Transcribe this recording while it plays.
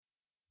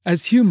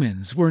As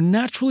humans, we're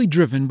naturally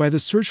driven by the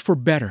search for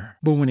better.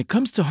 But when it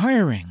comes to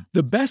hiring,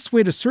 the best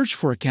way to search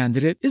for a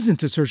candidate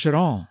isn't to search at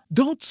all.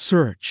 Don't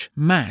search,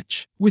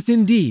 match with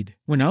Indeed.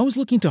 When I was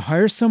looking to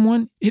hire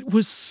someone, it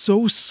was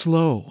so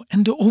slow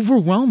and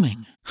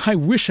overwhelming. I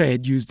wish I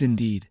had used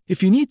Indeed.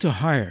 If you need to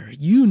hire,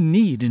 you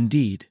need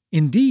Indeed.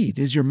 Indeed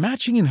is your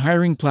matching and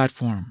hiring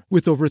platform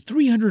with over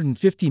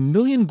 350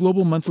 million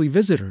global monthly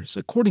visitors,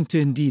 according to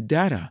Indeed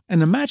data,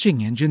 and a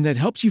matching engine that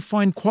helps you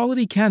find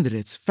quality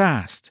candidates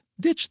fast.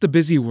 Ditch the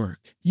busy work.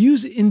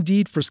 Use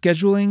Indeed for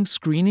scheduling,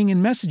 screening,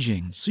 and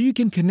messaging so you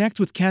can connect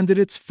with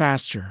candidates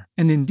faster.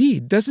 And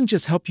Indeed doesn't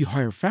just help you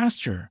hire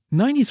faster.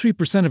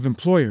 93% of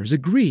employers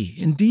agree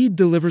Indeed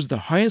delivers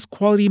the highest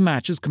quality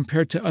matches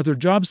compared to other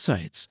job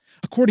sites,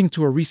 according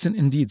to a recent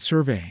Indeed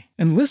survey.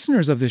 And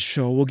listeners of this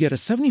show will get a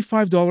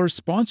 $75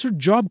 sponsored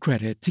job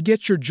credit to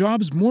get your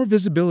jobs more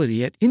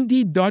visibility at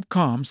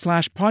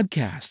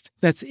Indeed.com/podcast.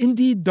 That's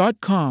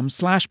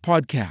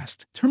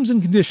Indeed.com/podcast. Terms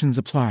and conditions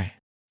apply.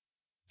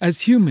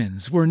 As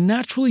humans, we're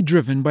naturally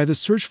driven by the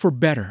search for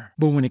better.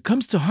 But when it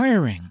comes to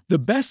hiring, the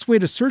best way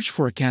to search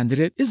for a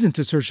candidate isn't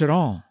to search at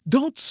all.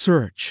 Don't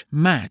search,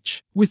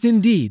 match with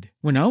Indeed.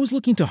 When I was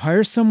looking to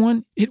hire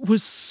someone, it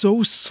was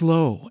so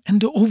slow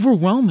and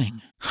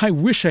overwhelming. I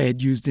wish I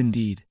had used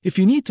Indeed. If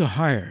you need to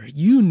hire,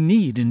 you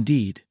need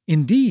Indeed.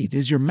 Indeed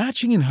is your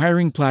matching and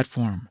hiring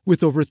platform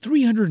with over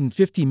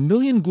 350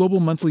 million global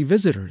monthly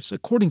visitors,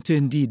 according to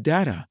Indeed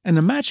data, and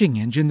a matching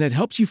engine that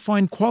helps you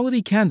find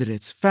quality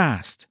candidates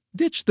fast.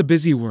 Ditch the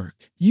busy work.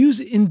 Use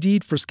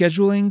Indeed for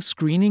scheduling,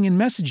 screening, and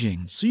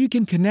messaging so you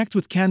can connect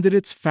with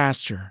candidates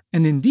faster.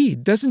 And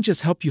Indeed doesn't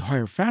just help you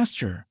hire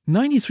faster.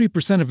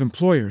 93% of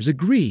employers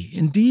agree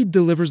Indeed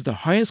delivers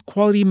the highest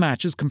quality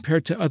matches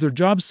compared to other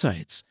job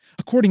sites,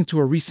 according to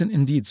a recent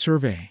Indeed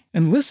survey.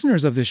 And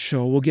listeners of this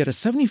show will get a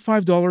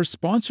 $75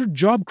 sponsored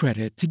job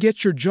credit to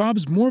get your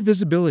jobs more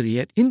visibility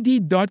at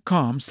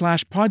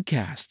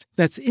Indeed.com/podcast.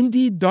 That's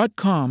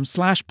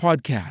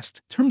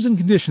Indeed.com/podcast. Terms and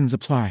conditions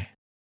apply.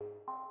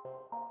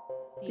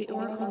 The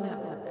Oracle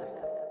Network.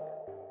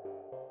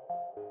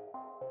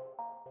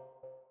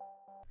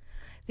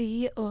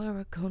 The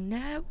Oracle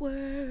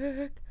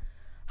Network.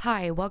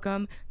 Hi,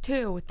 welcome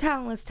to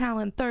Talentless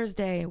Talent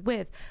Thursday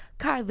with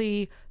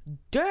Kylie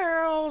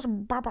Dales.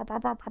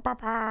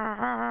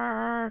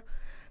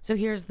 So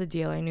here's the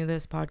deal. I knew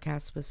this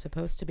podcast was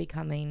supposed to be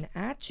coming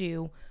at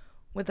you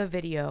with a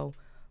video,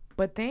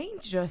 but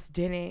things just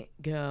didn't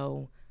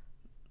go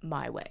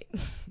my way.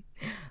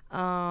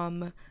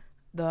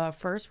 The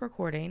first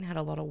recording had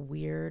a lot of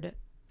weird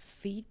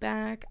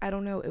feedback. I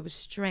don't know. It was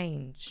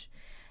strange.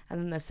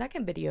 And then the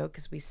second video,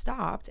 because we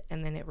stopped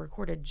and then it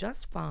recorded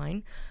just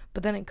fine,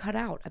 but then it cut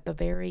out at the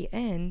very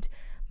end.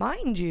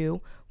 Mind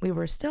you, we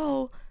were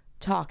still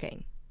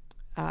talking.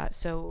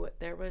 So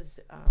there was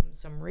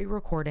some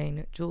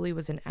re-recording. Julie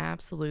was an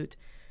absolute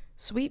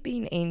sweet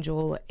bean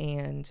angel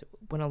and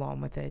went along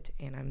with it.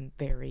 And I'm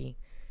very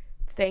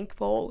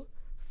thankful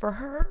for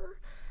her.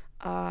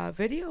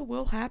 Video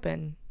will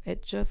happen.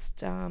 It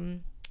just,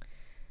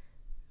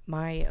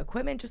 my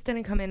equipment just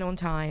didn't come in on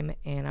time,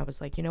 and I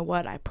was like, you know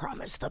what, I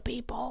promised the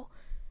people,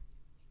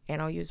 and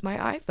I'll use my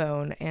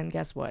iPhone, and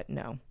guess what,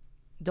 no,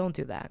 don't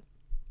do that,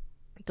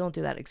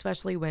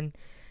 especially when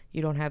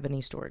you don't have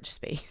any storage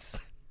space.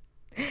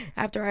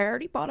 After I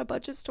already bought a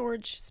bunch of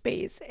storage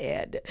space,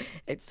 and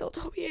it still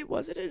told me it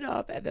wasn't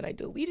enough, and then I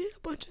deleted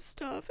a bunch of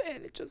stuff,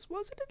 and it just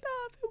wasn't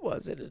enough.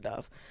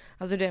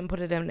 I also didn't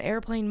put it in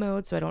airplane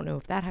mode, so I don't know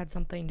if that had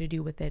something to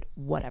do with it,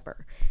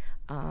 whatever.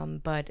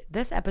 But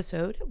this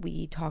episode,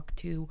 we talked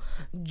to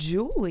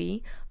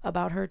Julie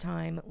about her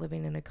time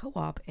living in a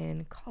co-op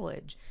in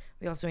college.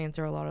 We also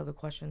answer a lot of the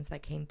questions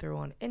that came through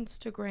on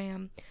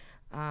Instagram,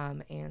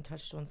 and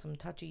touched on some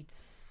touchy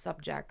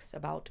subjects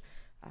about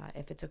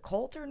if it's a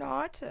cult or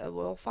not.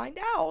 We'll find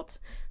out.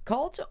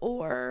 Cult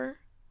or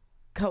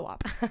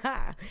co-op.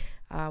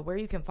 Where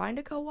you can find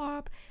a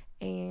co-op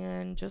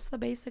and just the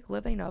basic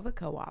living of a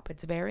co-op.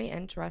 It's very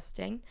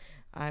interesting.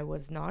 I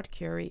was not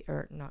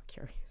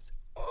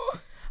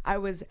I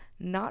was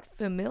not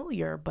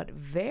familiar, but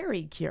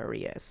very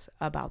curious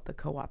about the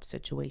co-op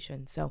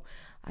situation. So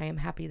I am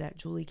happy that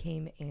Julie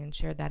came and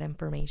shared that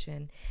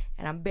information.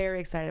 And I'm very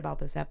excited about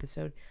this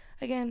episode.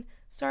 Again,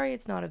 sorry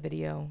it's not a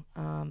video.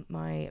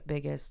 My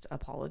biggest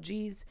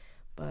apologies.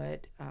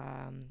 But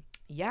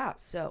yeah,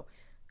 so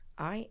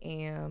I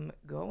am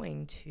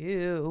going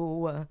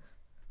to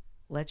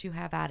let you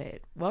have at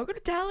it. Welcome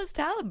to Talentless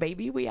Talent,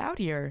 baby. We out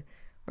here.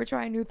 We're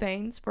trying new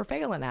things. We're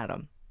failing at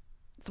them.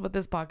 That's what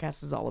this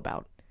podcast is all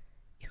about.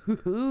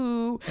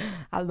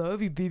 I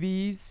love you,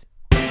 babies.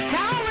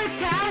 Talentless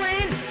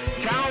Talent.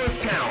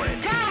 Talentless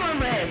Talent.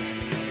 Talentless.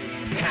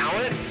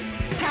 Talent.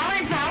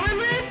 Talent.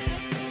 Talentless.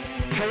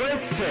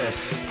 Talentless.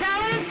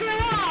 Talentless.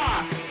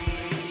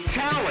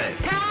 Talent.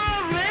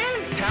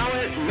 Talent.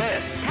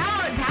 Talentless.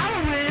 Talent.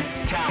 Talentless.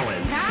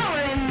 Talent.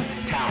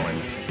 Talents.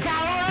 Talents.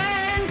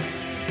 Talents.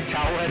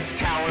 Talents.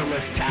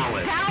 Talentless.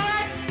 Talent.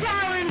 Talents.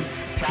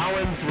 Talents.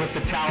 Talons with the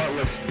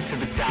talentless to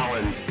the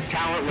talons.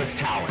 Talentless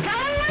talent.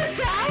 Talentless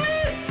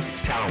talent.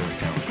 It's talentless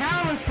talent.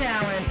 Talent's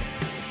Talent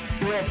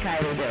with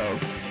Kylie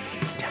Bills.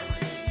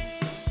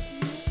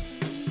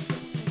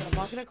 Got a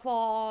bucket of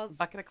claws.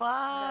 Bucket of I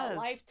got claws.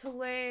 life to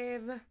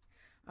live.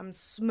 I'm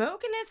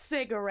smoking a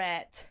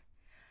cigarette.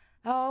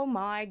 Oh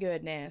my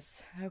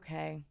goodness.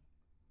 Okay.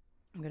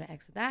 I'm gonna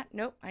exit that.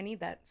 Nope, I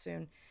need that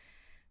soon.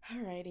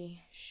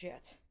 Alrighty.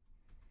 Shit.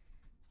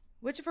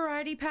 Which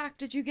variety pack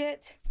did you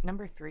get?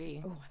 Number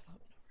 3. Oh, I love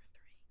number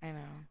 3. I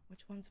know.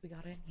 Which ones we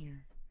got in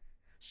here?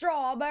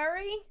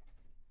 Strawberry.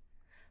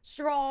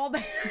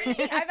 Strawberry.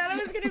 I thought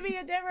it was gonna be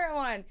a different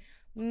one.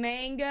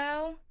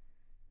 Mango.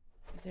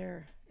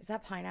 Is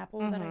that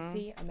pineapple that I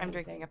see? I'm Amazing.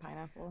 drinking a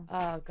pineapple.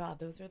 Oh god,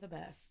 those are the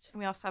best.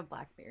 We also have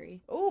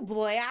blackberry. Oh,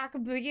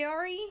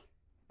 blackberry.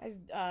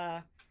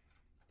 I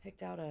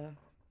picked out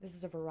this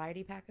is a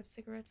variety pack of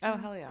cigarettes. Oh, now.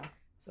 hell yeah.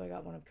 So I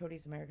got one of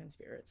Cody's American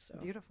Spirits. So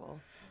Beautiful.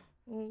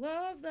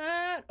 love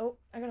that. Oh,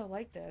 I gotta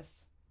light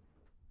this.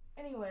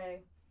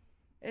 Anyway,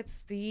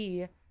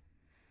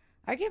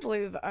 I can't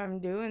believe I'm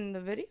doing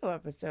the video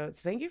episodes.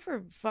 Thank you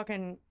for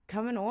fucking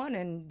coming on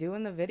and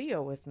doing the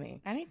video with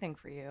me. Anything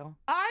for you.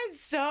 I'm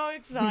so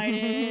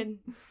excited.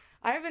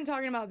 I've been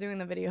talking about doing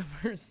the video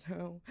for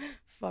so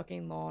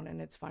fucking long, and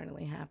it's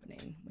finally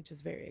happening, which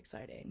is very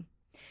exciting.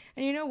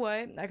 And you know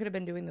what? I could have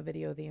been doing the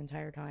video the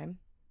entire time,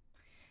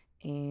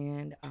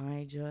 and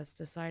I just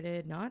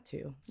decided not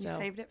to. So You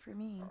saved it for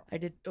me. I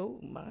did. Oh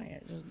my!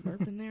 I just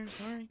burped in there.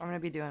 Sorry. I'm going to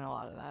be doing a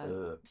lot of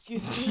that.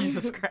 Excuse me.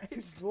 Jesus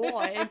Christ.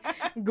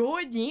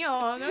 Good,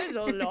 yeah. There's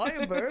a lot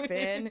of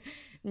burping.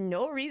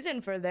 No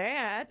reason for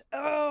that.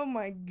 Oh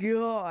my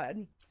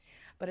god.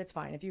 But it's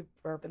fine. If you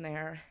burp in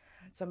there,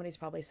 somebody's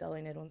probably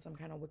selling it on some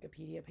kind of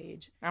Wikipedia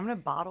page. I'm going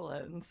to bottle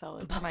it and sell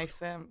it to my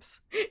simps.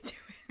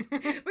 We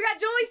got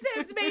Julie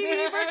Sims, baby.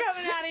 We're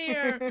coming out of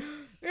here.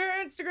 Your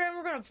Instagram,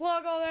 we're going to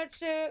plug all that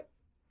shit.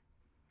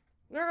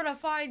 We're going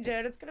to find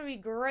it. It's going to be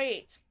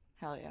great.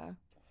 Hell yeah.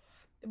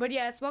 But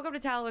yes, welcome to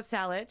Talent's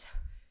Talent.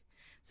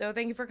 So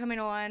thank you for coming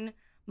on.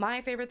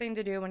 My favorite thing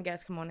to do when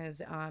guests come on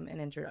is an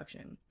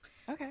introduction.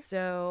 Okay.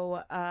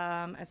 So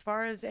as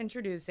far as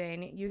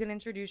introducing, you can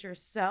introduce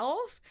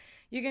yourself.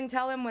 You can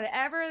tell them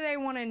whatever they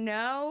want to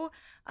know.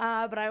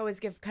 But I always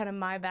give kind of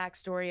my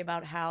backstory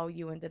about how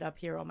you ended up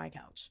here on my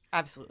couch.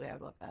 Absolutely. I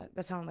would love that.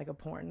 That sounded like a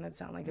porn. That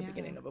sounded like the Yeah.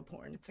 beginning of a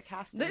porn. It's a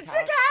casting It's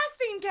couch.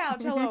 a casting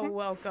couch. Hello,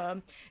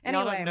 welcome. Y'all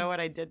Anyway. don't know what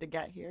I did to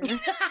get here.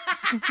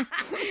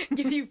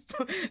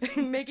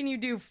 Making you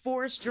do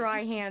forced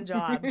dry hand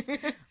jobs.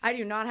 I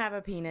do not have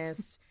a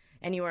penis,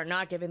 and you are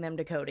not giving them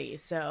to Cody.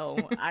 So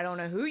I don't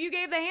know who you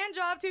gave the hand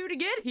job to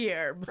get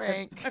here. but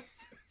Frank. I'm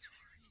so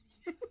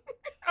sorry.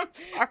 I'm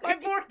sorry. My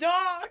poor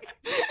dog.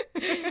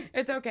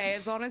 It's okay.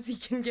 As long as he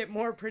can get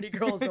more pretty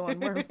girls on,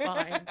 we're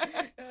fine.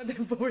 The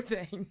poor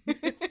thing.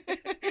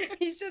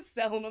 He's just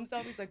selling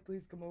himself. He's like,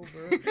 please come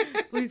over.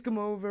 Please come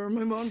over.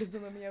 My mom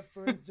doesn't let me have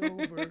friends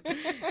over.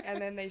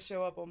 And then they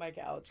show up on my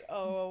couch.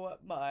 Oh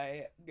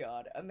my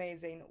God.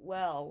 Amazing.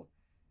 Well,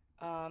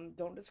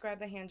 don't describe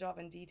the hand job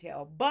in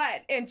detail,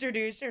 but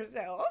introduce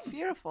yourself.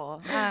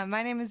 Beautiful.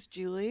 My name is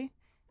Julie.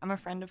 I'm a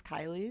friend of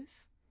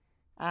Kylie's.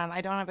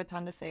 I don't have a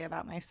ton to say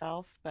about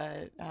myself,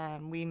 but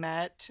we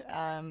met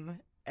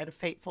at a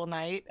fateful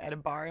night at a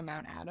bar in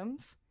Mount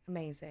Adams,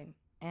 Amazing.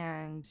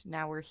 and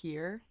now we're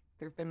here.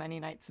 There have been many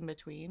nights in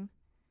between.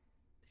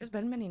 There's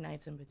been many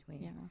nights in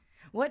between. Yeah.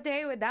 What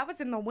day? That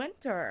was in the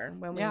winter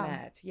when we Yeah.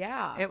 met.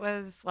 Yeah. It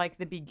was like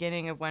the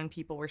beginning of when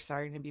people were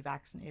starting to be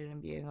vaccinated and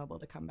being able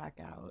to come back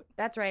out.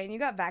 That's right. And you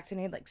got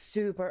vaccinated like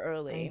super I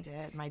early.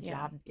 did. My Yeah.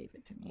 job gave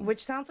it to me.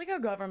 Which sounds like a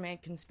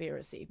government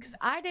conspiracy because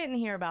I didn't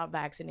hear about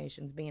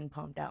vaccinations being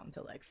pumped out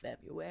until like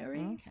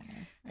February.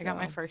 Okay. I got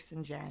my So- first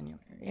in January.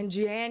 In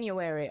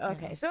January.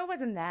 Okay. Yeah. So it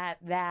wasn't that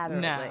early.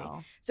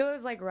 No. So it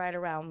was like right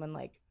around when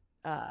like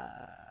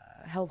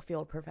health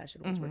field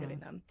professionals were Mhm. getting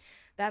them.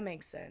 That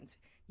makes sense.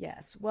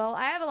 Yes. Well,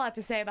 I have a lot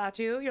to say about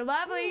you. You're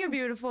lovely. You're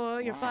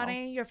beautiful. You're Wow.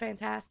 funny. You're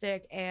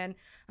fantastic. And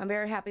I'm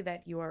very happy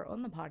that you are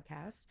on the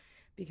podcast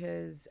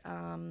because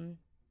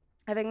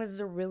I think this is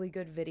a really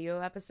good video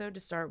episode to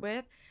start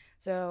with.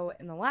 So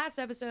in the last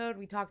episode,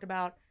 we talked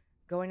about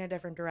going a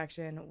different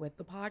direction with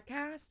the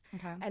podcast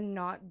Okay. and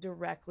not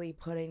directly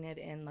putting it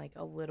in like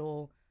a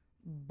little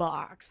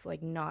box,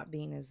 like not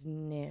being as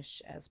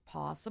niche as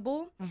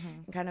possible Mm-hmm.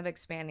 and kind of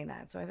expanding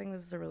that. So I think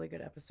this is a really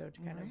good episode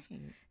to kind of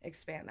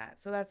expand that.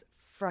 So that's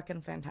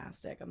freaking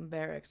fantastic. I'm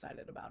very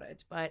excited about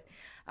it. But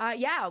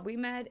yeah, we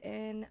met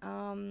in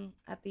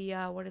at the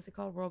what is it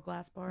called? World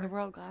Glass Bar. The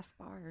World Glass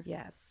Bar.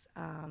 Yes.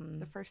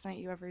 The first night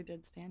you ever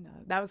did stand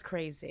up. That was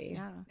crazy.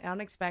 Yeah.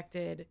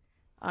 Unexpected,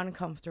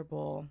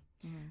 uncomfortable.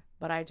 Mm-hmm.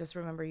 But I just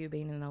remember you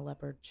being in a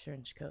leopard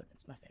trench coat.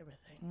 It's my favorite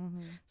thing.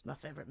 Mm-hmm. It's my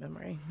favorite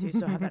memory. Do you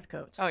still have that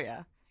coat? Oh,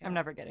 yeah. Yeah. I'm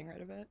never getting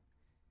rid of it.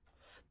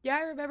 Yeah,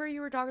 I remember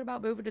you were talking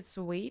about moving to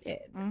Sweden.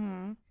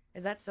 Mm-hmm.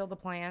 Is that still the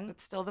plan?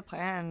 It's still the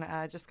plan.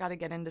 Just got to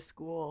get into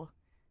school.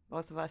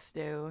 Both of us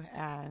do.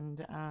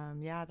 And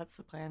yeah, that's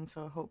the plan.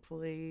 So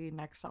hopefully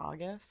next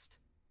August.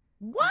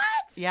 What?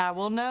 Yeah,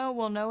 we'll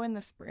know in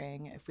the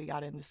spring if we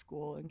got into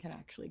school and can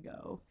actually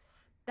go.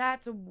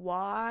 That's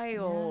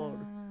wild.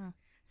 Yeah.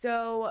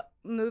 So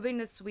moving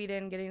to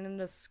Sweden, getting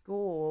into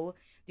school,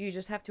 do you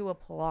just have to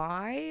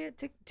apply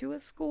to a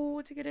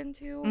school to get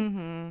into?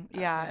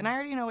 Yeah, Okay. and I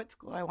already know what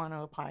school I want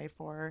to apply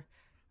for,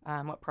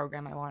 what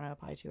program I want to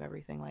apply to,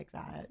 everything like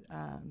that.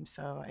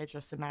 So it's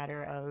just a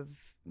matter of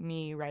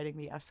me writing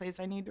the essays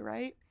I need to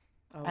write,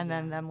 Oh, and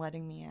then yeah. them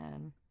letting me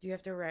in. Do you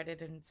have to write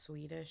it in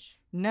Swedish?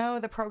 No,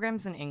 the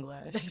program's in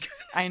English. That's good.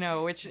 I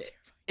know, which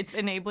it's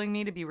enabling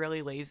me to be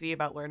really lazy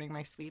about learning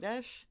my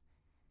Swedish.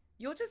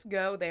 You'll just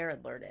go there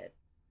and learn it.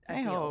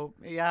 I feel. hope.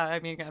 Yeah, I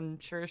mean, I'm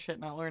sure as shit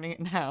not learning it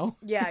now.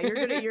 Yeah, you're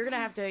gonna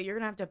have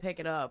to pick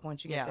it up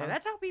once you get there. Yeah.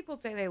 That's how people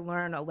say they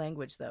learn a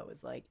language, though.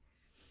 Is like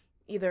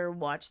either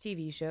watch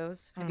TV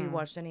shows. Have you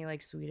watched any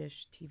like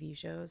Swedish TV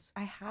shows?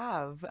 I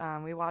have.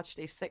 We watched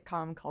a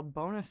sitcom called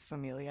Bonus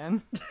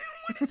Familien.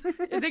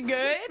 Is it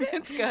good?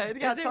 It's good.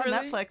 Yeah, Is it's it on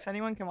really? Netflix.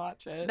 Anyone can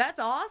watch it. That's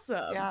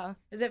awesome. Yeah,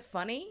 Is it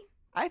funny?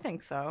 I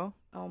think so.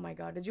 Oh my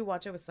god! Did you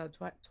watch it with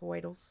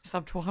subtitles?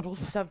 Subtitles.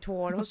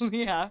 Subtitles.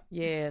 Yeah.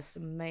 Yes,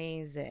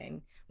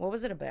 amazing. What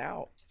was it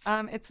about?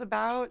 It's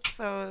about,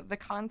 so the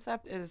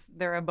concept is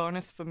they're a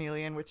bonus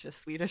familien, which is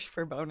Swedish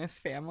for bonus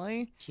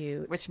family,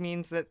 Cute. which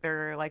means that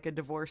they're like a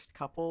divorced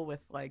couple with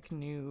like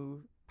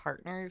new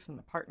partners, and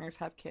the partners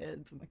have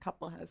kids, and the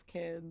couple has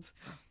kids,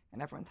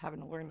 and everyone's having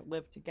to learn to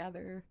live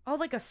together. Oh,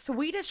 like a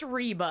Swedish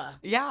Reba.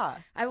 Yeah.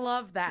 I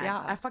love that.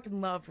 Yeah. I fucking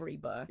love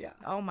Reba. Yeah.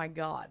 Oh my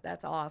god,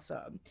 that's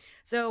awesome.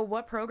 So,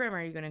 what program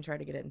are you going to try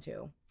to get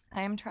into?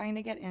 I am trying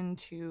to get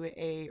into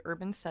a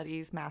urban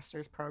studies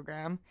master's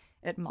program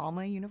at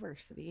Malmö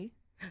University.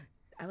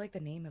 I like the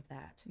name of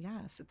that.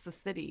 Yes, it's the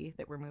city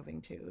that we're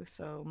moving to.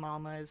 So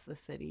Malmö is the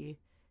city.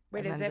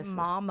 Wait, And is then it this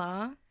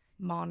Mama?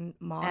 Mama?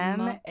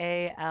 Malmo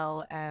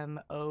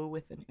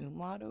with an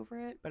umlaut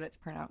over it, but it's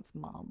pronounced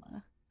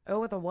Malmö. Oh,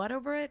 with a what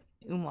over it?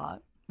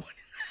 Umlaut.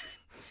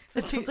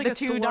 That sounds like a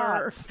two slur.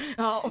 dots.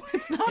 Oh,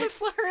 It's not a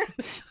slur.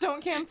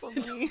 Don't cancel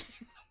me.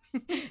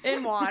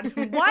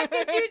 Inwad. What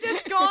did you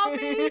just call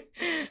me?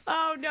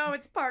 Oh no,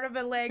 it's part of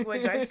a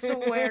language. I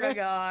swear to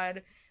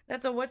God.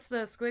 That's a what's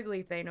the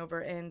squiggly thing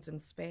over ends in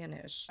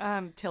Spanish?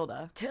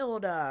 Tilda.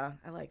 Tilde. I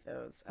like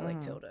those. I like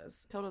Mm.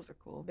 tildes. Tildas are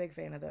cool. Big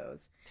fan of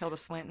those. Tilda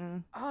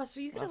Swinton. Oh,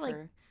 so you could Love like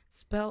her.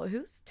 spell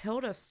who's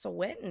Tilda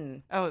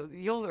Swinton? Oh,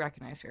 you'll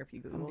recognize her if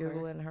you I'm Google her.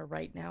 googling her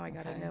right now. I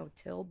gotta Okay. know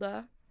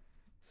Tilda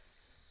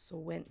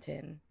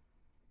Swinton.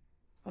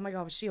 Oh my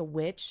God, was she a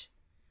witch?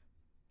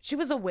 She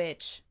was a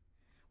witch.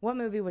 What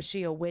movie was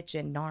she a witch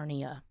in?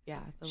 Narnia.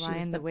 Yeah, the She was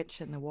Lion, the- the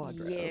Witch, and the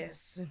Wardrobe.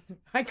 Yes,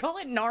 I call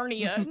it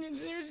Narnia.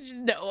 There's just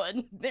no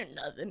one. There's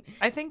nothing.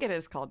 I think it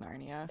is called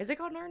Narnia. Is it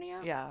called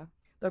Narnia? Yeah.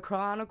 The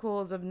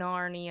Chronicles of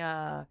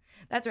Narnia.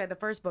 That's right. The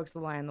first book's The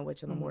Lion, the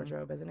Witch, and the Mhm.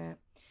 Wardrobe, isn't it?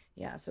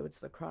 Yeah, so it's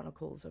the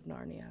Chronicles of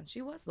Narnia.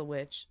 She was the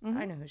witch. Mhm.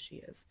 I know who she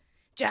is.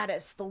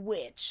 Jadis the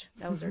Witch.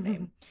 That was her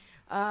name.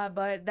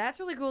 But that's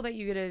really cool that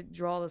you get to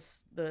draw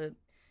this.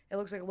 It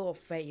looks like a little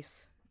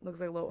face. Looks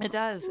like a little. It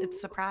does.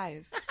 It's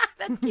surprise.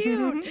 That's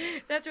cute.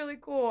 That's really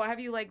cool. Have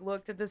you like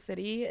looked at the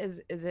city?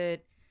 Is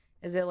it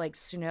like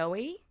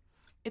snowy?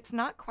 It's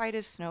not quite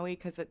as snowy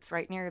because it's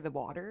right near the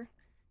water.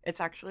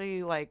 It's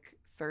actually like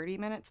 30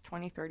 minutes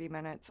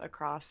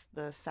across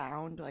the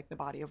sound, like the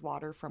body of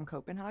water from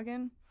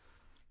Copenhagen.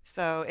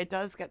 So it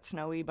does get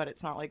snowy, but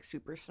it's not like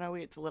super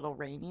snowy. It's a little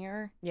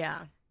rainier.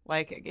 Yeah.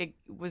 Like it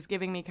was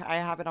giving me, I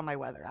have it on my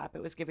weather app.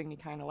 It was giving me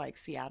kind of like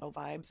Seattle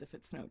vibes if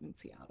it snowed in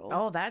Seattle.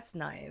 Oh, that's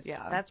nice.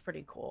 Yeah. That's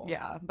pretty cool.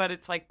 Yeah, but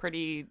it's like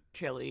pretty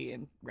chilly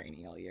and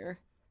rainy all year.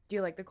 Do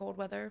you like the cold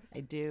weather?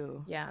 I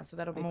do. Yeah, so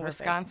that'll be I'm a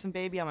perfect. Wisconsin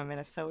baby. I'm a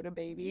Minnesota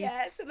baby.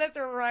 Yes, and that's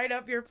right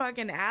up your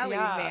fucking alley,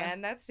 Yeah.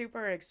 man. That's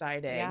super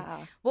exciting.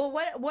 Yeah. Well,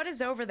 what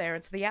is over there?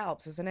 It's the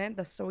Alps, isn't it?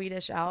 The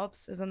Swedish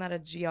Alps. Isn't that a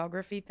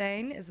geography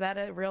thing? Is that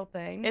a real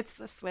thing? It's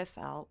the Swiss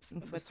Alps in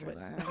The Swiss-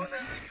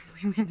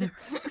 Switzerland.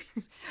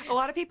 A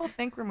lot of people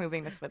think we're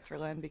moving to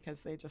Switzerland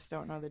because they just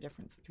don't know the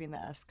difference between the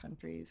S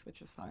countries,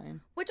 which is fine.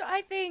 Which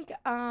I think,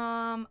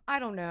 I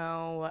don't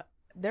know.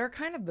 They're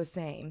kind of the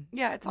same.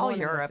 Yeah, it's More all than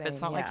the Europe. It's same,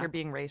 not like yeah. you're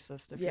being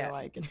racist if Yeah. you're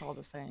like it's all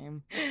the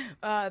same.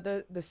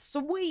 The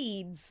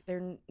Swedes,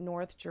 they're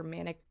North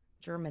Germanic.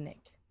 Germanic.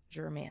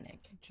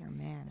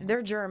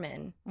 They're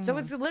German. So Mhm.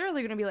 it's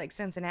literally going to be like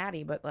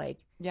Cincinnati, but like,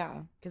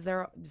 Yeah, because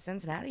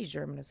Cincinnati's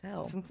German as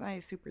hell.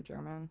 Cincinnati's super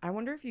German. I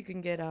wonder if you can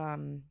get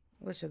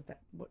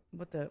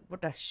what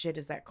the shit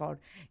is that called?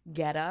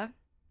 Geta.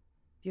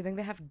 Do you think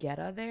they have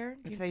Geta there?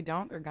 If they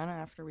don't, they're gonna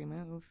after we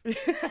move.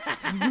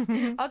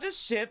 I'll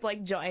just ship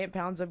like giant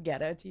pounds of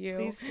Geta to you.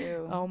 Please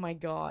do. Oh my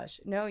gosh.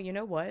 No, you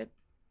know what?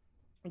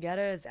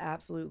 Geta is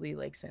absolutely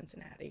like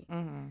Cincinnati.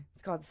 Mm-hmm.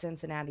 It's called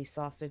Cincinnati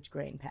sausage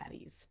grain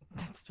patties.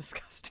 That's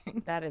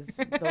disgusting. That is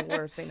the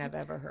worst thing I've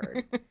ever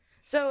heard.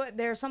 So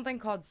there's something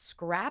called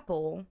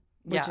Scrapple,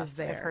 which Yes, is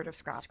there. I've heard of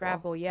Scrapple.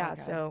 Scrapple, yeah.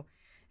 Okay. So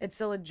it's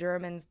still a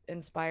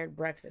German-inspired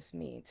breakfast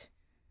meat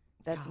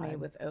that's made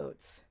God. with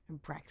oats.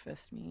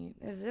 Breakfast meat.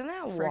 Isn't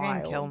that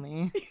Friggin' wild? kill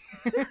me.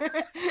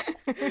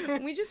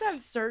 We just have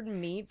certain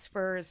meats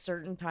for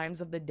certain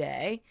times of the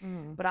day,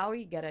 Mm. but I'll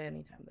eat Geta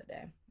any time of the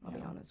day. I'll be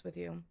Yeah. honest with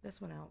you.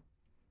 This went out.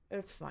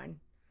 It's fine.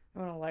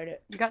 I'm gonna light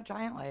it. You got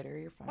giant lighter.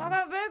 You're I fine.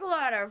 got big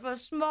lighter for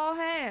small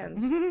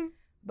hands.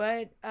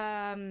 But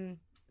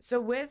so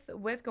with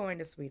going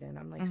to Sweden,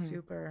 I'm like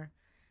super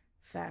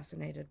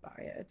fascinated by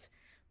it.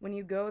 When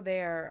you go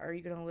there, are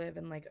you gonna live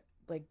in like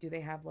do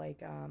they have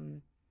like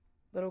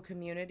little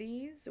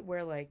communities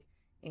where like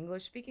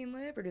English speaking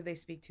live, or do they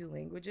speak 2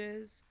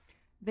 languages?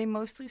 They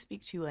mostly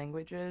speak 2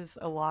 languages.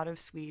 A lot of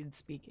Swedes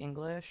speak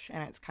English,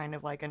 and it's kind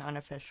of like an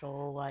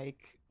unofficial,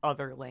 like,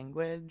 other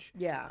language.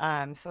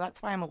 Yeah. So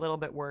that's why I'm a little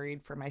bit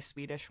worried for my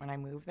Swedish when I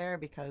move there,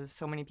 because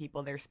so many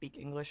people there speak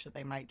English that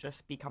they might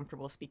just be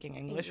comfortable speaking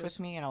English with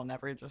me, and I'll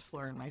never just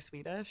learn my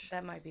Swedish.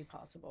 That might be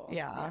possible.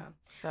 Yeah.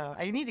 So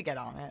I need to get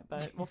on it,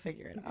 but we'll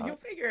figure it You'll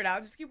out. figure it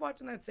out. Just keep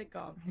watching that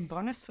sitcom.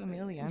 Bonus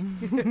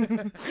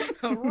familian.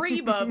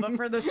 Reba, but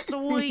for the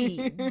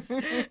Swedes.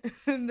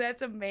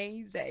 That's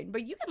amazing.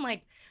 But you can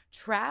like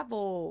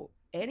travel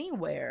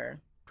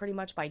anywhere pretty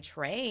much by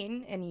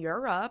train in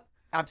Europe.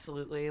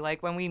 Absolutely.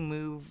 Like when we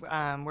move,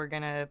 we're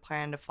gonna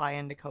plan to fly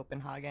into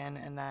Copenhagen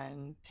and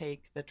then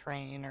take the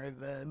train or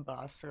the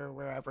bus or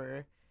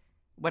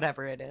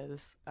whatever it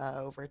is,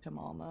 over to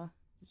Malmö.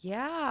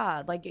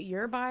 Yeah, like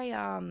you're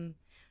by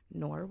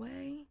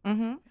Norway.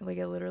 Mm-hmm. Like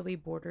it literally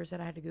borders it.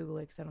 I had to Google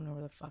it because I don't know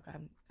where the fuck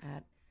I'm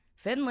at.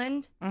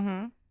 Finland,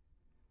 Mm-hmm.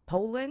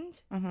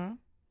 Poland. Mm-hmm.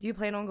 Do you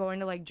plan on going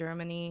to like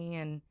Germany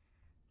and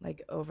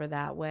like over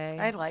that way?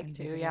 I'd like and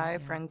to. visiting? Yeah, I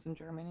have friends in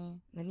Germany.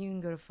 Then you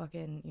can go to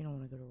fucking. You don't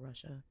want to go to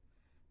Russia.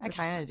 I Russia's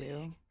kind of so do.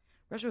 big.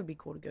 Russia would be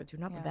cool to go to.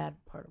 Not the Yeah.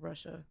 bad part of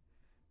Russia,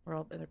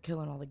 where they're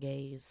killing all the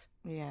gays.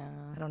 Yeah.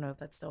 I don't know if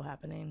that's still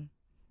happening.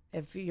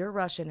 If you're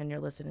Russian and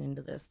you're listening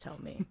to this, tell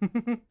me,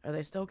 are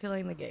they still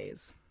killing the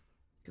gays?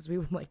 Because we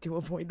would like to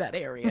avoid that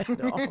area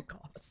at all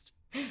costs.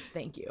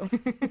 Thank you.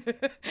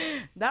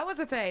 That was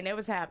a thing. It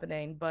was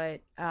happening.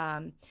 But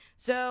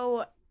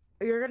so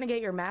you're gonna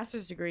get your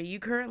master's degree. Do you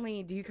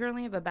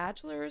currently have a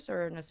bachelor's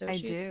or an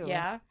associate's? do.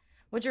 Yeah.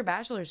 What's your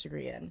bachelor's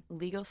degree in?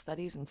 Legal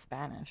studies in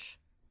Spanish.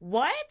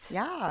 What?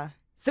 Yeah.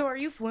 So are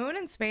you fluent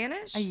in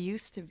Spanish? I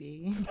used to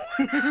be.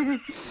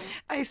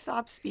 I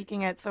stopped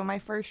speaking it. So my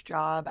first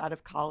job out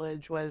of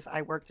college was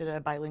I worked at a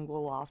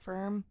bilingual law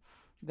firm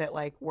that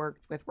like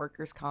worked with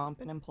workers' comp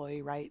and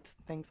employee rights,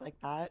 things like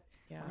that.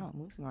 Yeah. Wow,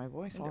 I'm losing my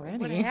voice already.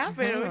 What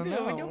happened? I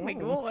don't Oh my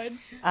know.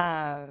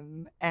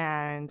 god.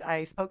 And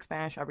I spoke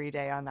Spanish every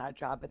day on that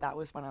job, but that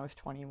was when I was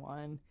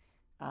 21.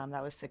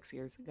 That was 6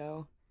 years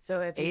ago. So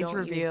if you Age don't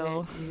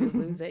reveal. use it,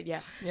 you lose it.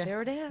 Yeah. Yeah.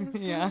 There it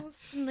is. Yeah.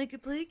 Make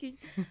it blicky.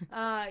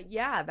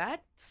 Yeah,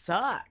 that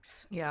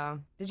sucks. Yeah.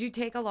 Did you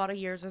take a lot of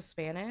years of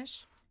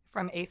Spanish?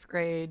 From 8th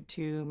grade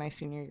to my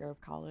senior year of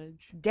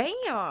college. Damn.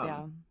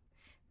 Yeah.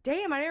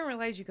 Damn, I didn't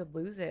realize you could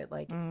lose it.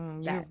 Like,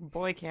 that-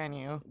 Boy, can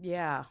you.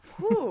 yeah.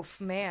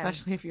 Woof, man.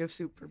 Especially if you have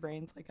super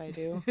brains like I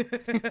do.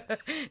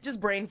 Just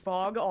brain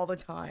fog all the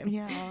time.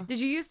 Yeah. Did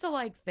you used to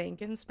like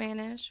think in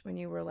Spanish when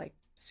you were like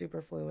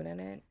super fluent in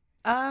it?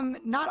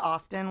 Not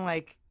often,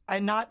 like I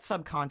not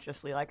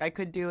subconsciously. Like I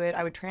could do it.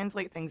 I would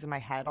translate things in my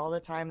head all the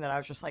time that I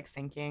was just like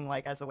thinking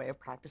like as a way of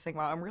practicing.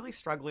 Wow, I'm really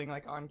struggling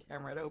like on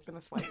camera to open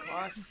this White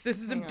Claw.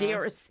 This is Hang on.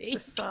 embarrassing.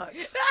 This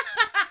sucks.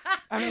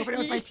 I'm opening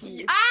with my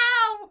teeth.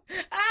 Ow!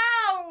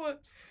 Ow!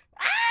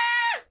 Ah!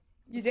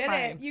 You It's did fine.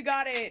 it. You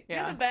got it.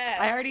 Yeah. You're the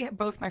best. I already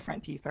both my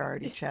front teeth are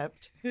already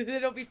chipped.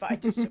 It'll be fine.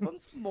 Just ship them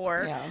some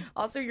more. Yeah.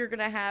 Also, you're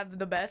gonna have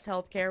the best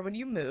healthcare when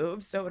you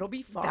move, so it'll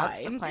be fine. That's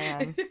the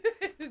plan.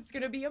 It's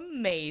gonna be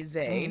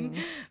amazing.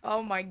 Mhm.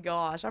 Oh my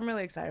gosh, I'm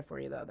really excited for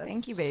you though. That's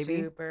Thank you,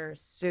 baby. Super,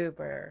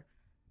 super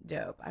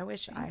dope. I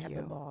wish I Thank had the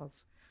you.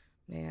 balls.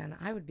 Man,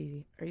 I would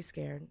be. Are you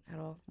scared at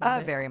all? A little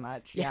bit? Very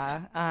much. Yes.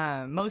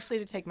 Yeah. Mostly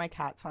to take my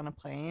cats on a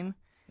plane.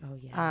 Oh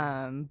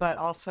yeah. But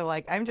also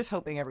like I'm just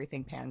hoping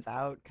everything pans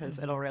out because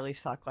Mhm. it'll really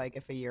suck like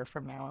if a year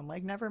from now I'm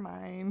like never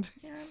mind.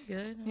 Yeah, I'm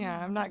good. Yeah,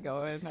 I'm not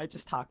going. I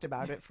just talked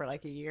about it for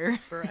like a year.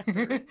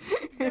 Forever.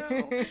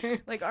 No.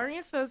 Like, aren't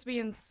you supposed to be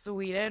in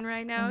Sweden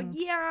right now? Mhm.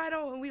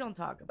 Yeah, we don't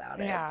talk about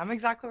it. Yeah, I'm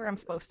exactly where I'm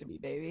supposed to be,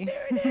 baby.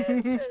 There it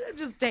is. I'm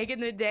just taking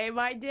the day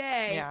by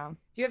day. Yeah.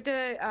 Do you have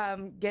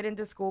to get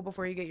into school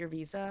before you get your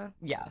visa?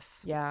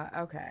 Yes. Yeah,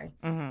 okay.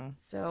 hmm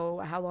So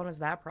how long is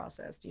that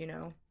process? Do you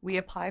know? We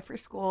apply for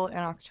school in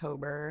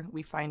October.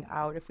 We find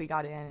out if we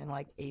got in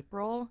like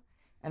April,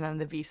 and then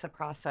the visa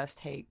process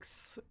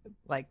takes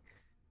like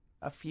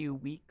a few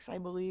weeks, I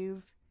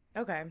believe.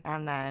 Okay.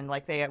 And then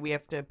like we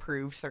have to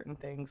prove certain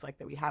things, like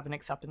that we have an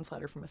acceptance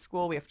letter from a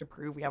school. We have to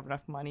prove we have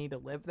enough money to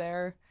live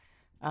there.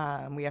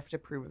 We have to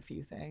prove a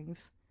few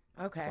things.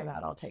 Okay. So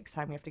that all takes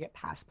time. We have to get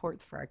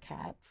passports for our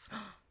cats.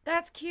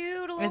 That's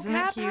cute. A little Isn't it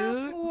cat cute?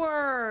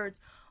 passport.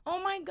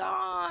 Oh my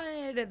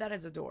god. That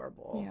is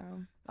adorable.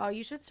 Yeah. Oh,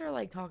 you should start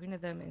like talking to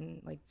them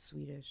in like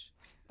Swedish.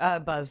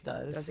 Buzz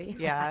does. Does he?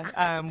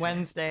 Yeah.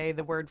 Wednesday,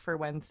 the word for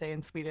Wednesday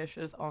in Swedish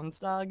is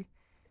onsdag.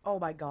 Oh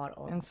my god.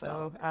 Oh, And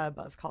so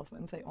Buzz calls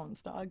Wednesday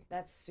onsdag.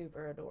 that's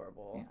super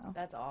adorable. Yeah.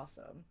 That's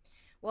awesome.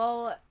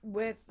 Well,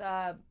 with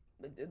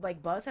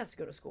like Buzz has to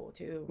go to school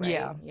too, right?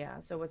 Yeah. Yeah.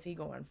 So what's he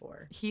going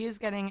for? He is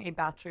getting a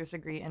bachelor's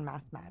degree in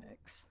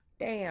mathematics.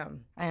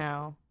 Damn. I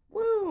know.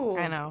 Woo. No.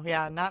 I know.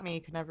 Yeah, not me.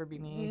 Could never be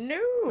me.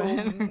 No,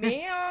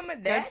 ma'am.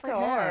 That's for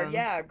hard. him.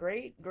 Yeah,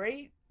 great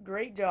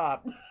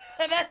job.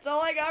 That's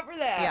all I got for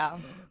that. Yeah.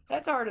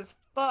 That's hard as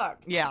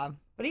fuck. Yeah.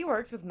 But he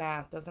works with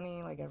math, doesn't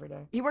he? Like every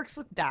day. He works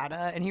with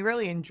data and he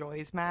really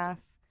enjoys math.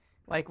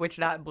 Like, which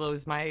that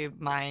blows my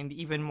mind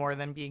even more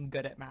than being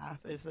good at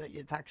math, is that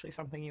it's actually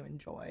something you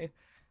enjoy.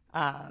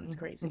 It's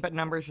crazy. But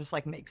numbers just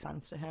like make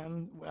sense to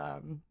him.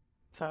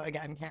 So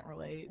again, can't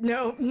relate.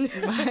 No,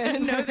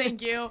 no,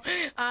 thank you.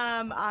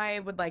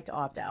 I would like to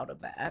opt out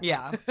of that.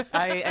 Yeah.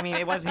 I mean,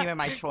 it wasn't even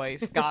my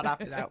choice. God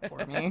opted out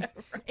for me.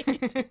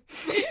 Right.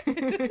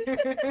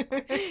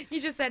 He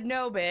just said,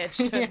 no,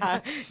 bitch.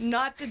 Yeah.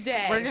 Not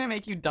today. We're gonna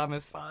make you dumb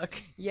as fuck.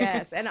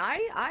 Yes, and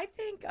I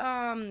think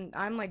I'm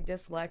like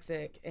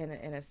dyslexic in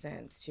a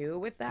sense too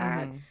with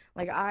that. Mhm.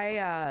 Like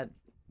I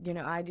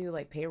I do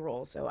like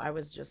payroll, so I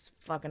was just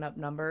fucking up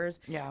numbers.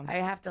 Yeah. I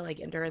have to like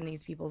enter in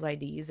these people's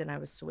IDs, and I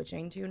was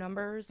switching two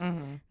numbers.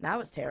 Mhm. That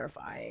was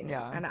terrifying.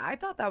 Yeah. And I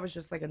thought that was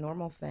just like a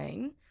normal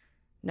thing.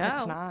 No,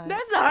 It's not.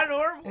 that's not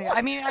normal.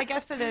 I mean, I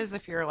guess it is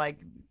if you're like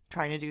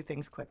trying to do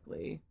things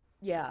quickly.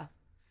 Yeah.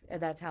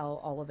 And that's how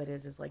all of it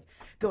is like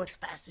go as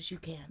fast as you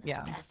can, as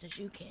Yeah. fast as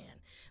you can.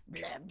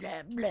 Blah,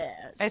 blah, blah.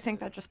 I think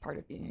that's just part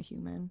of being a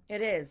human.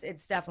 It is.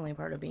 It's definitely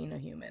part of being a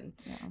human.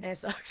 Yeah. And it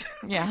sucks.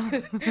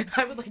 Yeah.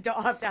 I would like to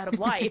opt out of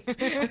life.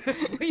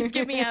 Please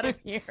get me out of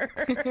here.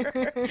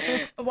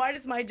 Why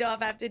does my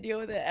job have to deal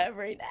with it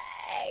every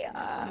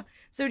day?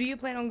 So do you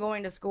plan on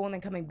going to school and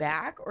then coming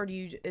back, or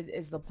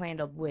is the plan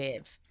to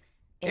live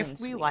in If we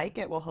Sweden? like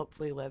it, we'll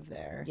hopefully live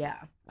there. Yeah.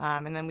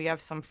 And then we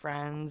have some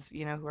friends,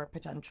 who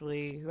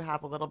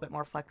have a little bit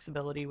more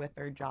flexibility with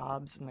their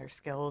jobs and their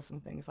skills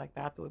and things like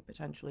that would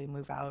potentially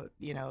move out,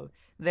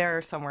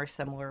 there somewhere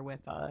similar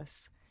with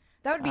us.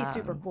 That would be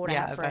super cool to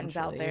yeah, have friends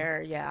out eventually.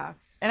 there. Yeah.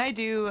 And I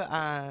do,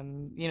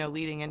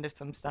 leading into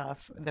some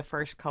stuff, the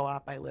first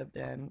co-op I lived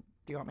in.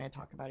 Do you want me to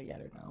talk about it yet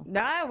or no?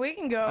 Nah, we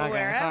can go Okay,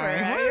 wherever.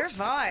 sorry. You're Whoops.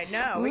 fine.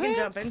 No, we can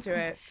jump Whoops. into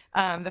it.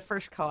 The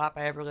first co-op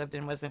I ever lived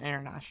in was an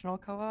international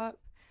co-op.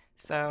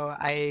 So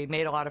I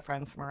made a lot of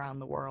friends from around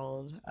the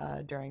world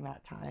during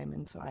that time.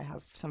 And so I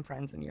have some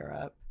friends in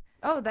Europe.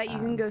 Oh, that you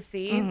can go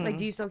see? mhm. Like,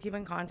 do you still keep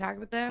in contact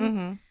with them?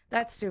 Mm-hmm.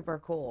 That's super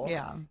cool.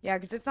 Yeah, Yeah,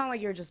 because it's not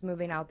like you're just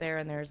moving out there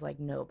and there's like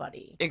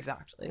nobody.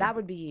 exactly.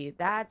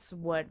 That's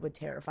what would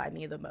terrify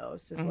me the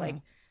most. Is Mhm. like,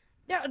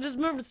 yeah, I just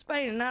moved to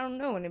Spain and I don't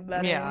know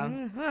anybody.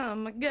 Yeah. Oh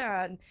my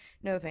God.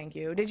 No, thank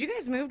you. Did you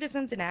guys move to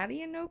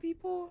Cincinnati and know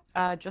people?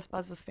 Just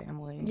Buzz's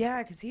family.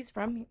 Yeah, because he's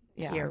from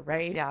Yeah. here,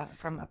 right? Yeah,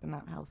 from up in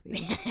Mount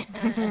Healthy.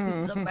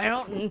 The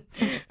mountain.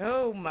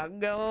 Oh my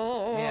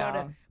God.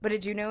 Yeah. But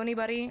did you know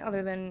anybody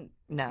other than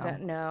No,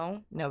 that?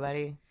 No.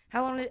 nobody.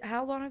 How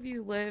long have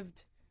you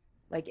lived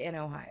like in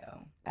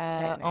Ohio?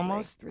 Technically.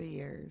 Almost 3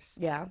 years.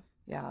 Yeah.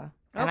 Yeah.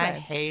 And I Okay.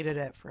 hated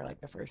it for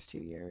like the first 2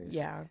 years.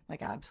 Yeah.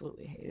 Like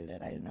absolutely hated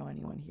it. I didn't know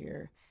anyone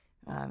here.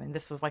 And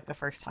this was like the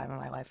first time in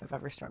my life I've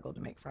ever struggled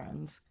to make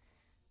friends.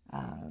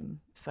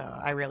 So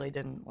I really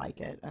didn't like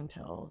it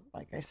until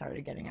like I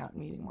started getting out and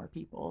meeting more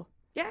people.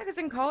 Yeah, because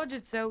in college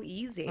it's so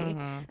easy.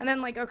 Mhm. And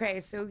then like, okay,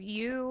 so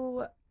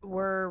you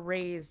were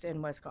raised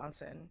in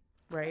Wisconsin,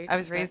 right? I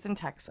was Is that- raised in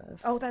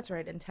Texas. Oh, that's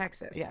right, in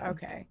Texas. Yeah.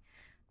 Okay.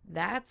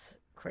 That's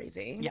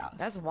crazy. Yes.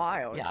 That's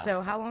wild. Yes.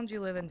 So how long did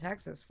you live in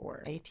Texas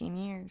for? 18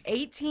 years.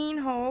 18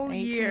 whole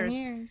 18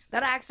 years.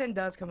 That accent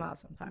does come out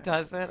sometimes.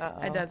 Does it?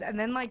 Uh-oh. It does. And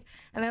then like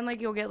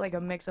you'll get like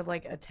a mix of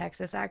like a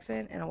Texas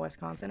accent and a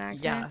Wisconsin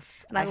accent.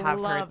 Yes. And I have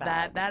love heard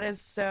that. That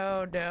is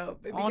so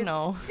dope. Oh because-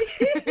 no.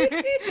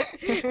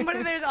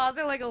 But there's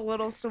also like a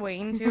little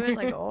swing to it,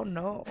 like, oh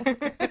no.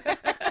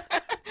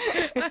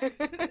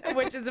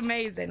 Which is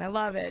amazing. I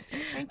love it.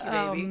 Thank you,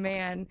 Oh baby.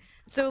 man.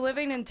 So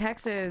living in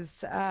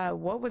Texas,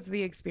 what was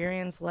the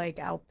experience like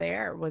out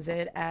there? Was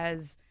it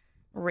as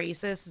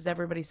racist as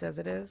everybody says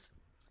it is?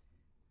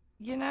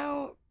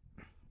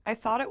 I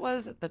thought it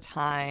was at the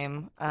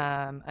time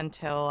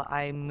until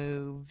I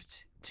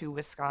moved to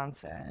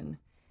Wisconsin.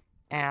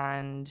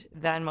 And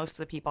then most of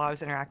the people I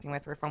was interacting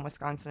with were from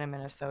Wisconsin and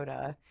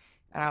Minnesota.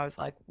 And I was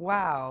like,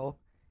 wow,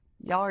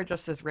 y'all are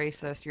just as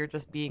racist. You're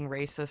just being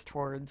racist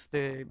towards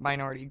the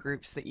minority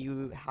groups that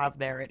you have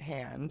there at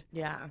hand.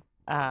 Yeah.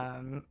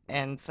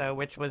 And so,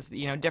 which was,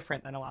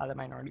 different than a lot of the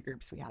minority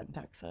groups we had in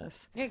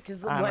Texas. Yeah,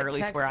 because Or at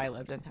least where I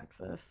lived in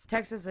Texas.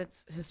 Texas,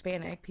 it's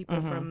Hispanic people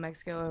Mhm. from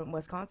Mexico and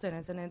Wisconsin,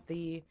 isn't it?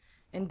 The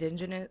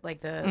indigenous, like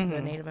the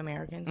Mhm. Native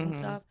Americans and Mhm.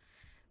 stuff.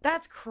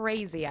 That's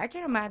crazy. I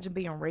can't imagine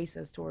being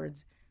racist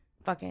towards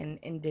fucking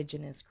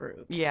indigenous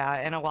groups. Yeah,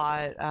 and a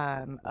lot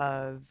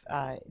of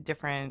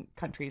different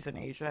countries in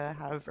Asia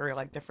or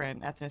like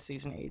different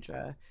ethnicities in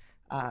Asia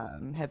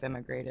have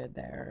immigrated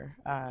there,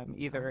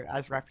 either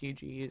as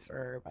refugees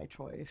or by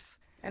choice.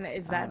 And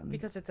is that Um,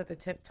 because it's at the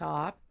tip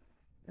top?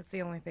 That's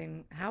the only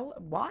thing.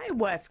 Why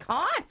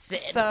Wisconsin?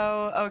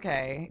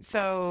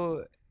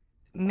 So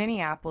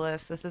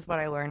Minneapolis, this is what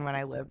I learned when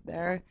I lived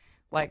there.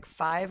 Like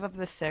 5 of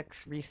the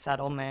 6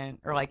 resettlement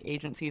or like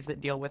agencies that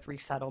deal with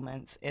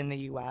resettlements in the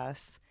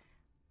U.S.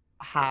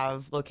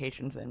 have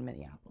locations in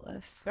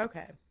Minneapolis.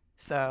 Okay.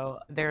 So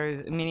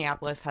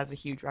Minneapolis has a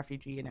huge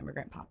refugee and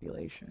immigrant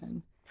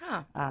population.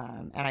 Huh.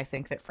 And I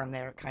think that from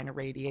there it kind of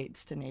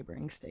radiates to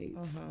neighboring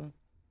states.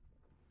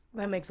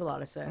 That makes a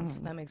lot of sense.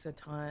 Mm. That makes a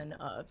ton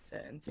of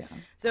sense. Yeah.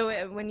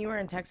 So when you were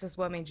in Texas,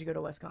 what made you go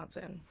to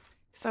Wisconsin?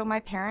 So my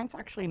parents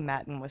actually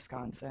met in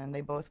Wisconsin.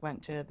 They both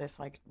went to this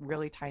like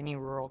really tiny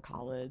rural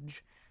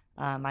college.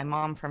 My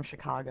mom from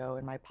Chicago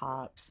and my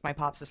pops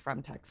is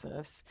from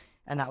Texas,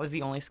 and that was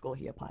the only school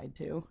he applied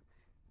to.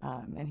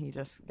 And he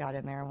just got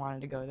in there and wanted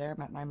to go there,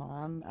 met my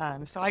mom.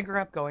 So I grew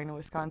up going to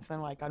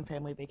Wisconsin, like on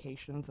family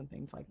vacations and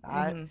things like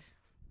that.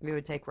 We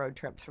would take road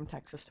trips from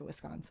Texas to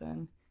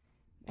Wisconsin.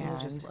 And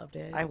you just loved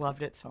it. I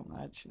loved it so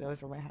much.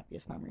 Those were my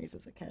happiest memories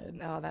as a kid.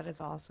 Oh, that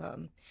is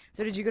awesome.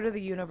 So did you go to the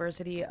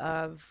University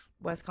of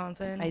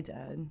Wisconsin? I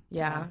did.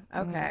 Yeah.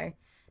 Mhm. Okay.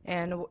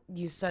 And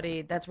you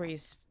studied, that's where you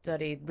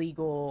studied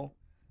legal,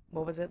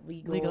 what was it?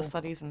 Legal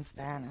studies in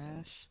Studies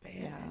in Spanish.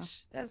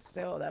 Spanish.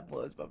 That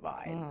blows my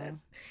mind.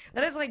 Mhm.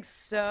 That is like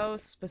so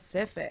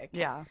specific.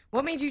 Yeah.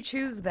 What made you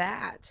choose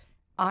that?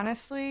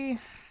 Honestly,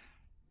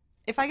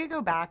 if I could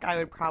go back, I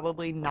would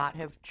probably not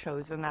have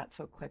chosen that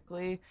so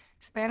quickly.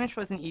 Spanish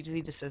was an easy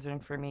decision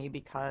for me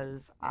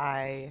because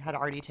I had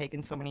already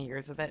taken so many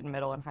years of it in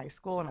middle and high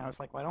school, and I was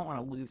like, well, I don't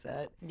want to lose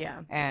it.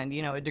 Yeah. And,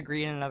 a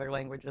degree in another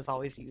language is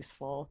always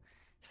useful.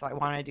 So I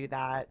want to do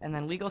that. And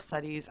then legal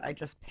studies, I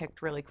just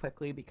picked really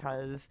quickly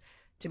because,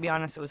 to be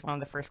honest, it was one of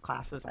the first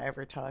classes I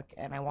ever took,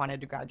 and I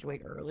wanted to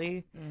graduate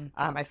early.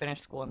 I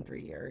finished school in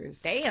 3 years.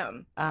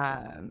 Damn.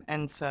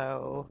 And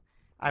so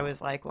I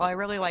was like, well, I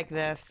really like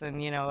this.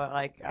 And,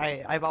 like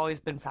I've always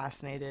been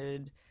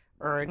fascinated,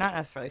 or not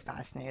necessarily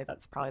fascinated,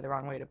 that's probably the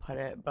wrong way to put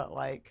it, but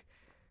like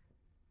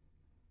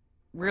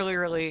really,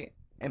 really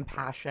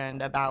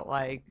impassioned about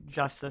like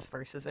justice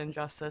versus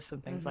injustice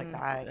and things like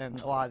that. And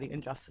a lot of the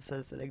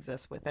injustices that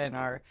exist within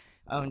our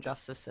own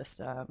justice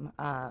system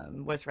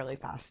was really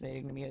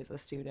fascinating to me as a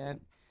student.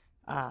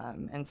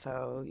 And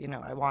so,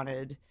 I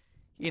wanted,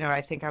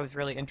 I think I was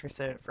really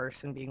interested at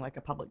first in being like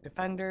a public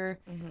defender.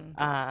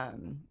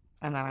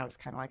 And then I was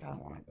kind of like, I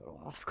don't want to go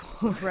to law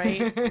school.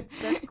 Right?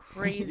 That's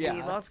crazy.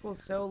 Yeah. Law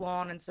school's so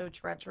long and so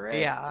treacherous.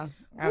 Yeah.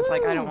 I was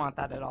like, I don't Woo! want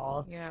that at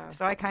all. Yeah.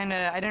 So I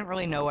didn't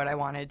really know what I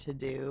wanted to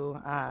do.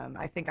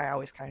 I think I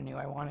always kind of knew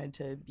I wanted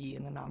to be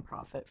in the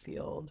nonprofit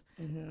field.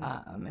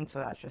 And so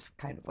that's just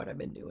kind of what I've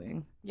been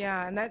doing.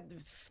 Yeah, and that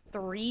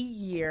 3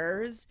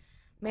 years,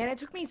 man, it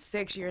took me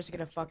 6 years to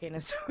get a fucking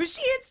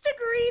associate's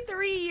degree.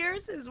 3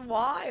 years is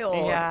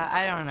wild. Yeah,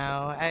 I don't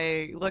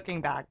know.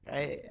 Looking back,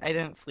 I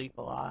didn't sleep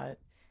a lot.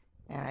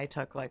 And I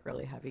took like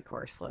really heavy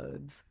course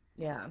loads.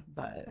 Yeah.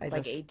 But I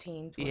like just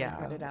 18, 20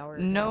 credit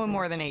hours. No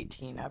more than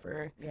 18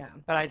 ever. Yeah.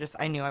 But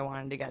I knew I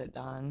wanted to get it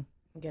done.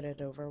 Get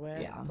it over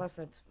with. Yeah. Plus,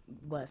 that's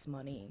less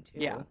money,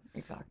 too. Yeah,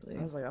 exactly.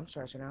 I was like, I'm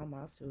stretching out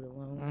my student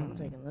loans. I'm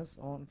taking this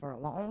on for a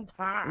long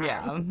time.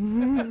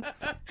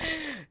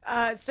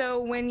 Yeah.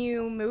 So when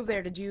you moved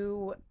there, did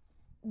you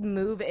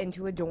move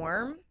into a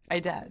dorm? I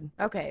did.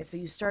 Okay, so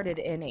you started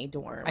in a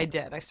dorm. I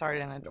did. I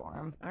started in a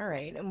dorm. All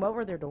right. And what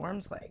were their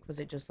dorms like? Was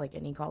it just like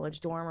any college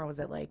dorm, or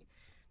was it like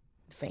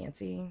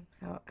fancy?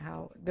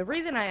 How the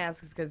reason I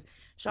ask is because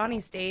Shawnee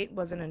State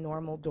wasn't a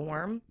normal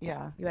dorm.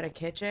 Yeah. You had a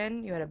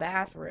kitchen, you had a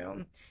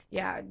bathroom.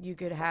 Yeah, you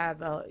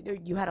had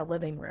a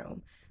living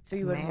room. So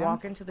you would Man.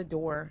 walk into the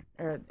door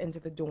or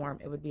into the dorm,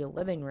 it would be a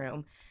living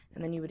room,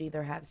 and then you would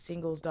either have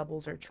singles,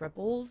 doubles, or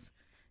triples.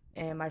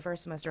 And my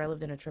first semester I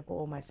lived in a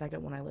triple, my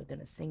second one I lived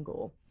in a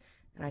single.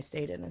 And I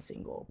stayed in a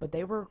single, but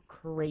they were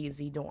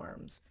crazy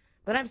dorms.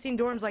 But I've seen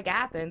dorms like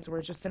Athens where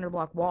it's just cinder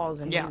block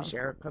walls and you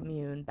share a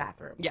commune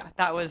bathroom. Yeah,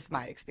 that was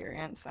my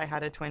experience. I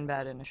had a twin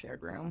bed in a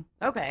shared room.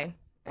 Okay.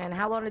 And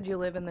how long did you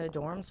live in the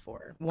dorms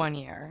for? 1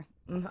 year.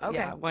 Okay.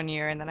 Yeah, 1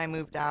 year. And then I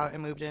moved out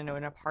and moved into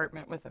an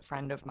apartment with a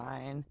friend of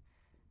mine.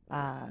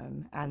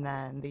 And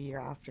then the year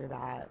after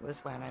that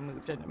was when I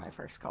moved into my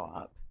first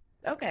co-op.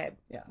 Okay.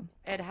 Yeah.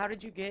 And how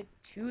did you get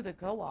to the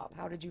co-op?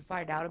 How did you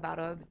find out about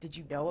it? Did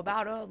you know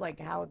about it? Like,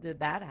 how did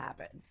that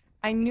happen?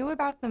 I knew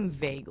about them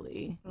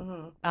vaguely.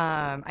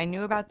 I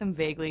knew about them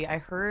vaguely. I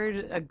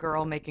heard a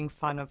girl making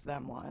fun of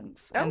them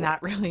once, and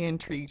that really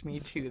intrigued me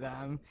to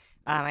them.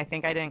 I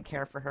think I didn't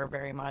care for her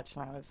very much,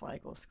 and I was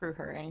like, well, screw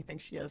her. Anything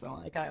she doesn't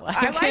like, I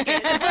like. I like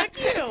it. Fuck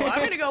you. I'm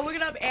going to go look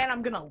it up, and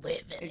I'm going to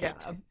live in it.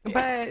 Yeah.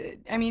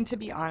 But, I mean, to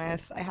be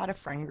honest, I had a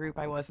friend group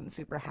I wasn't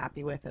super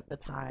happy with at the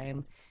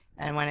time.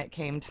 And when it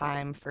came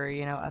time for,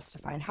 us to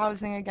find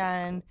housing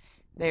again,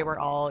 they were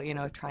all,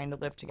 trying to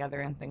live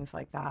together and things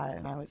like that.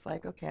 And I was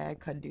like, okay, I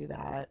could do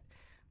that.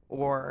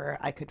 Or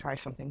I could try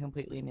something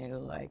completely new.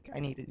 Like, I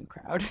need a new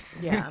crowd.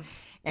 Yeah.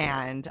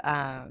 And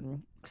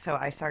so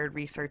I started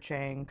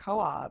researching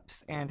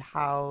co-ops and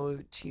how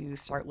to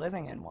start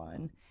living in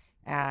one.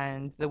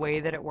 And the way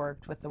that it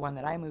worked with the one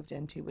that I moved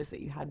into was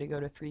that you had to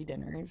go to 3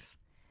 dinners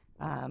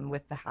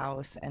with the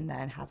house and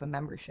then have a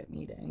membership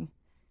meeting.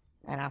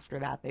 And after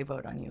that, they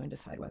vote on you and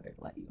decide whether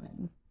to let you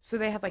in. So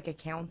they have like a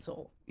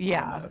council.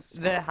 Yeah, Almost.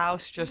 the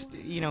house just,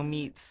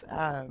 meets.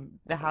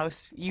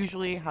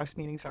 Usually house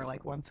meetings are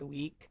like once a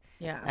week.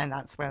 Yeah. And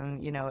that's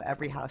when,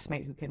 every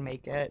housemate who can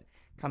make it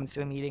comes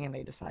to a meeting and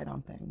they decide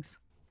on things.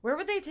 Where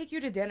would they take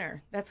you to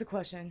dinner? That's the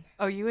question.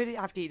 Oh, you would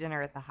have to eat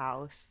dinner at the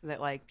house that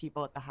like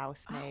people at the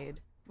house made.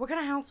 What kind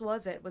of house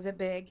was it? Was it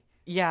big?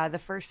 Yeah, the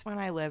first one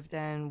I lived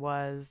in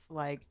was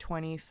like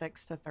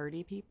 26 to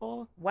 30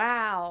 people.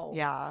 Wow.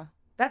 Yeah,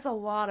 That's a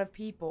lot of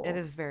people. it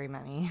is very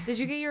many. Did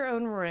you get your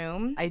own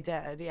room? I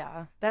did,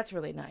 yeah. That's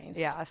really nice.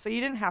 Yeah, so you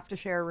didn't have to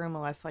share a room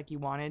unless like you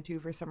wanted to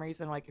for some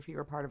reason. Like if you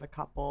were part of a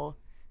couple,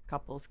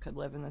 couples could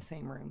live in the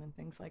same room and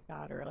things like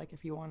that. Or like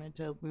if you wanted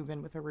to move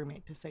in with a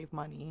roommate to save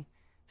money,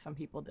 some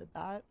people did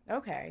that.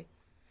 Okay.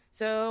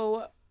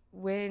 So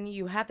when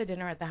you had the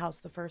dinner at the house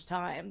the first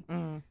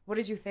time, what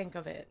did you think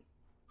of it?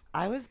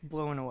 I was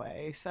blown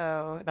away.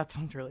 So that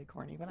sounds really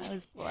corny, but I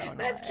was blown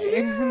That's away.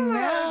 cute.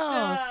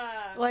 No.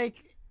 Like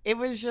it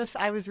was just,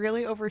 I was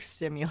really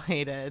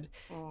overstimulated.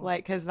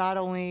 Like, because not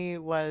only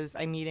was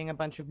I meeting a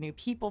bunch of new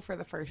people for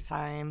the first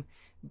time,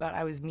 but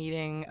I was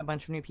meeting a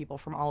bunch of new people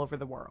from all over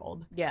the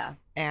world. Yeah.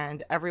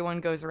 And everyone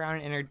goes around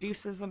and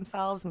introduces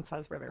themselves and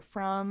says where they're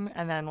from.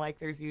 And then, like,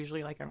 there's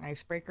usually, like, an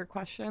icebreaker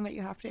question that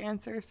you have to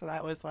answer. So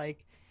that was,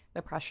 like,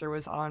 the pressure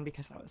was on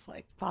because I was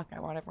like, fuck, I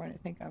want everyone to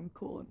think I'm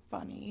cool and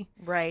funny.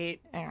 Right.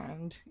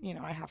 And, you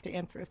know, I have to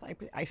answer this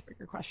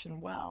icebreaker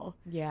question well.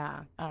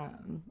 Yeah.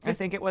 I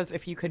think it was,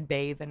 if you could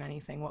bathe in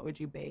anything, what would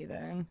you bathe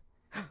in?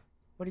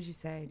 What did you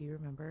say? Do you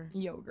remember?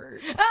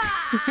 Yogurt.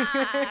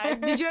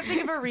 Did you have to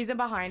think of a reason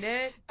behind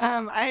it?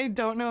 I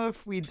don't know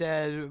if we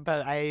did,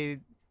 but I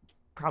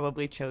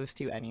probably chose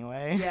to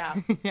anyway. Yeah.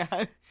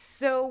 Yeah.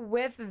 So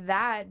with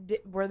that,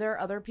 were there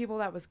other people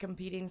that was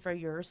competing for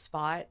your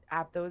spot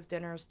at those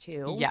dinners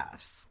too?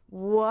 Yes.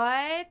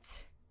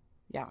 What?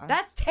 Yeah.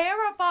 That's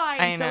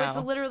terrifying. I So it's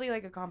know. literally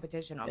like a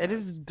competition almost. It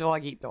is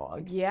dog eat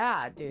dog.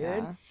 Yeah, dude.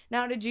 Yeah.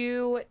 Now, did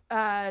you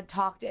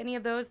talk to any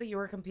of those that you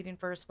were competing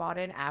for a spot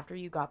in after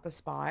you got the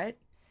spot?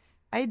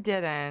 I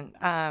didn't.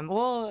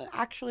 Well,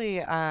 actually,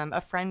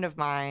 a friend of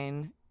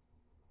mine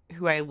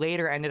who I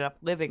later ended up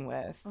living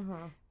with,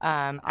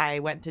 I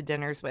went to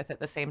dinners with at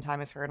the same time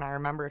as her, and I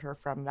remembered her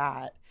from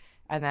that.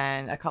 And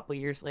then a couple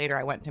years later,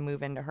 I went to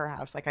move into her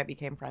house. Like, I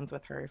became friends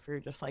with her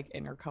through just, like,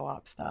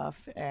 inter-co-op stuff.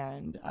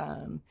 And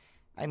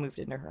I moved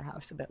into her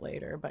house a bit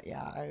later. But,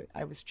 yeah,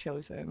 I was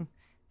chosen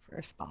for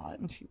a spot,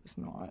 and she was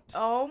not.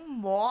 Oh,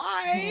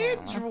 my.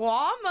 Yeah.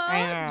 Drama.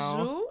 I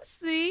know.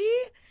 Juicy.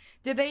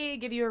 Did they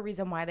give you a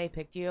reason why they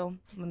picked you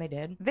when they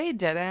did? They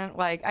didn't.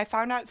 Like, I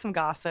found out some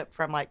gossip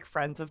from, like,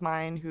 friends of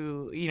mine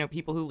who, you know,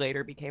 people who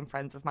later became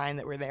friends of mine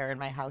that were there in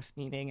my house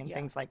meeting and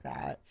things like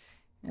that.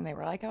 And they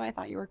were like, oh, I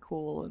thought you were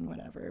cool and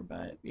whatever.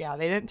 But, yeah,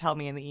 they didn't tell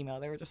me in the email.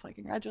 They were just like,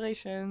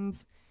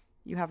 congratulations.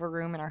 You have a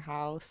room in our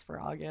house for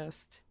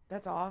August.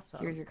 That's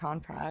awesome. Here's your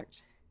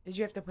contract. Did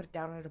you have to put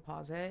down a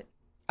deposit?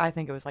 I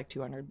think it was like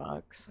 $200.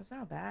 That's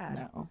not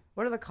bad. No.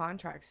 What do the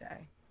contracts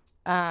say?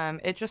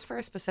 It's just for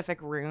a specific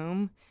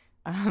room.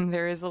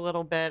 There is a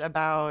little bit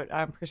about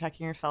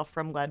protecting yourself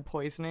from lead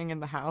poisoning in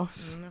the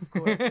house. Of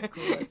course, of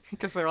course.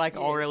 Because they're like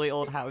all Yes. really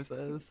old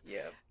houses.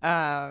 Yep.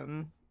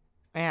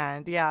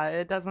 And yeah,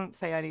 it doesn't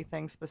say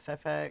anything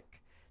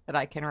specific that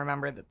I can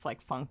remember that's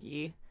like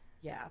funky.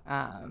 Yeah.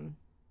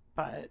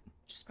 But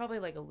Just probably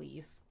like a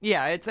lease.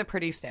 yeah, it's a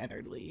pretty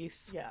standard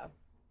lease. Yeah.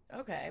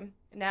 Okay.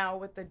 Now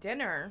with the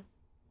dinner,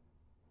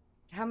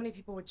 how many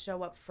people would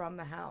show up from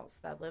the house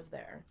that live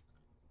there?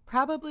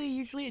 Probably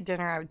usually at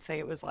dinner, I would say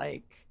it was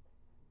like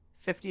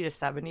 50 to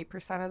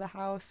 70% of the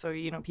house. So,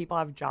 you know, people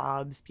have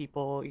jobs,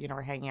 people, you know,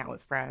 are hanging out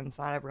with friends.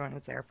 Not everyone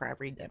is there for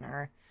every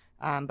dinner.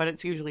 But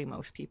it's usually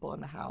most people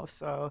in the house.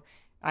 So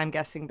I'm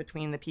guessing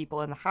between the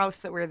people in the house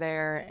that were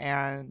there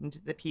and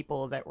the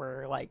people that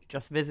were like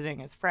just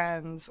visiting as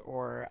friends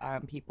or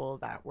people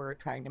that were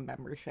trying to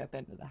membership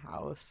into the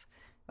house,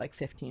 like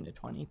 15 to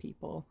 20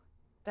 people.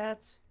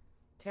 That's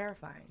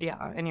terrifying.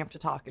 Yeah. And you have to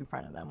talk in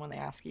front of them when they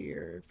ask you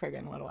your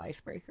friggin' little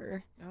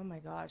icebreaker. Oh my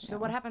gosh. So Yeah.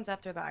 what happens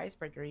after the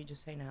icebreaker? You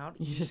just say no?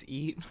 You just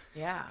eat.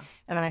 Yeah.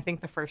 And then I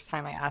think the first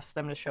time I asked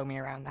them to show me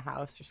around the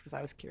house just because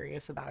I was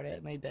curious about it,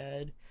 and they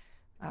did.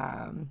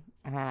 And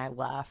then I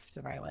left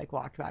and I like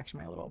walked back to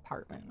my little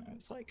apartment. And I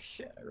was like,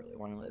 shit, I really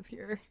want to live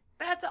here.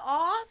 That's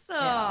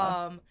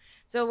awesome.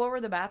 So what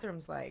were the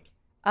bathrooms like?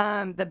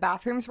 The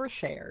bathrooms were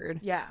shared.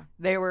 Yeah.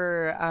 They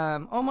were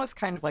almost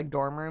kind of like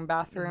dorm room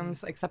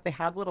bathrooms, except they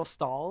had little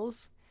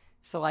stalls.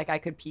 So like I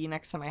could pee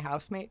next to my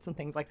housemates and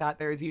things like that.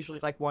 There was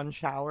usually like one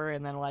shower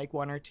and then like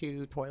one or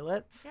two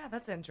toilets. Yeah,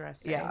 that's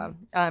interesting. Yeah.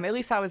 At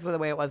least that was the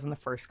way it was in the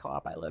first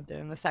co-op I lived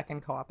in. The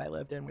second co-op I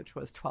lived in, which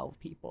was 12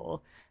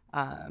 people,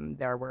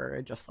 there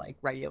were just like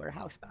regular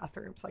house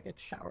bathrooms, like a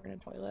shower and a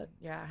toilet.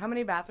 Yeah. How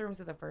many bathrooms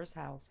did the first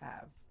house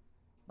have?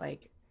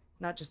 Like,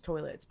 not just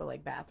toilets, but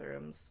like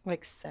bathrooms.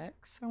 Like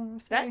 6, I want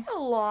to say. That's a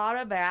lot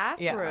of Yeah.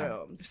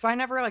 bathrooms. So I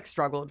never like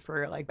struggled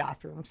for like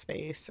bathroom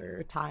space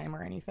or time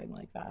or anything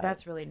like that.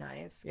 That's really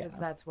nice because Yeah.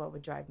 that's what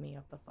would drive me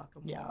up the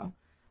fucking wall. Yeah. I'm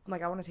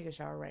like, I want to take a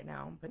shower right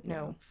now, but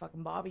no,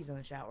 fucking Bobby's in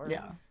the shower.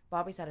 Yeah.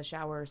 Bobby's had a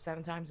shower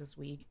 7 times this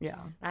week. Yeah.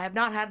 I have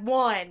not had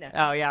one.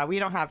 Oh yeah, we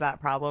don't have that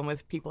problem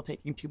with people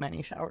taking too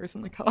many showers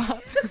in the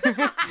co-op.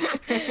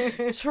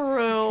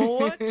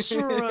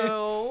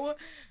 True.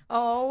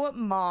 Oh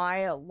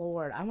my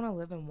Lord. I want to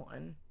live in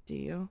one. Do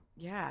you?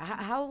 Yeah.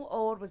 How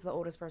old was the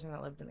oldest person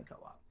that lived in the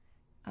co-op?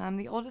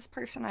 The oldest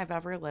person I've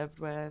ever lived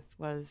with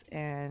was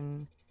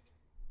in,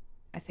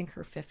 I think,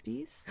 her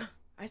 50s.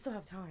 I still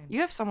have time.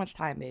 You have so much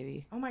time,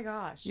 baby. Oh my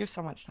gosh. You have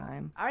so much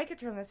time. I could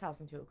turn this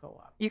house into a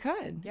co-op. You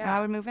could. Yeah. And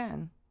I would move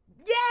in.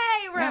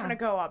 Yay! We're Yeah. having a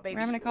co-op, baby.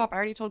 We're having a co-op. I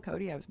already told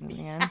Cody I was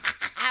moving in.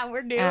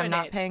 We're doing And I'm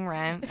not it. paying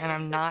rent, and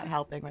I'm not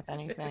helping with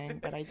anything,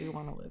 but I do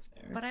want to live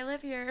there. But I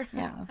live here.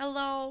 Yeah.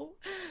 Hello.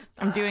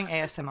 I'm doing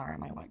ASMR in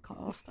my White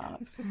Claw.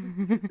 Stop.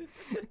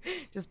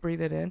 Just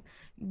breathe it in.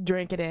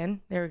 Drink it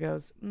in. There it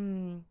goes.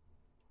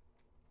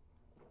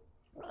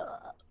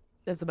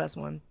 That's the best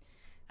one.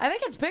 I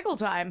think it's pickle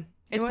time.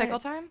 It's You wanna- pickle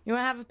time? You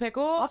want to have a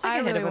pickle? I'll take a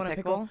hit really of a want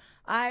pickle.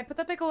 I put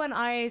the pickle in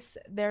ice.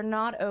 They're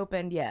not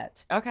opened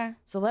yet. Okay.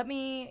 So let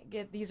me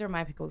get, these are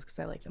my pickles because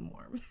I like them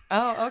warm.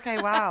 Oh,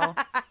 okay. Wow.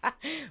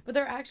 But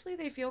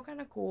they feel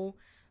kind of cool.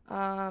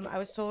 I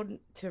was told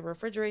to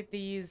refrigerate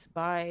these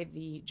by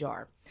the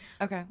jar,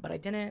 Okay. but I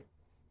didn't.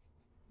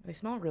 They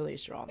smell really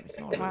strong. They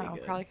smell really Wow.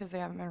 good. Probably because they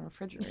haven't been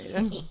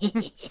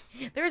refrigerated.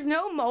 There's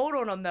no mold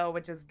on them though,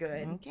 which is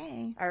good.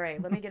 Okay. All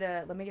right, let me get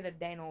a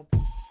Daniel.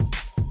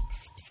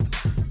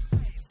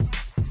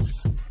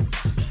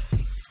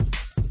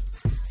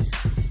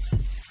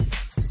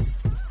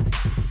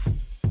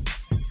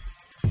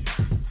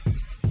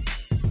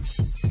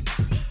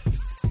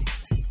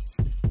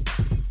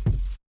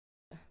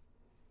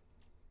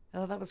 I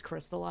thought that was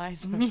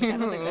crystallized. I was like, I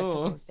don't think that's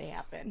No. supposed to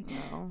happen.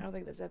 No. I don't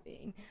think that's a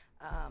thing.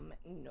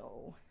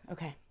 No.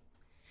 Okay.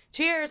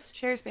 Cheers.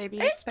 Cheers, baby.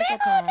 It's pickle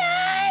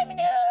time.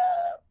 No.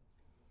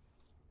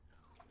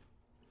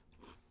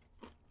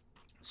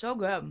 So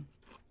good.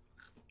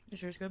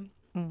 Is yours good?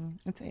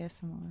 It's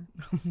ASMR.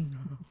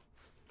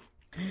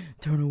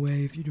 Turn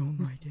away if you don't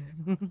like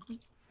it.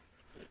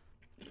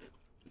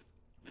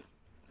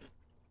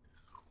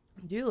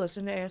 Do you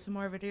listen to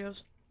ASMR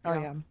videos? Oh,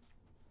 yeah.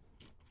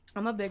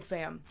 I'm a big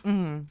fan.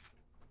 Mm-hmm.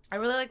 I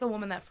really like the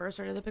woman that first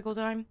started the pickle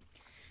time.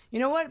 You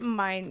know what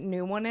my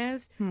new one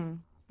is?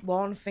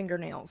 Long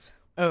fingernails.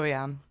 Oh,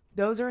 yeah.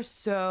 Those are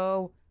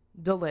so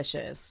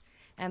delicious.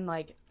 And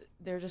like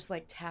they're just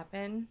like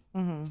tapping.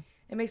 Mm-hmm.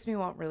 It makes me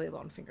want really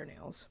long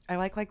fingernails. I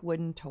like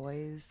wooden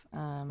toys.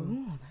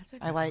 Ooh, that's a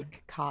good I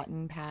like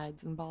cotton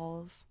pads and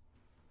balls.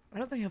 one. I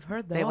don't think I've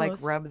heard those. They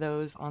like rub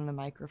those on the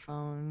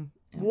microphone.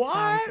 And It What?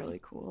 sounds really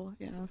cool.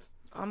 Yeah.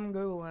 I'm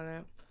Googling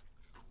it.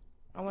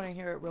 I want to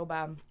hear it real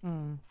bad.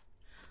 Mm.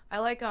 I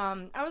like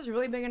I was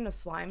really big into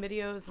slime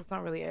videos. It's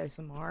not really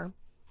ASMR,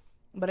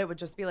 but it would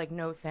just be like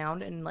no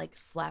sound and like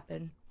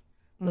slapping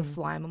the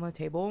slime on the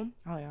table,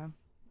 Oh, yeah.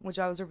 which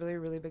I was a really,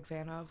 really big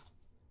fan of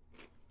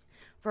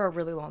for a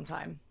really long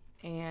time.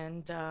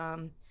 And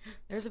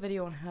there's a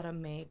video on how to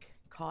make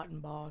cotton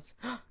balls.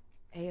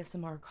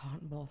 ASMR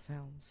cotton ball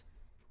sounds.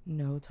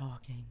 No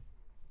talking.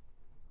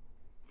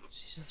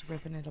 She's just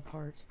ripping it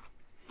apart.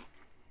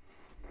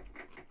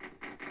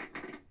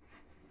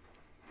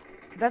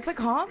 That's a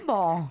cotton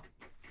ball.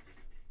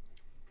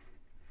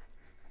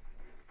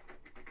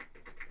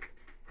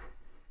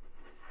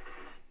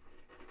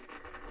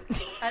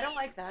 I don't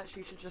like that.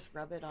 She should just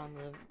rub it on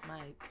the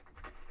mic.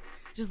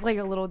 Just like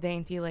a little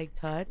dainty like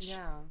touch.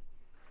 Yeah.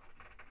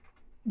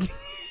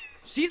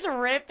 She's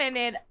ripping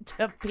it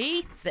to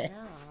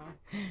pieces.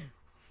 Yeah.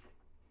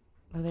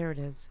 Oh, there it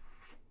is.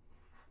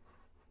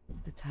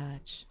 The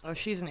touch. Oh,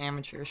 she's an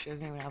amateur. She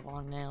doesn't even have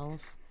long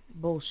nails.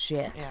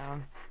 Bullshit. Yeah.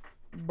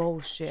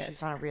 Bullshit.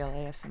 She's not a real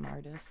ASMR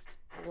artist.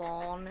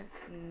 Long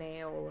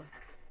nail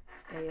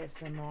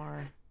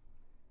ASMR.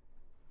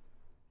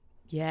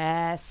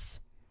 Yes.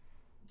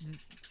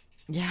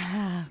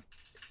 Yeah.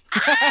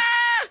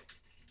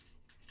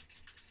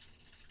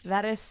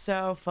 That is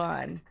so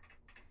fun.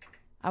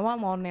 I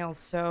want long nails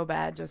so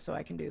bad just so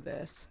I can do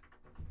this.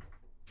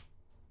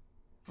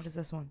 What is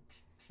this one?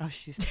 Oh,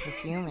 she's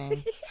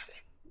perfuming.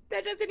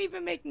 That doesn't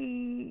even make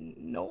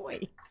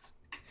noise.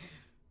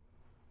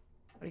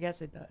 I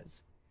guess it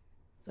does.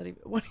 It's not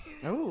even. What?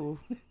 Oh.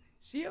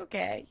 She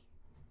okay?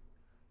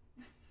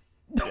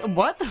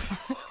 What the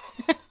fuck?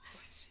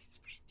 She's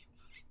pretty too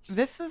much.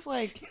 This is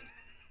like,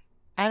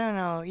 I don't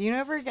know. You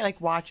never like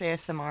watch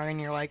ASMR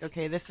and you're like,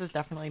 okay, this is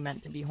definitely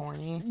meant to be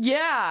horny.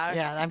 Yeah.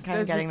 Yeah, I'm kind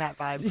of Does- getting that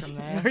vibe from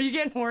Are there. you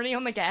getting horny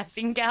on the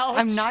casting couch?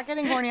 I'm not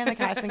getting horny on the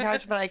casting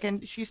couch, but I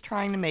can. She's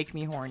trying to make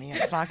me horny.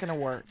 It's not gonna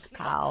work,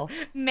 pal.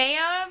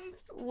 Ma'am,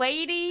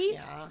 lady,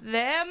 Yeah.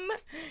 them.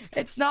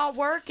 It's not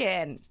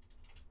working.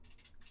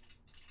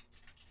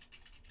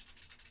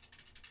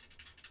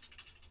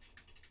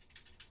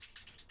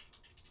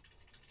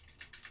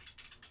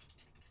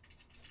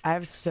 I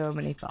have so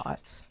many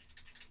thoughts.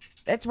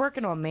 It's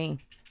working on me.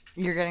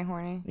 You're getting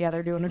horny. Yeah,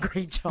 they're doing a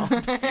great job.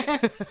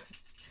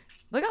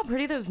 Look how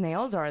pretty those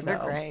nails are, though. They're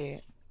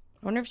great.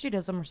 I wonder if she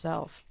does them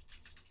herself.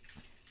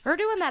 Her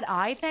doing that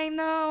eye thing,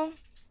 though?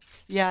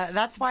 Yeah,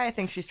 that's why I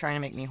think she's trying to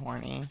make me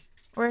horny.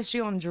 Or is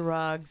she on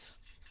drugs?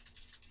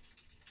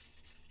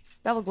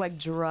 That looked like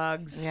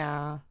drugs.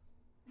 Yeah.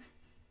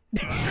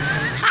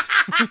 I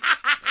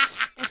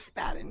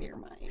spat into your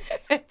mic.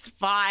 It's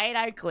fine.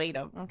 I cleaned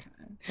them.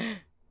 Okay.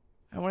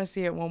 I want to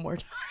see it one more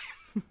time.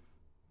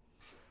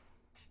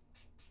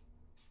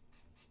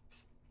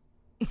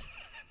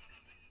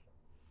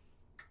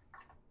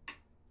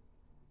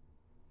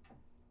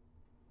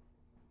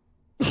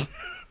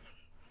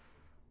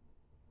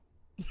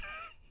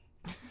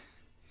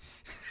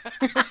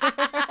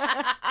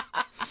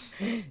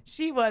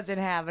 She wasn't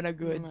having a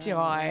good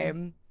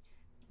time.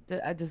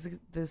 Does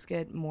this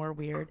get more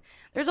weird?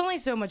 There's only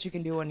so much you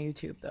can do on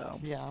YouTube, though.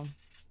 Yeah.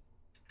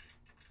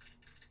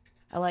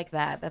 I like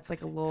that. That's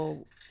like a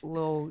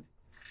little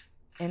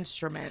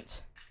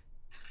instrument.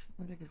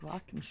 What a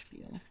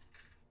glockenspiel.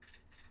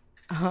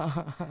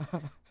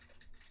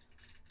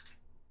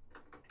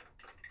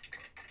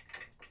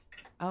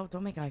 Oh,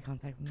 don't make eye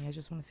contact with me. I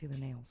just want to see the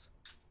nails.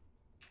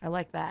 I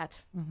like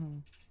that. Mm-hmm.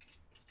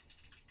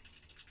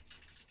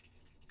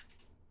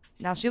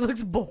 Now she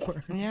looks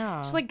bored.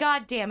 Yeah. She's like,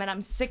 God damn it,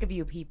 I'm sick of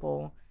you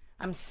people.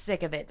 I'm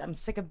sick of it. I'm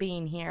sick of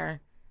being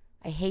here.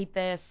 I hate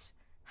this.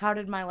 How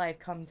did my life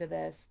come to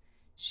this?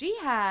 She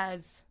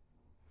has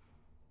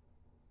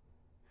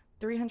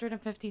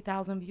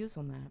 350,000 views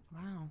on that.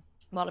 Wow.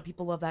 A lot of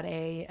people love that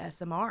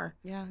ASMR.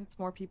 Yeah, it's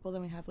more people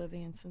than we have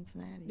living in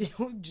Cincinnati.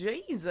 Oh,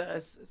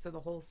 Jesus. So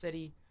the whole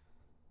city.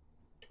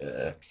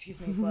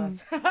 Excuse me,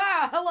 bless.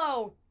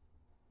 Hello.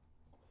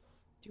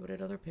 Do you want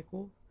another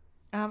pickle?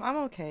 I'm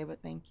okay,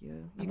 but thank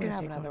you. You can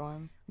have another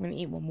one. I'm going to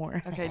eat one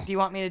more. Okay, do you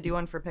want me to do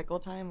one for pickle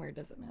time, or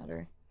does it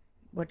matter?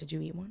 What, did you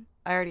eat one?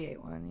 I already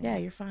ate one. Yeah,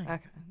 you're fine.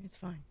 Okay. It's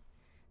fine.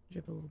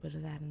 Drip a little bit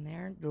of that in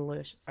there.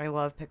 Delicious. I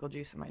love pickle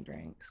juice in my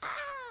drinks.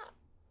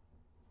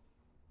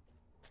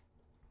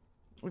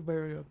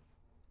 Very good.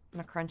 I'm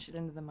gonna crunch it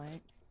into the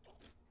mic.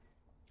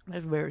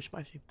 It's very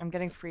spicy. I'm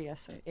getting free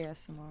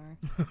ASMR.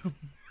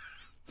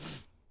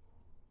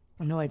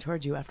 I know I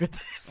charge you after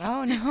this.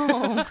 Oh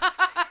no.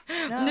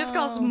 This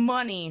costs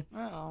money.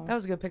 Oh. That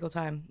was a good pickle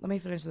time. Let me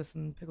finish this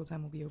and pickle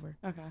time will be over.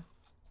 Okay.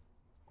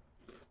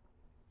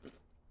 It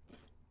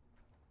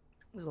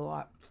was a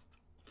lot.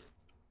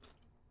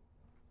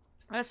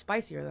 That's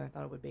spicier than I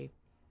thought it would be.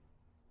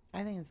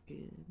 I think it's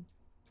good.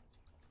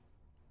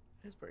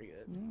 It's pretty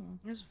good. Mm.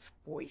 It's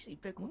spicy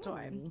pickle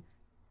time.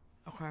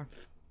 Okay.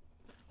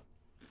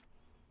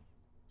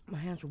 My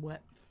hands are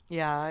wet.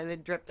 Yeah, they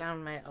dripped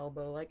down my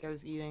elbow like I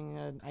was eating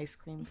an ice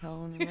cream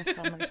cone in the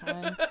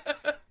summertime.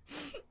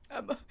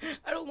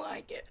 I don't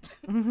like it.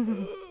 All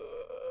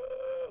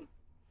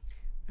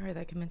right,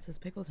 that commences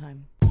pickle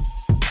time.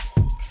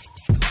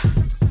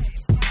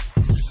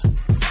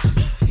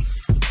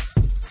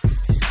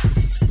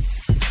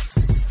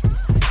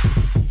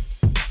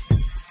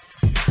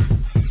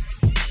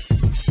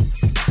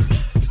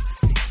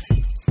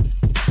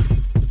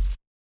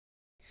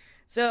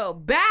 So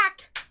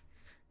back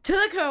to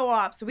the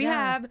co-op. So we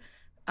have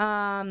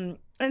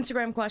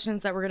Instagram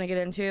questions that we're gonna get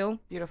into,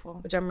 Beautiful.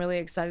 which I'm really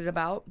excited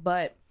about.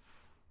 But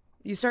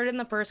you started in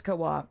the first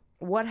co-op.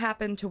 What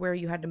happened to where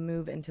you had to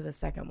move into the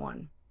second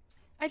one?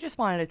 I just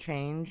wanted to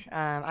change.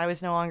 I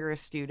was no longer a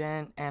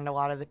student, and a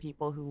lot of the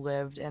people who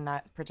lived in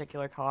that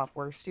particular co-op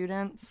were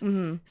students.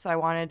 Mm-hmm. So I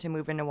wanted to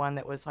move into one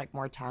that was like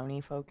more towny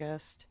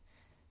focused,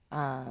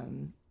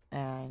 and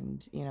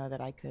you know, that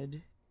I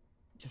could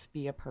just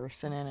be a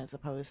person in, as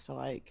opposed to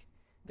like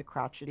the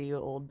crotchety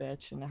old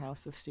bitch in a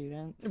house of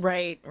students.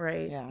 Right.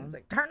 Yeah. I was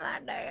like, turn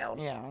that down.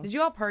 Yeah. Did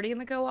you all party in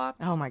the co-op?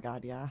 Oh my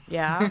god, yeah.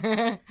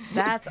 Yeah.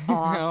 That's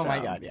awesome. Oh my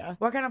god, yeah.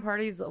 What kind of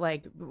parties?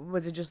 Like,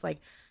 was it just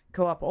like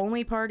co-op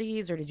only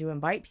parties, or did you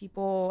invite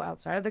people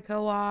outside of the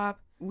co-op?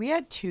 We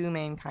had two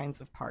main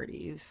kinds of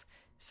parties.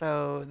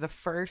 So the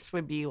first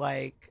would be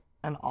like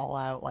an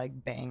all-out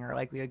like banger.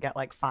 Like we would get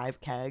like 5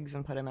 kegs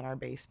and put them in our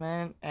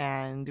basement,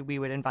 and we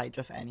would invite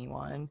just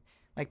anyone.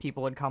 Like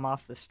people would come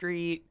off the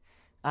street,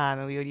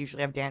 and we would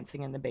usually have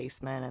dancing in the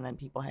basement, and then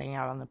people hanging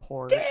out on the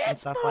porch and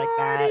stuff like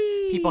that.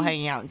 People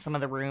hanging out in some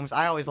of the rooms.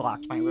 I always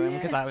locked my room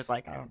because I was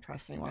like, I don't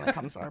trust anyone that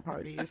comes to our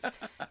parties.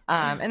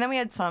 And then we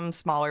had some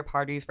smaller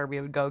parties where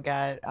we would go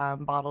get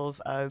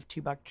bottles of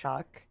 $2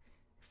 Chuck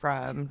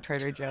from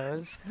Trader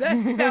Joe's.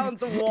 That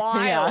sounds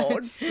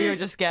wild. Yeah. We would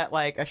just get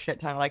like a shit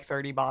ton, like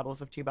 30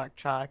 bottles of $2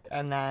 Chuck,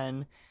 and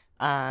then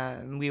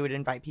we would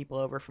invite people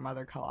over from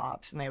other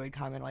co-ops, and they would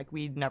come, and like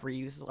we'd never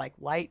use like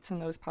lights in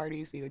those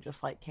parties. We would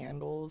just light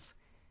candles,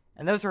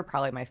 and those were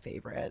probably my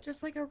favorite.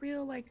 Just like a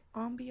real like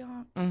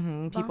ambient.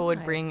 People would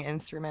vibe. bring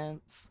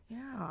instruments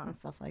Yeah. and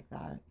stuff like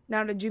that.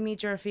 Now, did you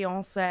meet your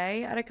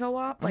fiance at a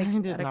co-op? I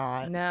did at a-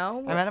 not.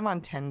 No. I met him on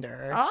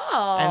Tinder.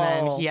 Oh. And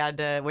then he had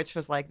to, which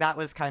was like, that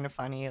was kind of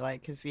funny, like,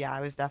 because yeah,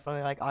 I was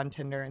definitely like on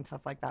Tinder and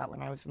stuff like that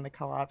when I was in the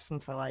co-ops,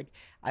 and so like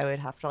I would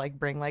have to like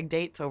bring like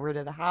dates over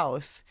to the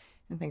house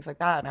and things like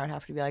that, and I would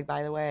have to be like,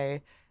 by the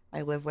way,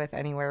 I live with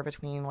anywhere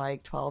between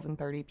like 12 and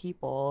 30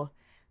 people,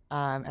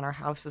 and our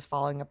house is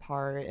falling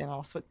apart, and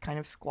also it's kind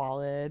of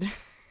squalid.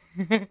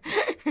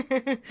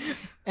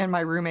 And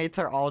my roommates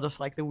are all just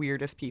like the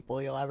weirdest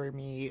people you'll ever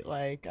meet.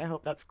 Like, I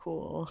hope that's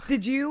cool.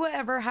 Did you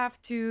ever have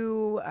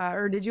to,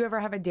 or did you ever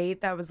have a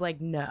date that was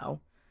like, no,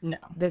 No.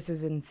 this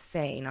is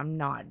insane. I'm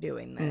not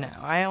doing No,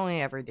 this. I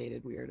only ever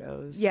dated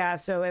weirdos. Yeah,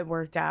 so it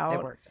worked out.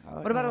 It worked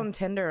out. What about yeah. on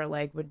Tinder?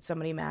 Like, would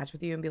somebody match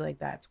with you and be like,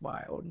 that's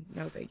wild?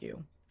 No, thank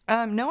you.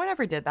 No one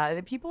ever did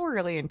that. People were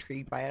really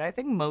intrigued by it. I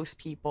think most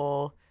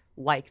people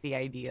like the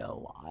idea a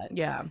lot.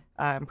 Yeah.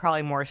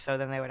 Probably more so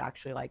than they would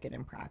actually like it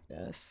in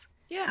practice.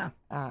 Yeah.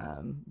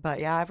 But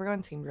yeah,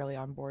 everyone seemed really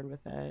on board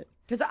with it.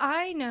 Because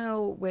I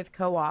know with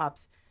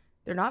co-ops,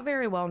 they're not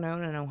very well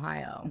known in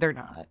Ohio. They're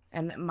not.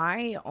 And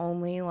my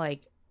only,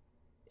 like,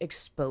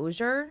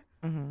 exposure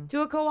Mm-hmm. to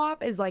a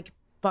co-op is, like,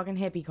 fucking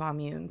hippie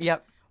communes.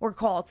 Yep. Or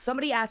cults.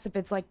 Somebody asked if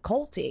it's, like,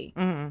 culty.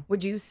 Mm-hmm.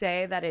 Would you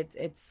say that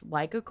it's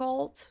like a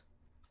cult?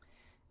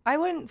 I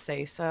wouldn't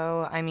say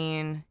so. I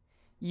mean,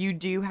 you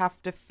do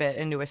have to fit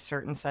into a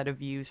certain set of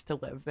views to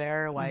live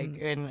there. Like,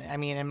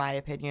 in my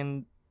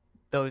opinion,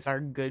 those are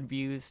good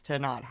views to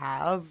not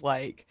have.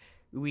 Like,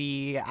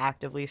 we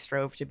actively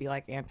strove to be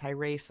like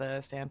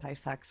anti-racist,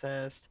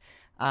 anti-sexist,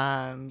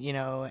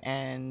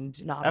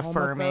 and Not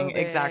affirming,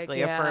 homophobic,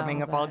 yeah,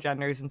 affirming of all that.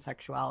 genders and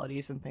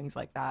sexualities and things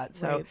like that.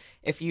 So Right.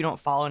 if you don't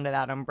fall into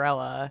that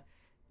umbrella,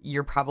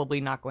 you're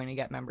probably not going to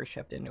get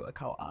membership into a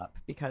co-op,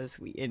 because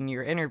in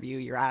your interview,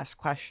 you're asked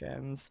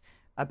questions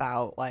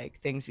about like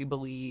things you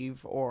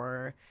believe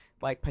or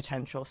like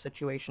potential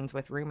situations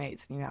with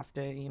roommates, and you have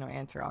to,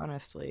 answer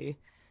honestly.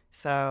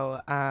 So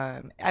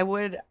I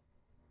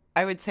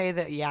would say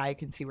that, yeah, I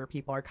can see where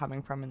people are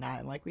coming from in that.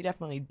 And like, we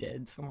definitely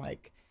did some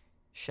like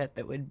shit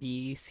that would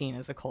be seen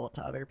as a cult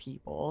to other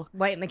people.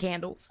 Lighting the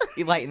candles.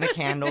 Lighting the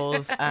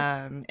candles.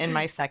 In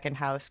my second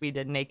house, we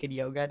did naked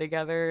yoga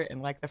together in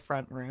like the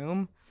front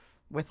room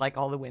with like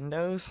all the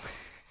windows.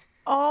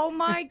 Oh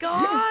my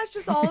gosh,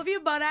 just all of you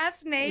butt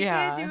ass naked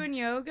Yeah. doing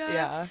yoga.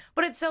 Yeah.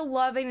 But it's so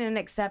loving and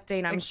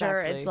accepting. I'm sure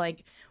it's Exactly.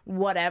 like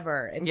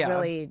whatever. It's Yeah.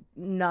 really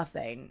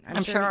nothing.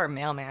 I'm sure our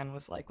mailman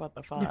was like, what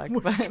the fuck?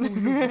 What's But-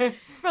 going on? It's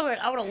probably like,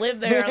 I want to live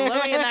there.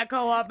 Let me in that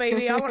co-op,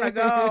 baby. I want to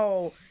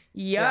go.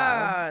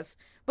 Yes.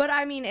 But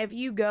I mean, if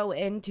you go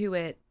into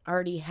it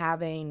already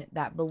having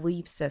that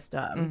belief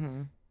system,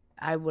 Mhm.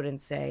 I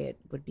wouldn't say it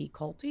would be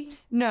culty.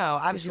 No,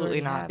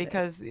 absolutely already not. have it.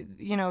 Because,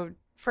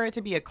 for it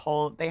to be a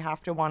cult, they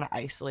have to want to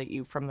isolate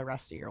you from the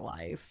rest of your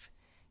life.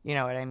 You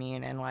know what I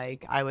mean? And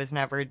like, I was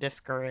never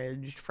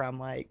discouraged from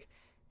like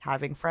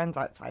having friends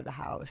outside the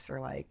house or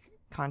like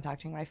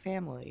contacting my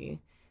family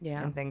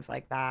Yeah. and things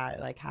like that.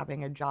 Like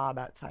having a job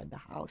outside the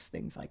house,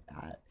 things like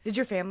that. Did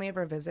your family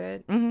ever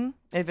visit?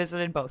 I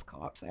visited both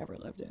co-ops I ever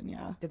lived in,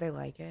 yeah. Did they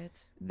like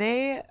it?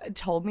 They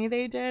told me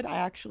they did. I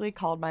actually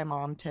called my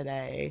mom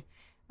today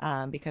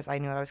because I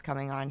knew I was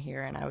coming on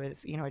here, and I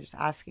was, just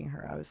asking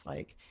her. I was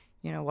like,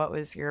 what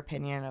was your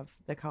opinion of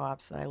the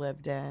co-ops that I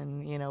lived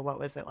in? What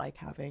was it like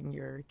having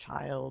your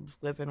child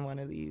live in one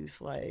of these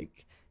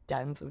like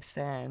dens of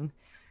sin?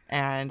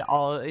 And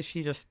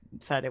she just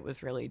said it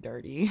was really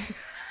dirty.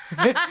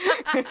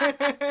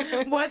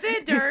 Was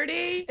it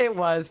dirty? It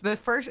was the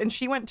first, and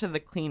she went to the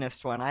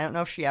cleanest one. I don't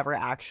know if she ever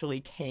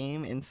actually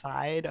came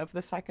inside of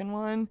the second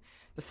one.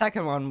 The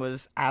second one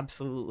was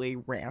absolutely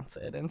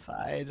rancid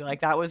inside.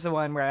 Like, that was the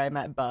one where I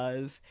met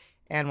Buzz,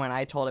 and when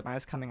I told him I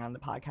was coming on the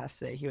podcast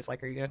today, he was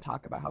like, "Are you going to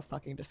talk about how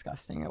fucking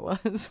disgusting it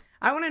was?"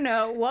 I want to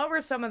know, what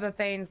were some of the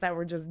things that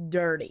were just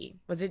dirty?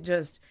 Was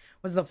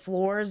the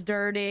floors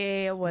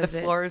dirty? The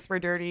floors were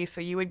dirty,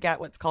 so you would get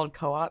what's called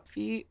co-op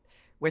feet,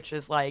 which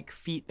is like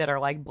feet that are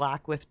like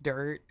black with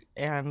dirt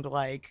and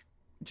like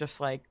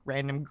just like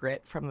random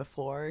grit from the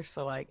floor.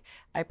 So like,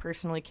 I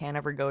personally can't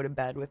ever go to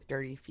bed with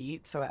dirty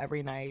feet, so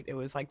every night it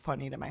was like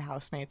funny to my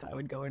housemates. I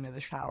would go into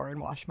the shower and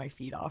wash my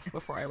feet off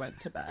before I went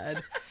to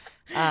bed.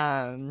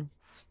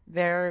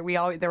 There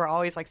were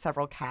always like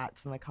several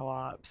cats in the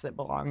co-ops that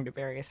belonged to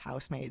various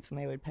housemates, and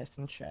they would piss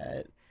and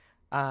shit.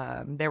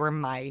 There were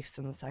mice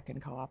in the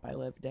second co-op I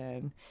lived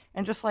in,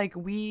 and just like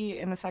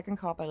in the second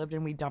co-op I lived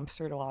in, we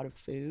dumpstered a lot of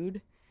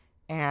food,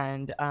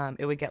 and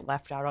it would get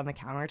left out on the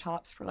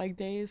countertops for like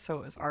days, so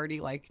it was already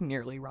like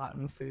nearly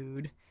rotten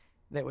food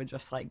that would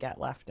just like get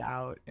left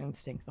out and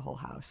stink the whole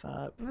house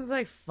up. I was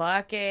like,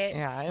 fuck it.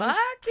 Yeah, it fuck was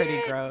pretty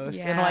it. gross.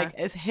 Yeah. And like,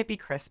 it's Hippie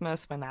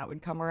Christmas when that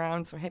would come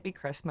around. So Hippie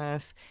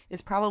Christmas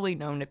is probably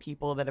known to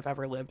people that have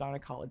ever lived on a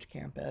college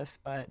campus,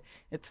 but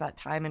it's that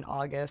time in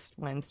August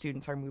when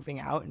students are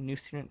moving out and new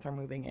students are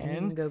moving And you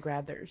can in. go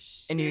grab their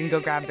shit. And you can go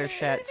grab their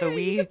shit. So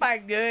You can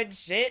find good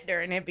shit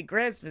during Hippie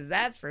Christmas,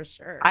 that's for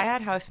sure. I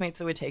had housemates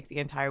that would take the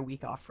entire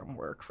week off from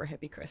work for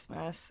Hippie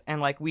Christmas. And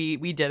like, we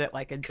did it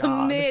like a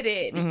job.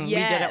 Committed. Mhm,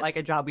 Yes. We did it like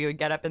a job. We would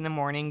get up in the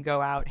morning,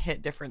 go out,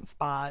 hit different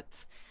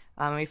spots.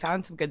 We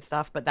found some good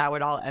stuff, but that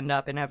would all end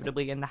up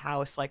inevitably in the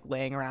house, like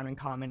laying around in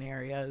common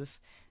areas.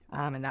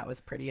 And that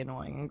was pretty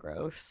annoying and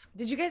gross.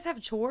 Did you guys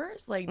have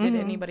chores? Like, did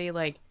anybody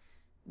like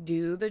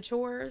do the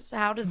chores?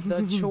 How did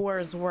the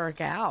chores work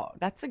out?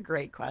 That's a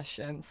great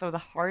question. So the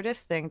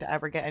hardest thing to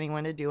ever get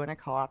anyone to do in a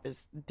co-op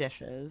is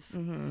dishes.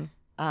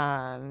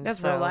 Mm-hmm.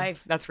 That's real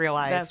life. That's real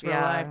life. That's real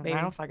yeah. life, baby.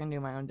 I don't fucking do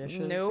my own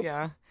dishes. Nope.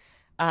 Yeah.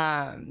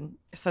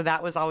 So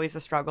that was always a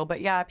struggle.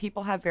 But yeah,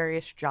 people have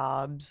various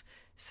jobs.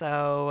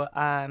 So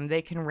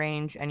they can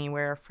range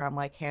anywhere from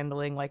like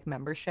handling like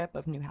membership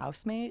of new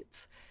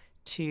housemates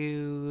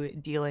to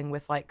dealing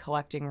with like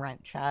collecting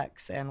rent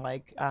checks and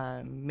like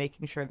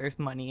making sure there's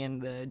money in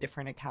the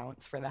different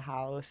accounts for the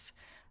house,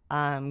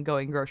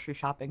 going grocery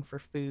shopping for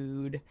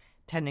food,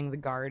 tending the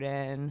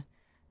garden,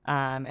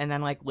 and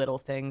then like little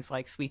things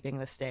like sweeping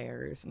the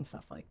stairs and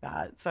stuff like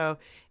that. So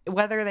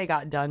whether they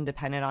got done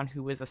depended on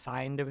who was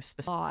assigned to a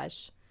specific.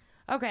 Gosh.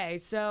 Okay,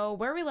 so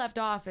where we left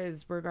off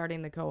is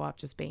regarding the co-op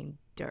just being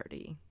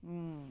dirty.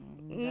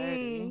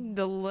 Dirty.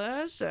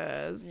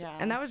 Delicious. Yeah.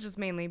 And that was just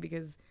mainly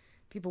because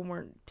people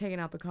weren't taking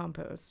out the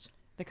compost.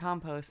 The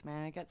compost,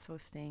 man, it gets so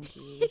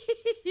stanky.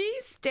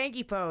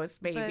 Stanky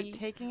post, baby. But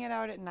taking it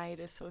out at night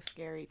is so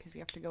scary because you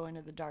have to go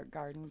into the dark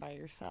garden by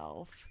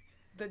yourself.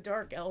 The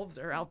dark elves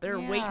are out there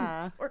Yeah.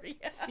 waiting for you.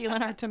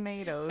 Stealing our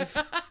tomatoes.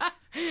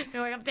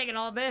 They're like, I'm taking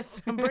all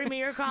this. Bring me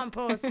your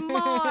compost.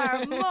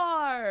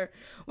 More.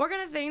 What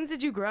kind of things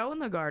did you grow in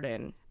the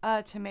garden?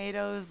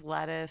 Tomatoes,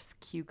 lettuce,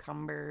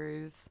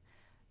 cucumbers,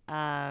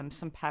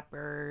 some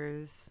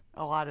peppers,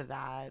 a lot of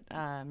that.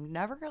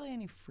 Never really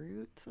any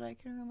fruits that I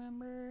can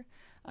remember.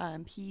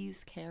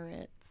 Peas,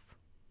 carrots.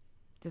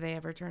 Did they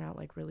ever turn out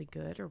like really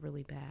good or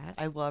really bad?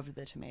 I loved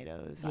the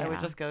tomatoes. I would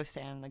Yeah. just go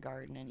stand in the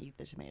garden and eat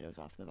the tomatoes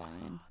off the vine.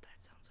 Oh,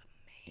 that sounds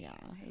Yeah,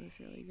 amazing. it was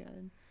really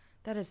good.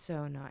 That is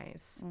so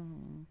nice.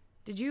 Mm.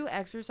 Did you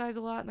exercise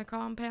a lot in the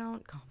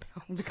compound?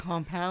 The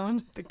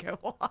compound. The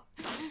co-op.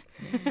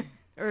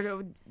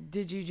 Or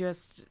did you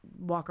just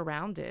walk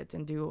around it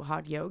and do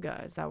hot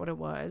yoga? Is that what it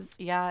was?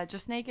 Yeah,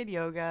 just naked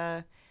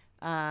yoga.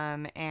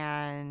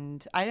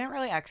 And I didn't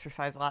really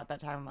exercise a lot that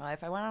time of my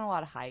life. I went on a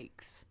lot of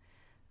hikes.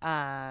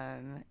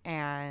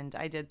 And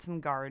I did some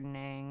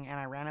gardening and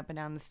I ran up and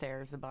down the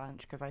stairs a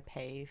bunch because I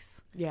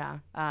pace. Yeah.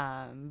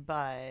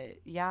 But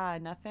yeah,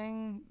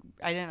 nothing.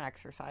 I didn't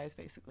exercise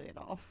basically at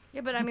all.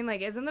 Yeah, but I mean,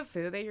 like, isn't the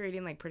food that you're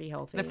eating like pretty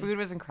healthy? The food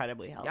was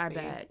incredibly healthy. I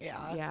bet.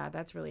 Yeah. Yeah,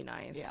 that's really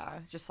nice. Yeah,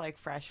 just like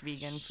fresh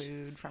vegan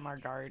food from our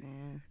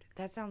garden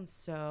That sounds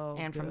so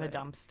and from the good.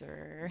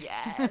 dumpster.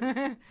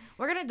 Yes.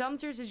 What kind of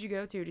dumpsters did you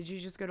go to? Did you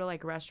just go to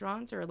like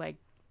restaurants or like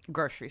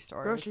Grocery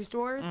stores. grocery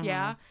stores?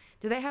 Yeah.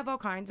 Do they have all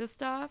kinds of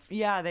stuff?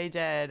 Yeah, they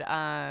did.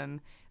 A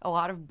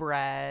lot of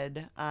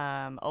bread,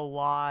 a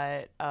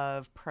lot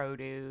of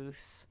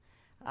produce.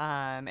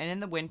 And in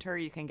the winter,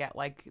 you can get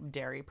like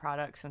dairy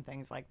products and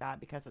things like that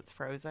because it's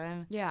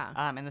frozen.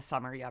 Yeah. In the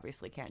summer, you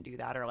obviously can't do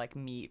that or like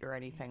meat or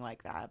anything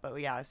like that. But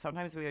yeah,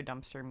 sometimes we would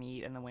dumpster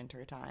meat in the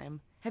winter time.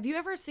 Have you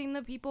ever seen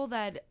the people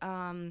that,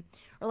 or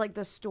like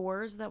the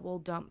stores that will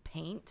dump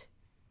paint?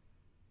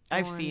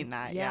 I've on- seen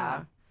that,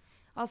 yeah.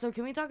 Also,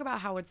 can we talk about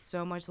how it's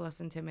so much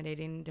less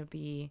intimidating to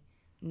be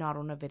not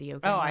on a video Oh,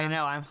 camera? I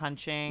know. I'm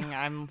hunching.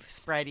 I'm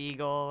spread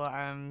eagle.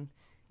 I'm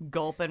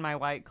gulping my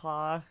White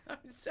Claw. I'm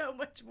so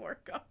much more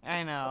comfortable.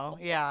 I know.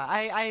 Yeah.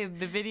 I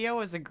the video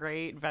was a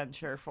great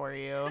venture for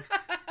you.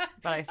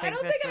 But I think I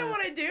don't this think I is-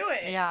 want to do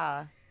it.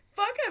 Yeah.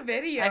 Fuck a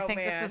video, I think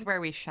man. this is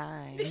where we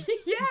shine.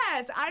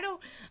 Yes, I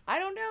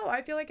don't know.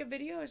 I feel like a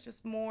video is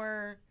just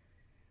more.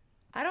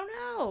 I don't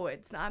know.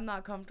 I'm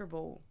not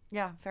comfortable.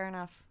 Yeah, fair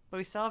enough. But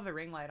we still have the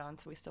ring light on,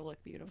 so we still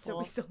look beautiful. So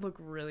we still look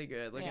really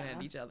good looking Yeah.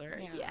 at each other.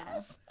 Yeah.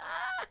 Yes.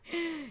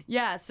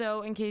 Yeah.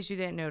 So in case you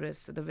didn't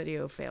notice, the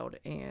video failed,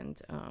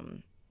 and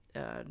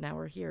now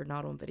we're here,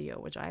 not on video,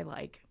 which I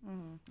like.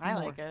 I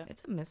more. like it.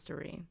 It's a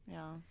mystery.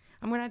 Yeah.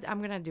 I'm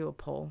gonna do a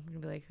poll. I'm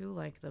gonna be like, who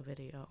liked the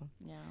video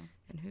Yeah.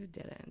 and who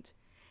didn't,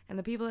 and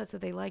the people that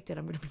said they liked it,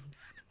 I'm gonna be.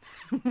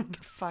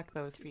 Fuck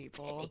those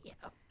people.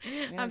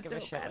 don't I'm give so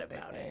a shit bad what they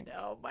about think. it.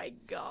 Oh my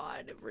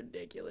god,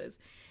 ridiculous.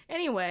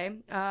 Anyway,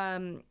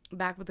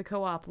 back with the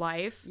co-op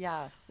life.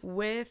 Yes.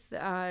 With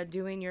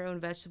doing your own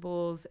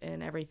vegetables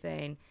and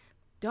everything,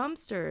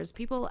 dumpsters,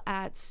 people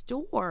at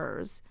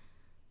stores,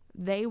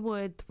 they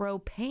would throw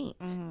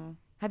paint.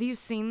 Have you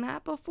seen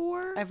that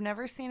before? I've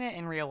never seen it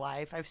in real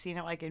life. I've seen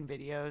it like in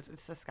videos.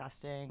 It's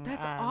disgusting.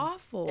 That's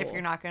awful. If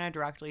you're not going to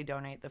directly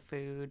donate the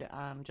food,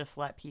 just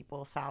let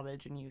people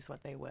salvage and use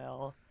what they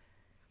will.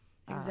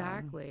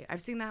 Exactly.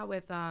 I've seen that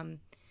with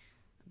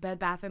Bed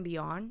Bath &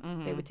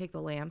 Beyond. They would take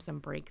the lamps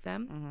and break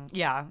them,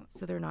 Yeah.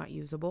 so they're not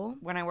usable.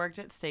 When I worked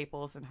at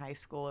Staples in high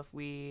school, if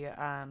we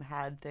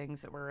had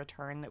things that were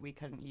returned that we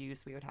couldn't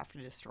use, we would have to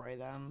destroy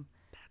them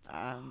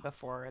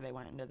before they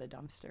went into the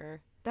dumpster.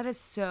 That is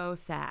so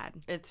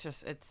sad. It's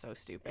so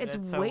stupid.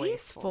 It's so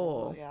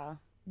wasteful. Yeah.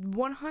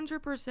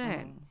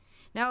 100%.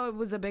 Now, it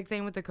was a big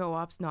thing with the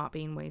co-ops not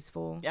being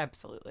wasteful.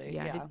 Absolutely.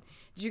 Yeah. Yeah.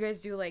 Did you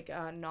guys do like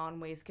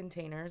non-waste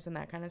containers and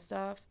that kind of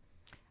stuff?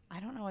 I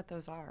don't know what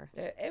those are.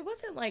 It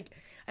wasn't like,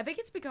 I think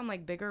it's become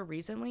like bigger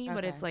recently,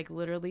 but it's Okay. like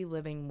literally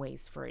living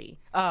waste free.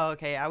 Oh,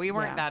 okay. Yeah, we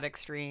weren't Yeah. that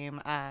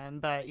extreme.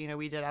 But you know,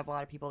 we did have a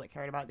lot of people that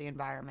cared about the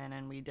environment,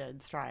 and we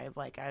did strive,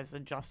 like, as a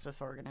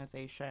justice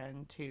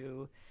organization,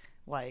 to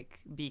like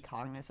be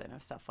cognizant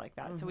of stuff like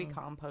that. So we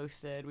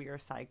composted, we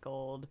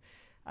recycled.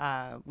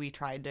 We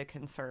tried to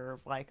conserve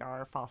like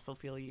our fossil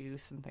fuel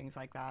use and things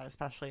like that,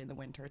 especially in the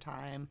winter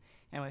time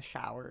and with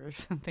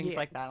showers and things Yeah.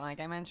 like that. Like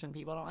I mentioned,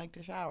 people don't like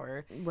to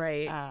shower.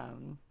 Right.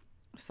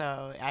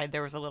 So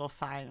there was a little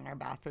sign in our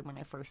bathroom when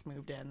I first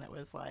moved in that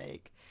was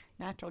like,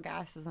 natural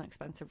gas is an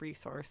expensive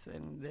resource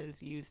and that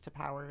is used to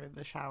power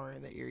the shower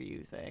that you're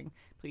using.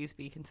 Please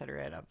be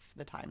considerate of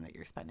the time that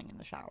you're spending in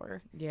the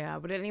shower. Yeah,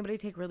 but did anybody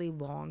take really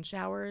long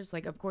showers?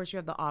 Like, of course, you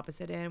have the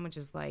opposite end, which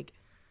is like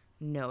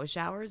no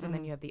showers, and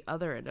then you have the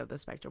other end of the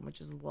spectrum, which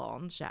is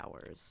long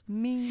showers.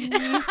 Me.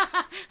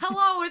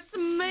 Hello, it's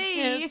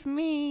me. It's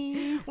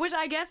me. Which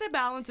I guess it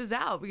balances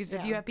out because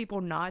if Yeah. you have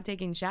people not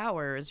taking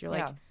showers, you're like,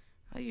 Yeah.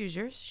 I'll use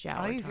your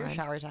shower. I'll use your time.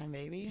 shower time,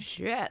 baby.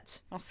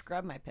 Shit. I'll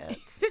scrub my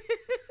pits.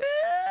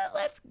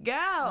 Let's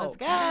go. Let's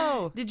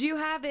go. Did you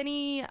have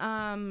any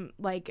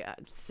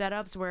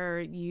setups where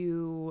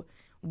you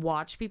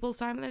watch people's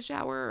time in the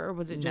shower, or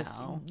was it just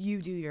No.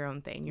 you do your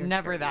own thing? You're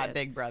Never that curious?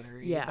 big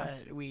brother. Yeah.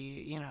 But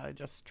we,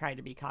 just tried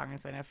to be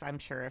cognizant. I'm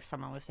sure if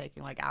someone was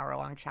taking like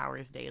hour-long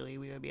showers daily,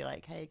 we would be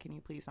like, hey, can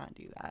you please not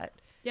do that?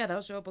 Yeah,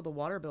 that'll show up with a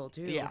water bill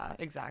too. Yeah,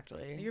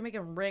 exactly. You're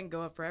making rent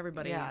go up for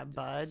everybody. Yeah,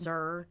 bud.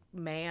 Sir,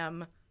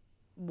 ma'am,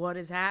 what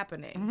is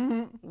happening?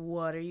 Mm-hmm.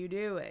 What are you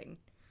doing?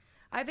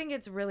 I think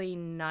it's really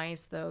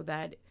nice, though,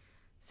 that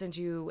since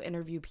you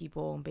interview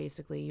people and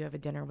basically you have a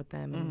dinner with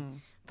them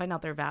and find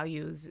out their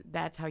values,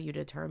 that's how you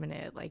determine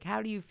it. Like,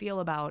 how do you feel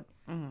about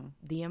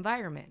the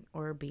environment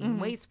or being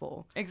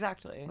wasteful?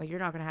 Exactly. Like, you're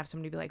not going to have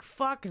somebody be like,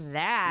 fuck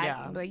that.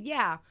 Yeah. But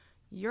yeah,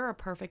 you're a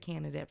perfect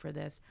candidate for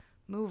this.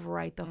 Move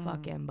right the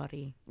fuck in,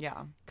 buddy.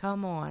 Yeah.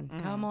 Come on.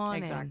 Come on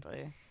in.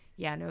 Exactly.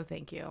 Yeah, no,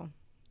 thank you.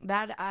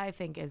 That I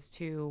think is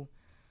too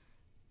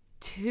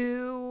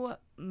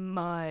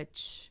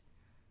much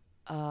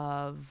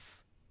of.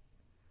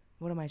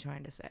 What am I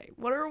trying to say?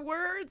 What are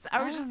words?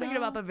 I was just thinking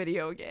about the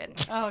video again.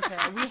 Oh, okay.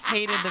 We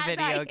hated the I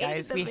video, hated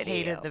guys. the We video.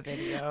 hated the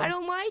video. I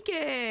don't like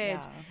it.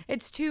 Yeah.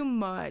 It's too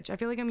much. I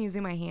feel like I'm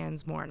using my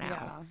hands more now.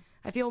 Yeah.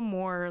 I feel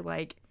more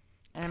like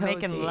And I'm cozy.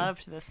 making love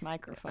to this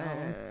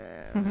microphone.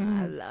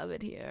 I love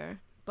it here.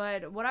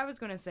 But what I was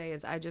going to say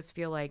is I just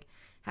feel like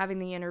having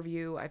the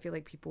interview, I feel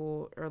like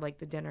people, or like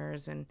the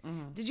dinners, and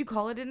did you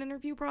call it an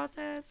interview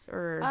process?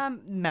 Or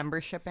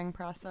Membershiping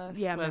process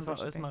Yeah, was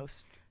what was membershiping.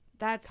 most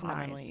that's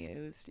commonly nice.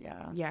 used.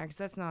 Yeah. Yeah, because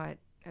that's not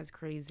as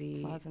crazy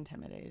It's not as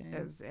intimidating.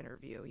 as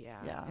interview. Yeah.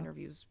 Yeah.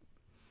 Interviews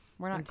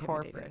We're not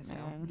intimidating corporate, as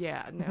hell. man.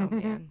 Yeah, no,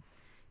 man.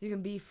 You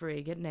can be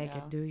free, get naked,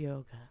 Yeah. do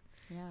yoga.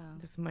 Yeah.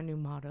 This is my new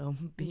motto.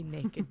 Be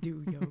naked,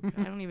 do yoga.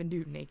 I don't even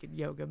do naked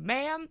yoga.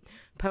 Ma'am,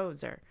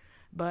 poser.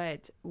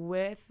 But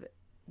with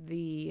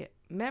the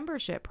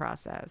membership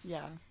process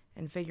Yeah.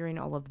 and figuring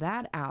all of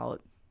that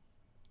out,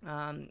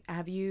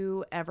 have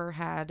you ever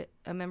had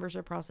a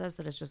membership process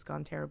that has just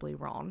gone terribly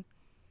wrong?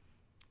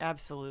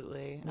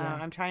 Absolutely. Yeah.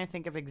 I'm trying to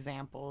think of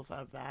examples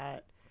of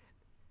that.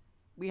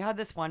 We had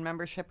this one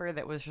membershipper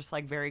that was just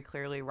like very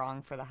clearly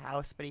wrong for the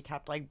house, but he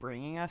kept like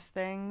bringing us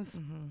things.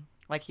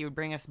 Like he would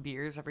bring us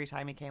beers every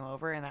time he came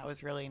over, and that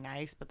was really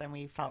nice. But then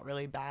we felt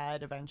really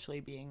bad eventually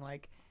being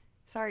like,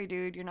 sorry,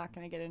 dude, you're not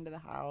going to get into the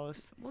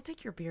house. We'll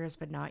take your beers,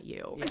 but not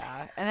you.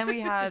 Yeah. And then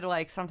we had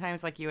like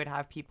sometimes like you would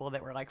have people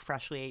that were like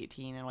freshly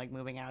 18 and like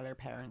moving out of their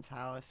parents'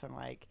 house, and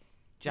like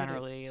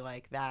generally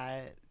like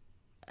that.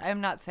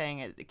 I'm not saying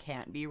it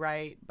can't be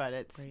right, but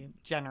it's Right.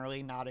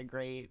 generally not a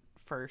great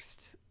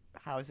first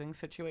housing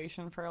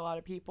situation for a lot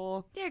of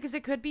people. Yeah, because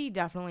it could be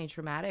definitely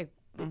traumatic,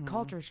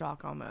 culture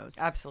shock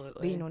almost.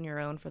 Absolutely. Being on your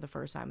own for the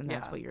first time, and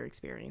that's Yeah. what you're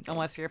experiencing.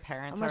 Unless your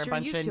parents Unless are a you're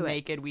bunch used of to it.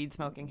 naked weed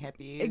smoking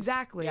hippies.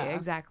 Exactly, Yeah.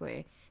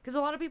 exactly. Because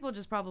a lot of people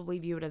just probably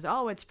view it as,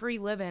 oh, it's free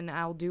living,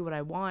 I'll do what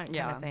I want kind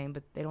Yeah. of thing,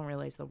 but they don't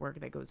realize the work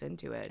that goes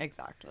into it.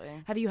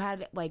 Exactly. Have you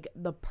had like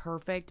the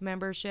perfect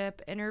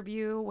membership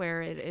interview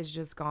where it has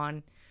just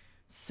gone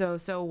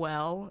so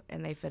well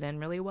and they fit in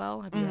really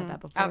well? Have you had that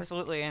before?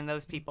 Absolutely. And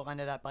those people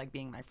ended up like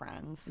being my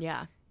friends.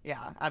 Yeah.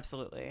 Yeah,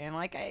 absolutely. And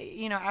like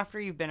after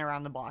you've been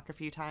around the block a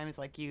few times,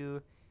 like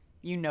you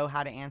know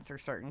how to answer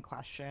certain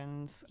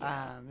questions.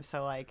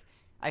 So like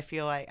I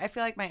feel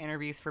like my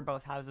interviews for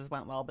both houses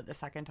went well, but the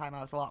second time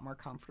I was a lot more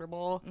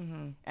comfortable,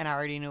 and I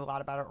already knew a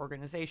lot about our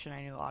organization.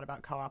 I knew a lot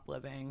about co-op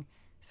living,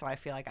 so I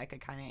feel like I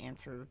could kind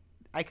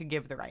of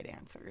give the right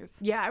answers.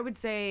 Yeah, I would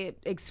say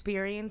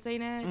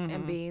experiencing it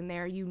and being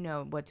there, you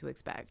know what to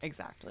expect.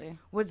 Exactly.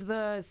 Was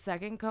the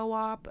second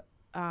co-op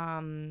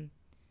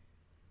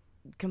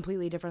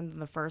completely different than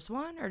the first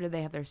one, or did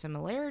they have their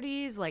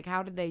similarities? Like,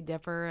 how did they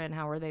differ, and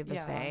how are they the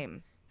Yeah.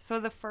 same? So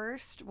the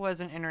first was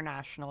an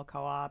international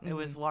co-op. It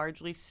was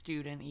largely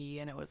student-y,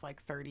 and it was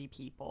like 30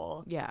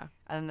 people. Yeah.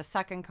 And then the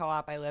second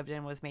co-op I lived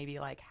in was maybe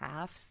like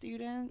half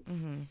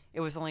students.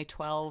 It was only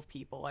 12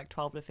 people, like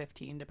 12 to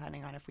 15,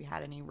 depending on if we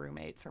had any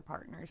roommates or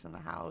partners in the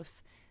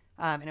house.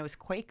 And it was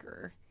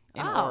Quaker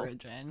in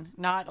origin.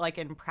 Not like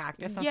in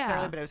practice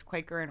necessarily, Yeah. but it was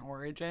Quaker in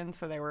origin.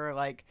 So there were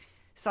like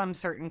some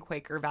certain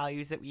Quaker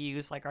values that we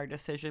use, like our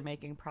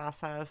decision-making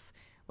process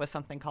was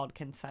something called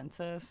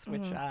consensus,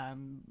 which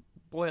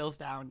boils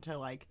down to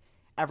like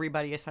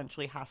everybody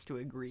essentially has to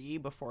agree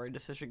before a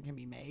decision can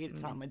be made.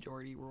 It's not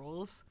majority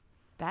rules.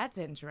 That's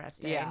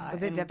interesting. Yeah,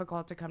 Was it and-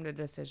 difficult to come to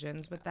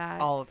decisions with that?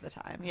 all of the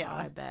time. Yeah. Oh,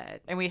 I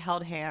bet. And we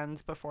held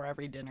hands before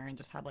every dinner and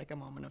just had like a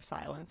moment of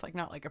silence, like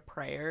not like a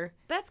prayer,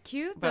 That's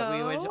cute, but though.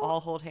 we would all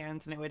hold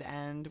hands and it would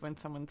end when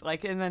someone's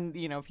like, and then,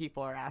 you know,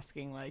 people are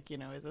asking like, you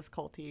know, is this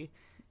culty?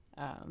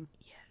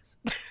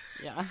 Yes.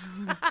 Yeah.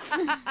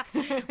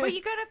 But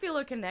you gotta feel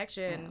a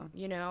connection,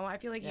 you know? I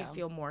feel like Yeah. you'd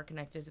feel more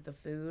connected to the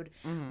food,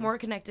 more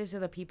connected to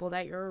the people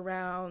that you're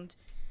around.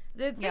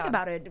 Think Yeah.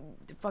 about it.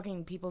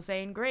 Fucking people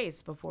saying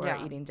grace before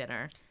Yeah. eating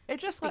dinner, It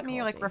just Be let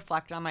me like culty.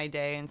 reflect on my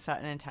day and set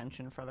an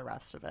intention for the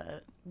rest of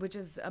it. which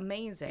is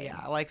amazing.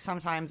 Yeah, like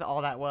sometimes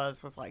all that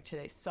was like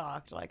today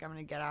sucked. Like I'm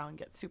gonna get out and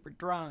get super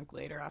drunk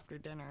later after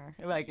dinner.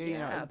 Like you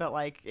Yeah. know, but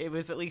like it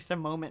was at least a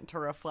moment to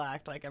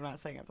reflect. Like I'm not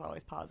saying it was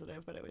always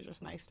positive, but it was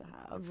just nice to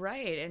have.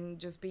 Right. And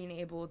just being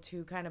able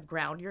to kind of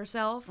ground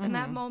yourself in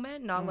that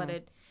moment, not let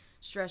it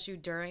stress you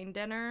during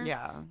dinner.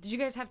 Yeah, Did you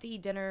guys have to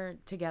eat dinner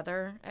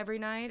together every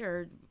night,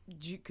 or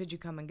could you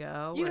come and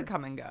go? you or- could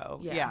come and go.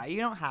 Yeah. Yeah,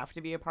 you don't have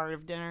to be a part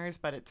of dinners,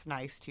 but it's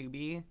nice to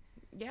be.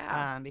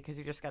 Yeah. Because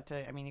you just get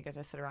to, I mean, you get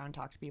to sit around and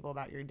talk to people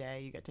about your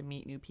day. You get to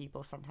meet new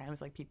people.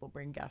 Sometimes, like, people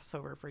bring guests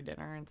over for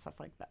dinner and stuff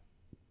like that.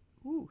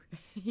 Ooh,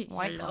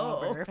 White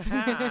Claw burp.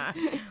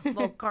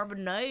 Little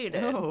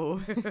carbonated. oh,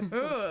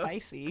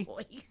 spicy.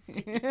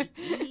 Spicy.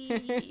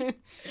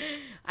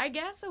 I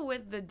guess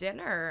with the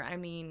dinner, I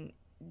mean,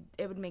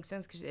 it would make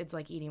sense because it's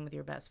like eating with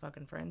your best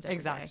fucking friends. Every day.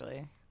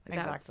 Exactly. Like,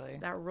 Exactly.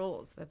 That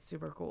rules. That's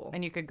super cool.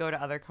 And you could go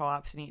to other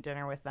co-ops and eat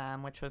dinner with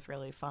them, which was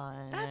really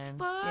fun. That's and-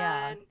 fun.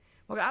 Yeah.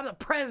 Well, I'm the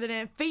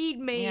president. Feed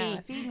me.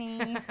 Yeah, feed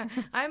me.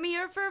 I'm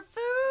here for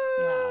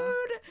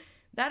food.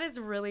 That is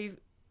really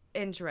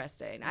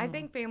interesting. I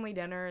think family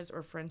dinners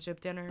or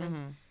friendship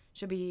dinners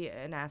should be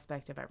an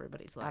aspect of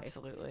everybody's life.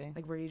 Absolutely.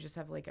 Like where you just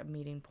have like a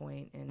meeting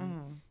point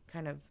and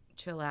kind of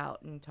chill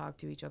out and talk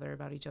to each other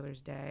about each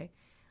other's day.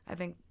 I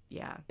think,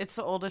 yeah, It's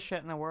the oldest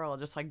shit in the world,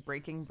 just like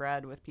breaking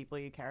bread with people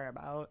you care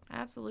about.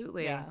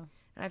 absolutely. Yeah.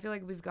 And I feel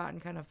like we've gotten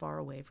kind of far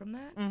away from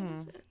that in a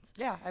sense.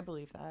 Yeah, I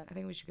believe that. I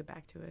think we should get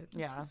back to it.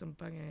 Let's Yeah. do some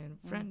fucking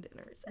friend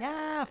dinners.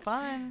 Yeah,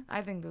 fun.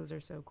 I think those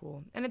are so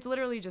cool. And it's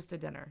literally just a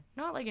dinner,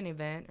 not like an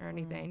event or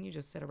anything. You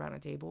just sit around a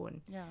table and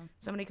Yeah.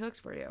 somebody cooks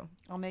for you.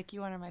 I'll make you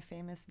one of my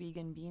famous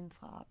vegan bean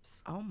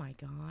slops. Oh my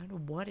God.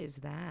 What is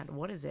that?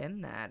 What is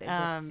in that? Is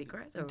it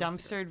secret? Or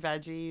Dumpstered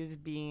veggies,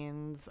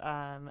 beans,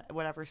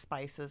 whatever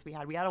spices we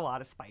had. We had a lot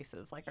of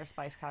spices. Like our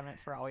spice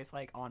cabinets were always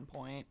like on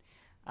point.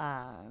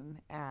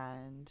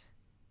 And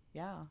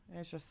yeah,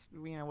 it's just,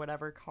 you know,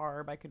 whatever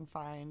carb I can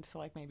find. So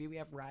like maybe we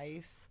have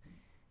rice,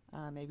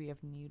 maybe we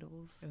have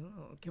noodles.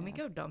 Ooh, can we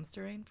go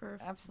dumpstering for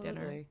dinner?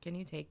 Absolutely. Can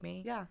you take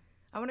me? Yeah.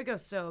 I want to go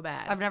so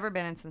bad. I've never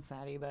been in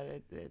Cincinnati, but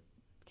it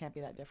can't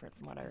be that different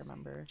from what I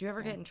remember. Do you ever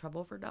Yeah. get in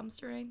trouble for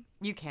dumpstering?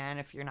 You can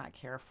if you're not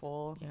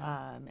careful.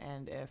 Yeah.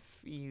 And if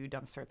you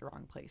dumpster at the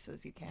wrong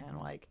places, you can.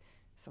 Like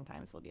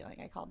sometimes they'll be like,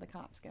 I called the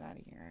cops, get out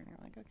of here. And you're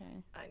like,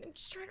 okay. I'm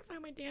just trying to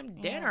find my damn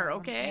dinner, Yeah,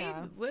 okay?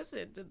 yeah.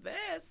 Listen to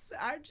this.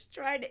 I'm just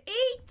trying to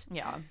eat.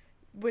 Yeah.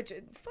 Which,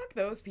 fuck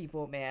those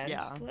people, man. Yeah.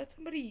 Just let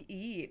somebody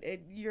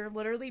eat. You're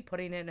literally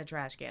putting it in a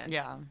trash can.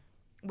 Yeah.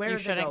 Where you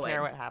is it shouldn't going?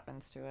 care what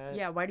happens to it.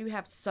 Yeah, why do you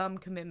have some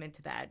commitment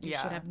to that? You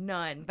should Yeah. have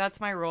none. That's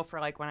my rule for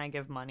like when I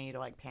give money to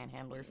like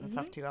panhandlers and Mm-hmm.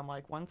 stuff too. I'm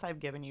like, once I've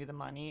given you the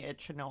money, it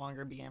should no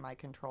longer be in my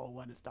control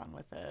what is done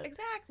with it.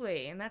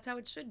 Exactly, and that's how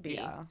it should be.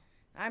 Yeah.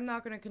 I'm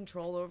not going to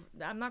control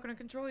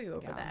you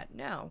over Yeah. that.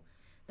 No.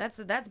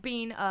 That's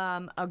being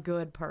a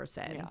good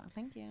person. Yeah.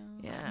 Thank you.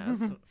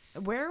 Yes.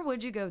 Where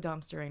would you go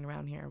dumpstering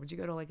around here? Would you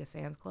go to like a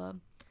Sam's Club?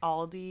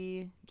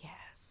 Aldi.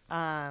 Yes.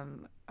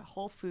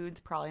 Whole Foods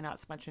probably not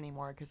so much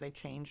anymore because they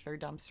changed their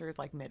dumpsters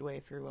like midway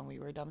through when we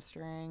were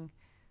dumpstering.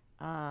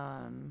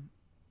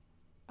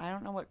 I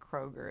don't know what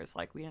Kroger is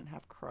like. We didn't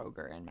have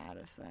Kroger in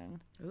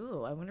Madison.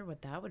 Ooh, I wonder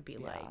what that would be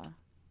like.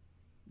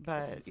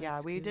 But Inside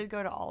yeah, we scoop. did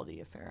go to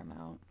Aldi a fair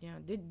amount. Yeah.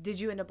 Did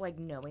you end up like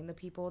knowing the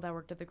people that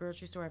worked at the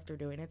grocery store after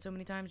doing it so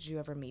many times? Did you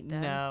ever meet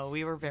them? No,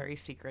 we were very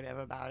secretive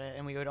about it,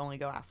 and we would only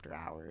go after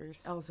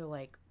hours. Also,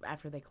 like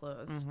after they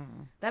closed.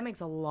 That makes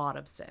a lot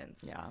of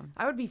sense. Yeah.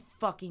 I would be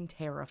fucking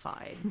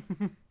terrified.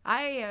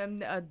 I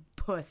am a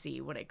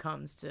pussy when it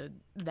comes to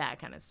that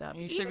kind of stuff.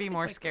 You Even should be if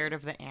more it's, like, scared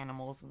of the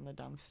animals in the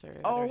dumpster.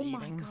 that Oh are my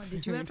eating God.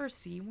 Did you food. ever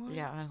see one?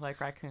 Yeah, like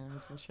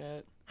raccoons and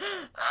shit.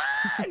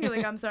 And you're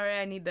like, I'm sorry,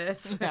 I need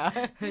this.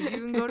 Yeah. You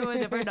can go to a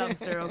different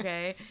dumpster,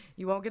 okay?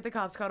 You won't get the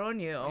cops caught on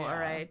you, all Yeah.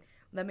 right?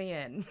 Let me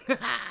in.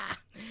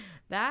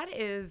 That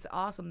is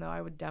awesome, though.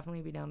 I would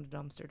definitely be down to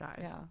dumpster dive.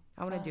 Yeah,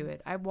 I want to do fun.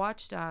 it. I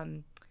watched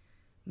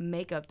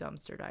makeup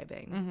dumpster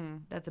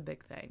diving. That's a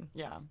big thing.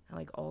 Yeah. I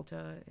like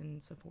Ulta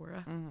and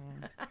Sephora.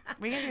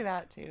 We can do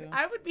that too.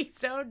 I would be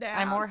so down.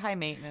 I'm more high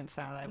maintenance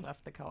now that I've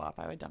left the co-op.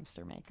 I would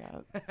dumpster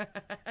makeup.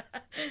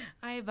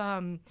 I've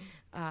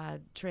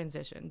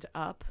transitioned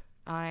up.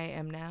 I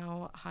am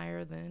now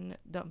higher than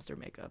dumpster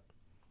makeup.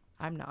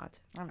 I'm not.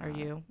 I'm Are not.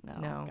 you?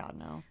 No. God,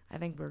 no. I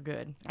think we're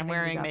good. I I'm think we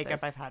wearing got makeup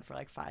this. I've had for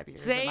like 5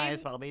 years. Same. It might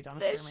as well be dumpster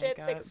This shit's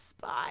makeup.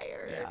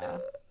 expired. Yeah.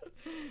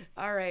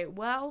 All right.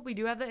 Well, we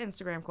do have the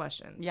Instagram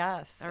questions.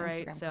 Yes. All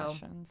right. Instagram so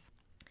questions.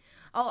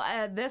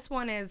 This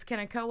one is, can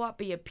a co-op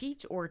be a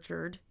peach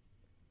orchard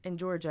in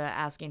Georgia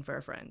asking for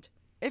a friend?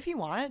 If you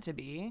want it to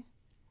be.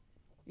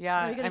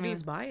 Yeah, All you gotta do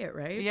is buy it,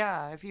 right?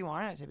 Yeah, if you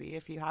want it to be.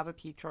 If you have a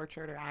peach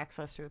orchard or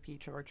access to a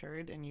peach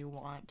orchard and you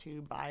want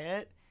to buy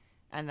it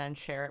and then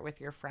share it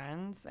with your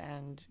friends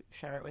and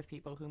share it with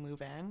people who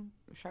move in,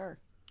 sure.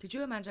 Could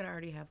you imagine I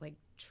already have like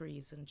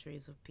trees and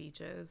trees of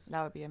peaches?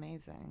 That would be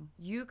amazing.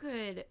 You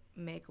could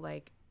make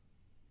like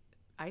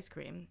ice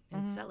cream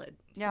and sell it.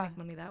 You Yeah. could make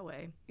money that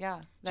way.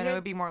 Yeah, then it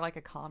would be more like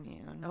a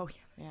commune. Oh,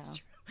 yeah. Yeah. That's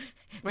true.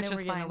 Which Then is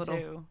we're getting fine a little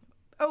too.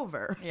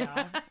 over.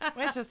 Yeah,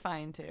 which is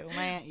fine too.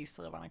 My aunt used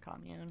to live on a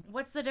commune.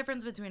 What's the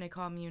difference between a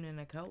commune and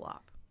a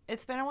co-op?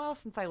 It's been a while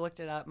since I looked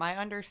it up. My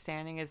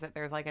understanding is that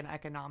there's like an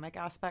economic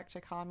aspect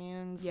to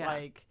communes. Yeah.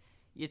 Like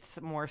it's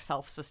more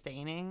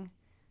self-sustaining.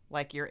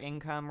 Like your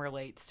income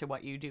relates to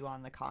what you do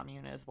on the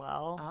commune as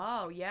well.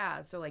 Oh,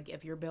 yeah. So, like,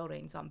 if you're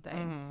building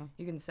something,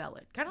 you can sell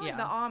it. Kind of like Yeah.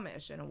 the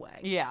Amish in a way.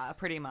 Yeah,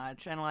 pretty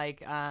much. And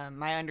like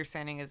my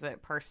understanding is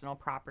that personal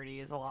property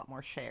is a lot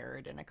more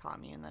shared in a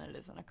commune than it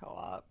is in a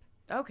co-op.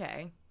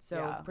 Okay. So,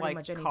 Yeah, pretty like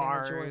much anything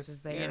cars, that's yours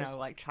is theirs. you know,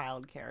 like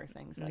childcare,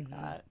 things like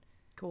that.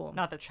 Cool.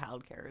 Not that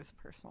childcare is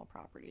personal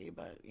property,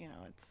 but you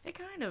know, it's It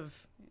kind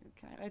of.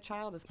 a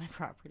child is my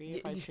property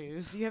if I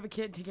choose. Do you have a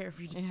kid? Take care of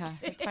your Yeah,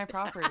 it's my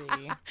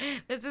property.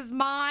 This is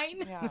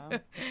mine. Yeah.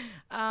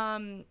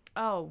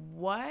 Oh,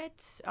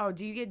 what? Oh,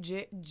 do you get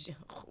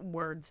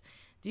words?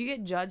 Do you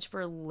get judged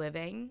for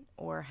living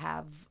or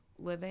have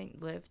living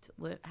lived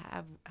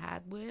have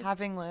had lived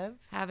Having lived.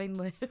 having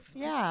lived?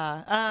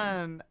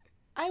 Yeah.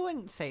 I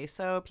wouldn't say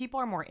so. People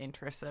are more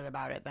interested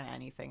about it than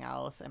anything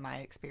else in my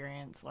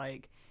experience.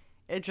 Like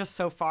it's just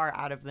so far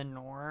out of the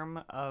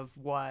norm of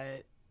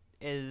what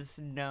is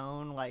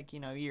known. Like, you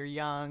know, you're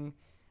young,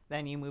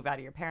 then you move out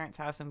of your parents'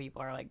 house and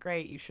people are like,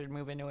 great, you should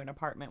move into an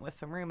apartment with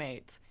some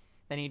roommates.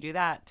 Then you do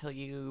that till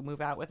you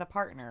move out with a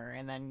partner.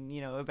 And then,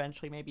 you know,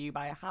 eventually maybe you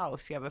buy a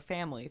house, you have a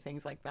family,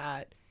 things like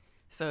that.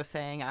 So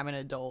saying I'm an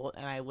adult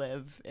and I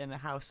live in a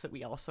house that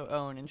we also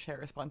own and share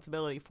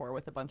responsibility for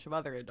with a bunch of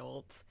other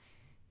adults.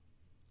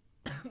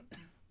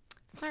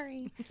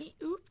 Sorry.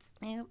 Oops.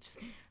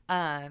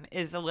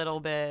 Is a little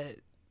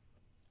bit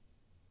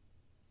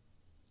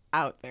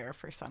out there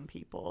for some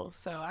people.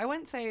 So I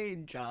wouldn't say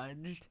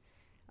judged.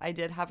 I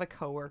did have a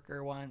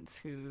coworker once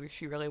who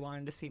she really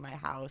wanted to see my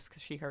house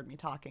because she heard me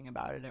talking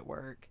about it at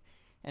work.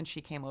 And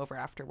she came over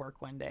after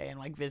work one day and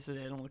like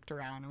visited and looked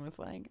around and was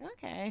like,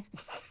 okay.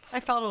 I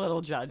felt a little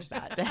judged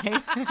that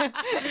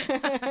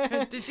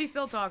day. Did she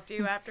still talk to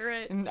you after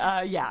it? And,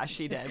 yeah,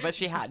 she did. But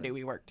she had to.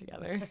 We worked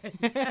together.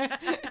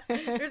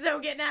 There's no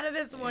getting out of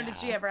this one. Did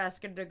she Yeah. ever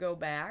ask him to go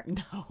back?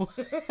 No.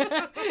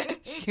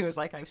 She was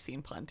like, I've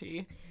seen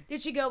plenty.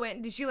 Did she go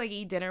in? Did she like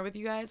eat dinner with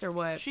you guys or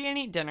what? She didn't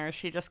eat dinner.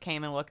 She just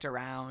came and looked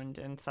around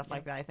and stuff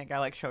like that. I think I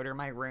like showed her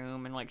my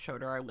room and like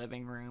showed her our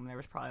living room. There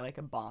was probably like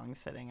a bong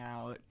sitting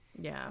out.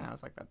 And I Yeah.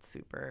 was like, that's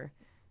super.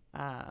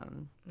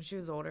 When she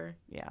was older.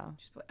 Yeah.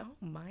 She's like, oh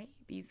my,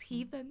 these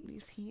heathens.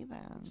 These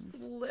heathens.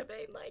 Just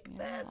living like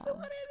this. Yeah.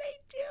 What are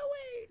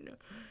they doing?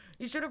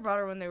 You should have brought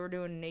her when they were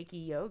doing naked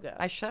yoga.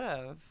 I should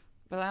have.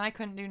 But then I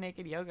couldn't do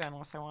naked yoga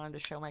unless I wanted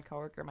to show my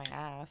coworker my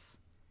ass.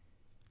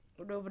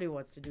 Nobody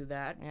wants to do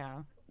that.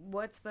 Yeah.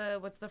 What's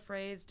the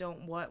phrase?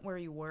 Don't what where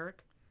you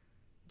work.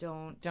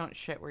 Don't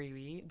Shit where you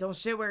eat. don't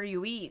shit where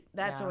you eat.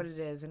 That's Yeah. what it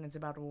is, and it's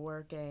about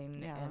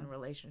working Yeah. and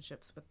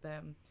relationships with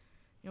them.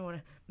 You know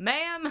what,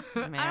 ma'am? I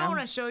Ma'am? don't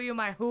want to show you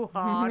my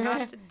hoo-ha.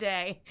 Not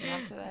today.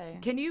 Not today.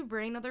 Can you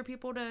bring other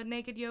people to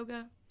naked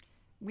yoga?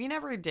 We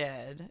never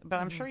did, but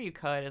I'm sure you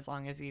could as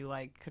long as you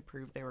like could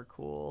prove they were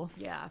cool.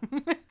 Yeah.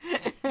 You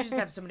just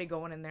have somebody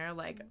going in there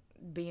like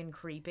being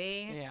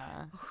creepy.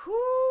 Yeah.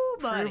 Whoo,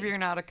 buddy. Prove you're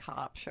not a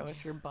cop. Show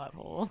us your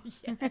butthole.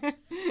 Yes.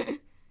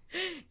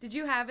 Did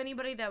you have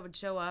anybody that would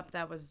show up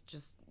that was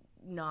just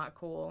not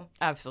cool?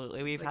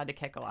 Absolutely. We've had to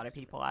kick a lot of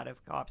people out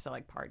of co-ops at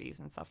like parties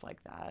and stuff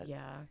like that.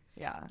 Yeah.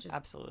 Yeah, Just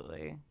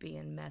absolutely.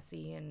 Being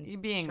messy and You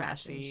being trashing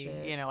messy,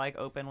 shit. you know, like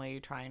openly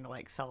trying to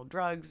like sell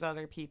drugs to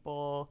other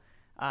people,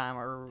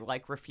 or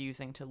like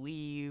refusing to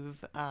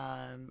leave,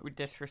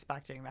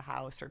 disrespecting the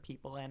house or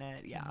people in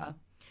it. Yeah.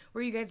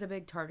 Were you guys a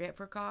big target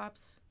for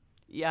cops?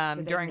 Yeah,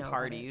 Did they during know about it?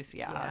 parties,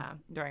 yeah. Yeah.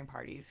 During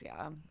parties, yeah.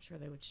 I'm sure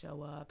they would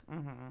show up.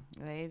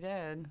 They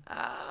did.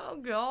 Oh,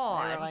 They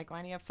God. were like,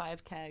 why do you have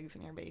 5 kegs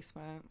in your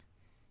basement?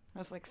 I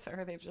was like,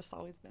 sir, they've just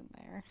always been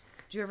there.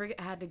 Did you ever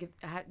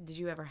did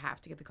you ever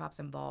have to get the cops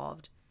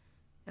involved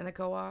in the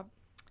co-op?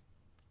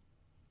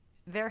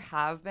 There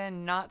have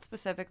been, not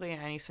specifically in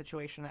any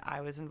situation that I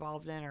was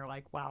involved in or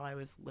like while I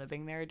was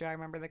living there do I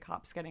remember the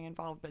cops getting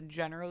involved, but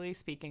generally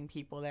speaking,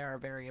 people there are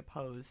very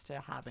opposed to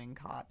having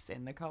cops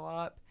in the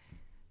co-op.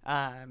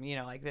 You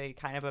know, like they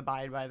kind of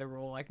abide by the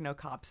rule, like no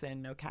cops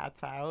in, no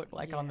cats out,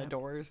 like on the Yeah.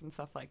 doors and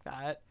stuff like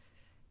that.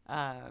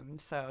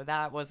 So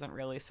that wasn't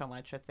really so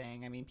much a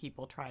thing. I mean,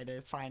 people try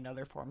to find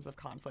other forms of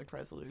conflict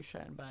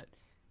resolution, but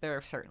there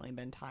have certainly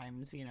been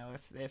times, you know,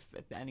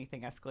 if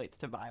anything escalates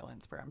to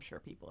violence where I'm sure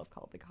people have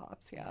called the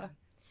cops. Yeah.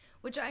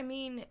 Which, I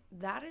mean,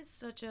 that is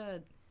such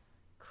a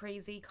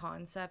crazy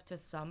concept to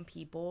some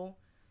people.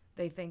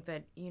 They think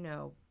that, you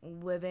know,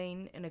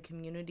 living in a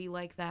community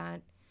like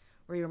that,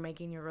 where you're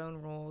making your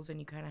own rules and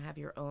you kind of have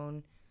your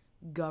own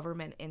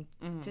government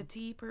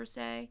entity per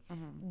se,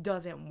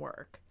 doesn't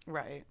work.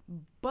 Right.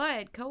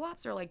 But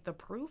co-ops are like the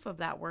proof of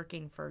that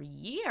working for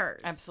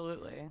years.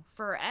 Absolutely.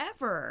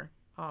 Forever,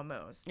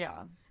 almost.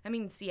 Yeah. I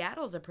mean,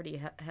 Seattle's a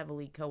pretty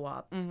heavily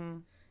co-op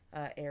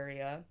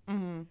area.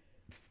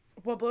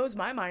 What blows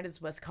my mind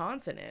is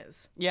Wisconsin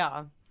is.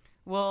 Yeah.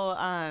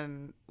 Well,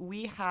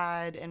 we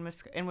had in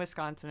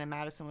Wisconsin, in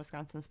Madison,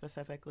 Wisconsin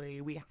specifically,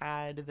 we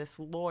had this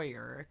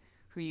lawyer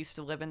who used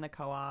to live in the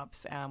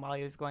co-ops while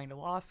he was going to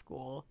law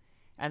school,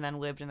 and then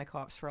lived in the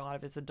co-ops for a lot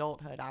of his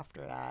adulthood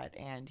after that.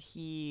 And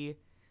he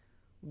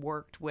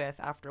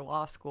after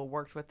law school,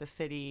 worked with the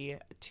city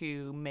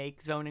to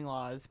make zoning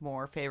laws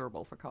more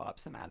favorable for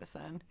co-ops in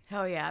Madison.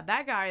 Hell yeah,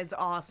 that guy is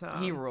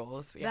awesome. He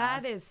rules. Yeah.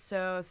 That is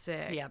so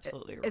sick. He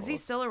absolutely rules. Is he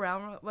still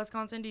around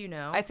Wisconsin? Do you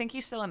know? I think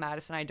he's still in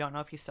Madison. I don't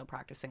know if he's still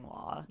practicing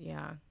law.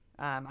 Yeah.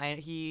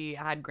 He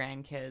had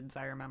grandkids,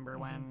 I remember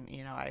when,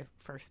 you know, I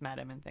first met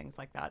him and things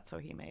like that, so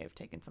he may have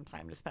taken some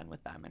time to spend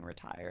with them and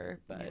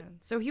retire. But Yeah.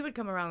 So he would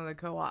come around to the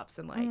co-ops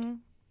and like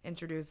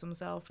introduce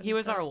himself. And he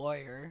was stuff? our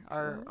lawyer,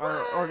 our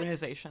What?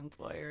 organization's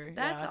lawyer.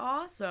 That's yeah.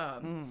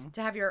 awesome.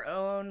 To have your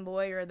own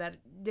lawyer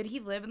did he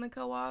live in the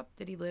co-op?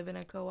 Did he live in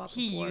a co-op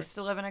He before? used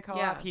to live in a co-op.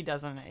 Yeah. He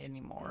doesn't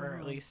anymore. Or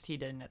at least he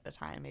didn't at the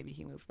time. Maybe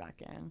he moved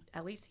back in.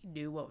 At least he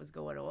knew what was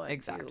going on. too.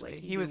 Exactly.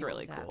 Like, He knew was what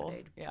really cool.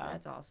 happening. Yeah.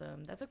 That's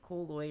awesome. That's a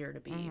cool lawyer to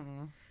be.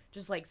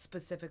 Just like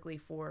specifically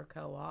for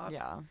co-ops.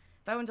 Yeah.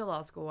 If I went to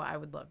law school, I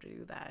would love to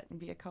do that.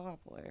 Be a co-op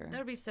lawyer. That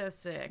would be so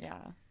sick. Yeah.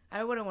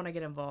 I wouldn't want to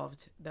get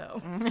involved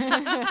though.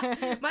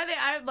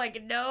 I'm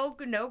like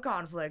no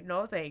conflict,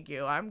 no thank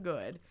you, I'm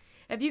good.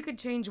 If you could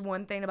change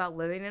one thing about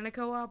living in a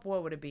co-op,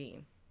 what would it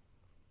be?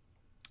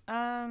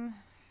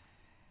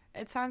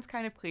 It sounds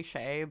kind of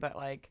cliche, but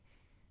like,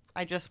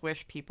 I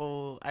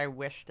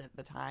wished at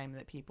the time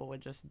that people would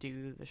just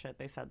do the shit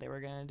they said they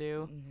were gonna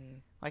do.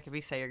 Like, if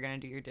you say you're gonna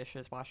do your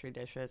dishes, wash your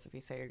dishes. If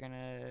you say you're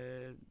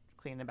gonna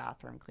clean the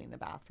bathroom, clean the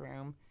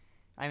bathroom.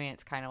 I mean,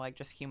 it's kind of like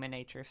just human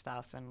nature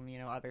stuff, and, you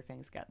know, other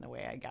things get in the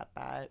way. I get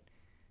that.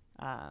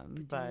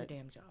 Do your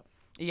damn job.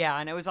 Yeah,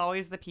 and it was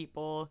always the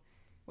people,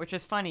 which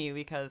is funny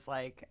because,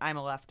 like, I'm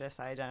a leftist.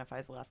 I identify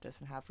as a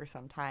leftist and have for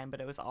some time,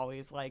 but it was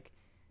always, like,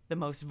 the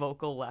most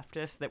vocal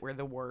leftists that were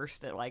the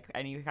worst at, like,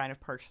 any kind of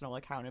personal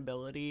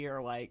accountability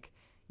or, like,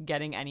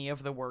 getting any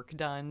of the work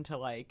done to,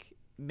 like,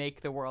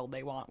 make the world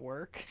they want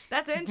work.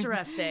 That's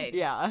interesting.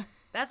 Yeah.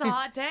 That's a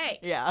hot take.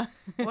 Yeah.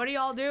 What are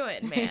y'all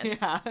doing, man?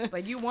 Yeah.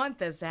 Like, you want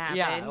this to happen.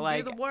 Yeah,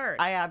 like, do the work.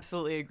 I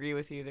absolutely agree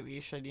with you that we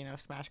should, you know,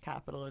 smash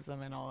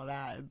capitalism and all of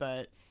that,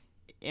 but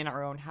in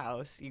our own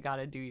house, you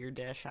gotta do your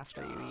dish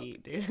after you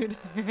eat, dude.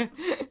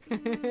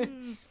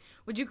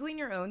 Would you clean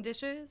your own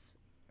dishes?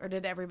 Or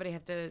did everybody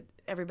had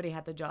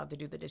the job to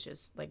do the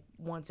dishes, like,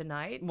 once a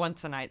night?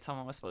 Once a night,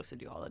 someone was supposed to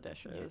do all the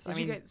dishes. Did I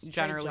you mean, guys trade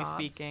generally jobs?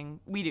 speaking,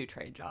 we do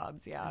trade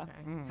jobs, yeah.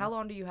 Okay. How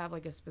long do you have,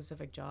 like, a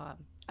specific job?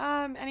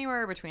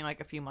 Anywhere between,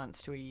 like, a few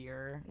months to a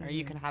year. Or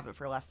you can have it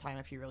for less time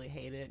if you really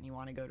hate it and you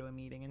want to go to a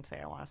meeting and say,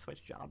 I want to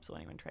switch jobs. Will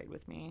anyone trade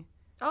with me?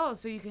 Oh,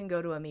 so you can go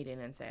to a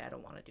meeting and say, I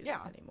don't want to do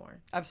this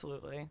anymore.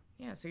 Absolutely.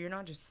 Yeah, so you're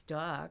not just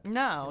stuck.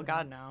 No,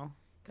 God, no.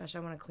 Gosh,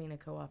 I want to clean a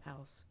co-op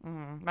house.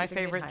 My think they'd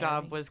favorite hire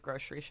job me? was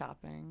grocery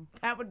shopping.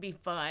 That would be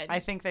fun. I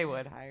think they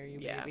would hire you,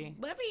 yeah. baby.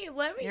 Let me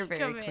You're very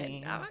come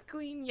clean. in. I'm gonna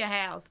clean your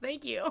house.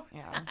 Thank you.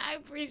 Yeah. I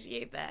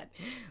appreciate that.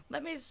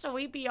 Let me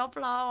sweep your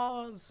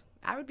floors.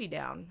 I would be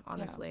down,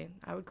 honestly.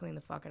 I would clean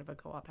the fuck out of a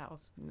co-op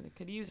house. They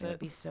could use It would it.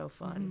 be so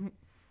fun.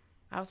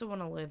 I also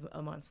want to live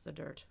amongst the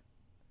dirt.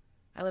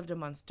 I lived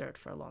amongst dirt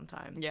for a long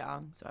time.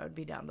 Yeah. So I would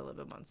be down to live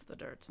amongst the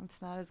dirt.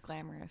 It's not as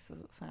glamorous as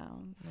it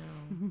sounds.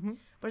 No.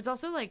 But it's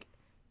also like,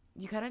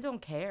 you kind of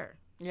don't care.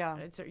 Yeah.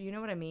 It's, you know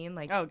what I mean?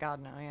 Like, Oh,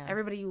 God, no, yeah.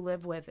 everybody you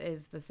live with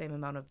is the same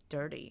amount of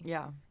dirty.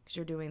 Yeah. Because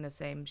you're doing the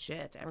same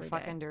shit every We're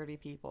day. fucking dirty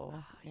people.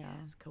 Oh, yeah.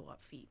 yes,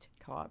 co-op feet.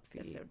 Co-op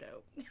feet. That's so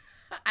dope.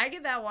 I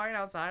get that walking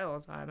outside all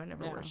the time. I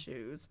never Yeah. wear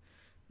shoes.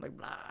 Like,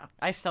 blah.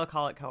 I still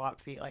call it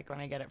co-op feet. Like, when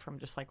I get it from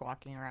just, like,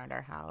 walking around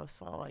our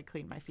house, I'll, like,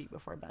 clean my feet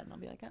before bed, and I'll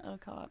be like, oh,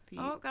 co-op feet.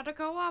 Oh, got a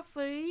co-op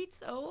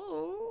feet.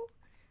 Oh.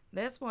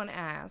 This one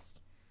asked,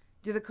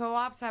 do the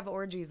co-ops have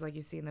orgies like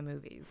you see in the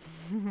movies?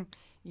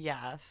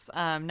 Yes.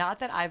 Not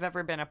that I've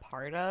ever been a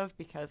part of,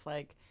 because,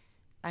 like,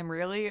 I'm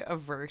really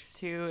averse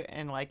to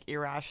and, like,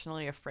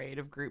 irrationally afraid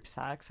of group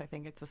sex. I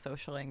think it's a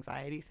social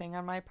anxiety thing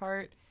on my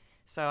part.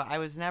 So I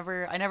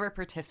never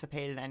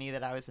participated in any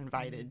that I was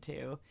invited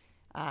to.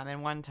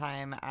 And one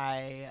time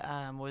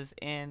I was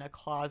in a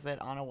closet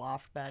on a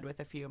loft bed with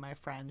a few of my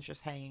friends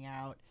just hanging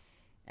out,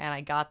 and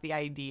I got the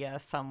idea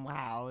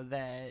somehow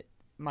that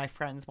my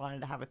friends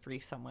wanted to have a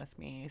threesome with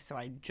me, so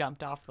I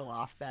jumped off the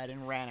loft bed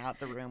and ran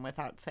out the room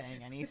without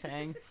saying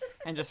anything.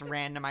 and just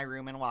ran to my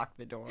room and locked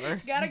the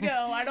door. Gotta go.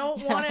 I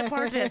don't want to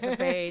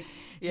participate.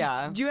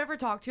 Yeah. Did you ever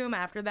talk to him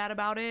after that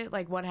about it?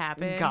 Like, what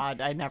happened?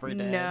 God, I never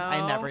did. No.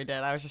 I never did.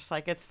 I was just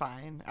like, it's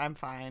fine. I'm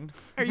fine.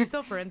 Are you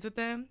still friends with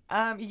them?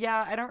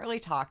 Yeah, I don't really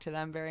talk to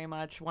them very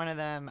much. One of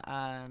them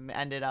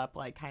ended up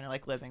like kind of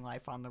like living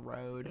life on the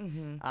road.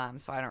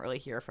 So I don't really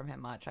hear from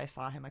him much. I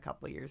saw him a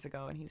couple of years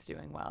ago and he's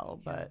doing well,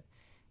 but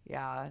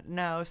yeah,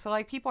 no. So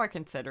like people are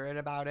considerate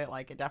about it.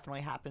 Like it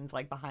definitely happens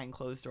like behind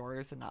closed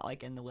doors and not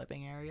like in the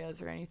living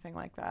areas or anything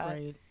like that.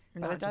 Right.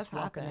 You're But not it does just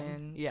walking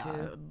happen. in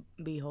to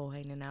a beehole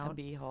hanging A out.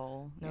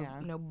 beehole. No, Yeah.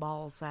 no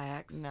ball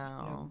sacks.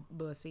 No.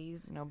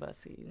 Bussies. No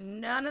bussies.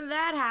 None of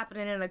that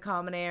happening in the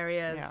common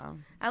areas. Yeah.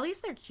 At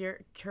least they're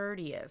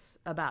courteous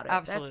about it.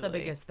 Absolutely. That's the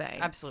biggest thing.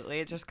 Absolutely.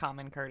 It's just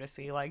common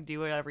courtesy. Like, do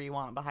whatever you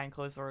want behind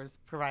closed doors,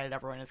 provided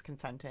everyone is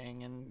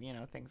consenting and, you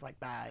know, things like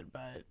that.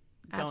 But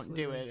don't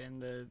do it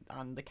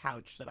on the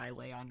couch that I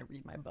lay on to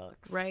read my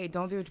books. Right.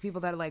 Don't do it to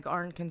people that like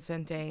aren't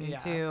consenting Yeah.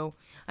 to.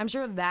 I'm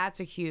sure that's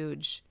a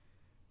huge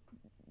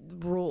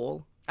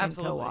rule in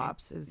Absolutely.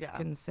 co-ops is Yeah.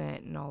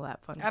 consent and all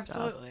that fun stuff.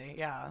 Absolutely.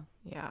 Yeah.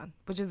 Yeah.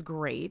 Which is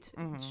great.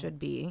 It should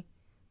be.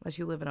 Unless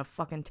you live in a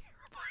fucking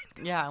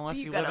terrifying Yeah. Unless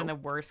You you live gotta- in the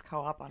worst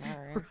co-op on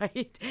earth.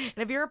 right? And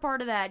if you're a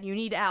part of that and you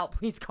need out,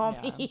 please call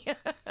Yeah. me.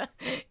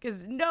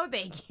 Because no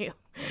thank you.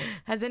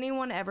 Has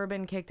anyone ever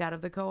been kicked out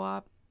of the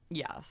co-op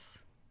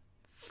Yes.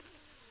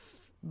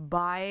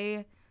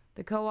 by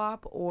the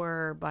co-op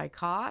or by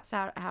cops?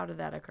 How did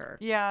that occur?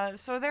 Yeah,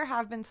 so there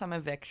have been some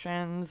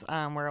evictions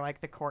where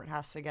like the court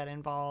has to get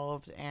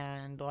involved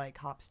and like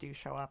cops do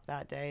show up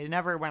that day.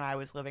 Never when I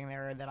was living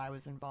there that I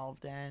was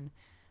involved in.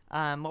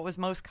 What was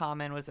most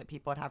common was that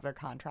people would have their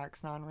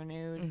contracts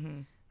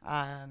non-renewed.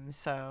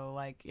 So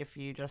like if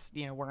you just,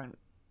 you know, weren't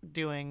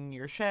doing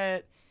your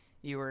shit,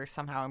 you were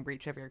somehow in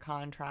breach of your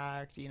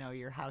contract, you know,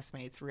 your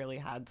housemates really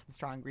had some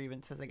strong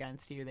grievances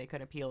against you, they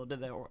could appeal to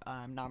the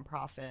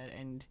nonprofit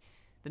and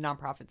the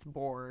nonprofit's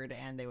board,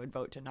 and they would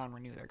vote to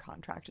non-renew their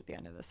contract at the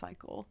end of the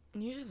cycle.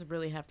 You just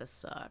really have to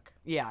suck.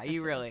 Yeah,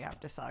 you really have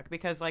to suck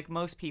because, like,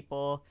 most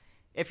people,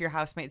 if your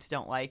housemates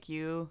don't like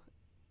you,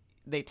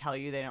 they tell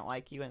you they don't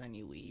like you, and then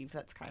you leave.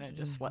 That's kind of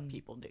just what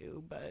people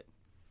do, but...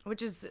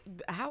 Which is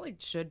how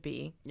it should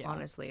be, Yeah.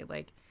 honestly.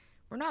 Like,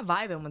 we're not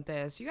vibing with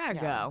this. You gotta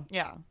go.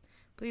 Yeah,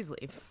 Please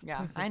leave. yeah.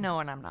 Please I leave. know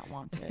when I'm not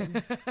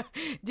wanted.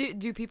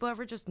 Do people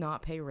ever just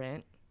not pay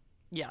rent?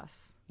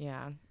 Yes.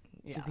 Yeah.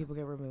 Do Yeah. people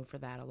get removed for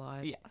that a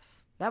lot?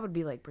 Yes. That would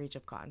be like breach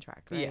of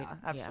contract, right? Yeah,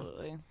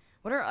 absolutely.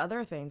 What are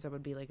other things that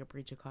would be like a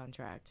breach of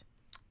contract?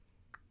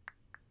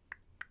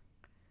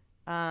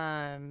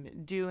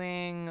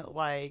 Doing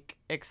like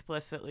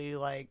explicitly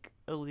like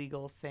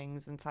illegal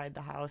things inside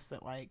the house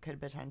that like could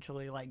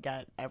potentially like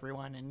get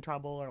everyone in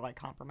trouble or like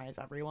compromise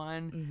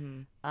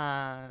everyone.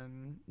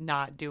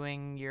 Not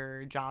doing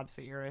your jobs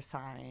that you're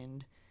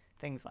assigned,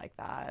 things like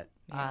that.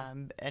 Yeah.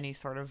 Any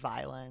sort of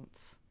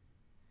violence,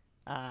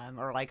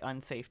 or like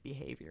unsafe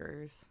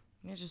behaviors.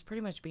 Yeah, just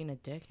pretty much being a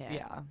dickhead.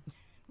 Yeah.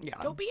 Yeah.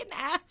 Don't be an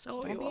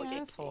asshole. Don't You be won't an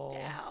get asshole.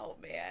 kicked out,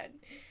 man.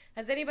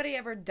 Has anybody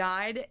ever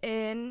died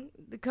in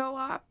the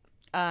co-op?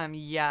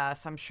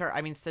 Yes, I'm sure.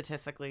 I mean,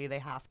 statistically, they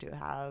have to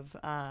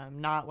have.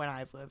 Not when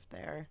I've lived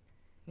there.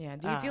 Yeah.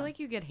 Do you feel like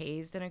you get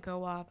hazed in a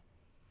co-op?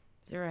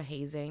 Is there a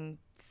hazing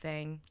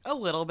thing? A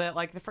little bit.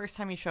 Like the first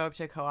time you show up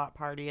to a co-op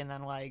party and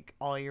then like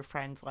all your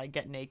friends like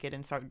get naked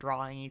and start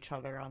drawing each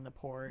other on the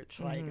porch,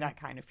 like that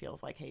kind of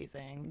feels like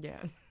hazing.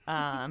 Yeah.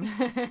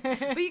 But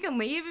But you can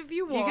leave if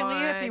you want. you can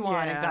leave if you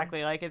want. Yeah.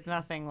 Exactly. Like it's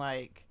nothing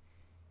like,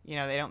 you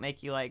know, they don't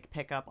make you like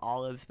pick up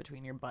olives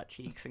between your butt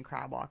cheeks and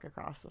crab walk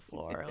across the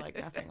floor. Like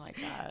nothing like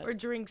that. Or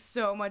drink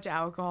so much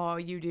alcohol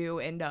you do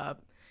end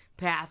up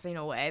passing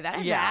away. That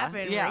has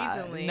happened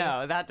recently.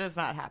 No, that does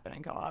not happen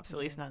in co-ops. At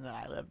least none that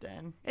I lived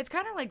in. It's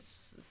kind of like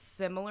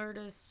similar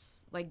to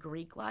like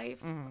Greek life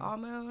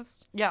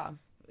almost. Yeah.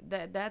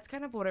 That's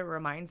kind of what it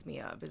reminds me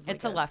of. Is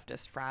It's like a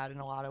leftist frat in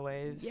a lot of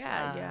ways.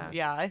 Yeah, yeah.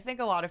 Yeah, I think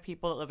a lot of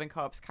people that live in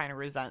co-ops kind of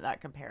resent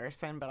that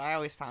comparison, but I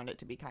always found it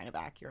to be kind of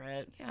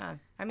accurate. Yeah.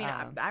 I mean,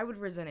 I would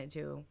resent it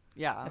too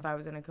Yeah. if I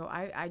was in a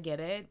I get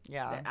it.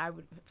 Yeah. That I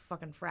would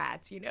fucking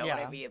frats, you know what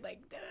I Yeah. mean? Like,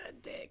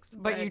 dicks.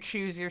 But you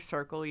choose your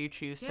circle, you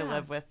choose to Yeah.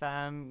 live with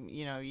them,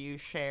 you know, you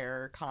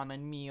share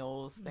common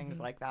meals, things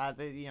like that.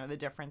 You know, the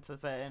difference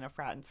is that in a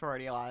frat and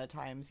sorority, a lot of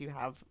times you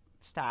have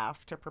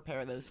staff to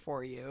prepare those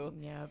for you.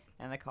 Yep.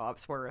 And the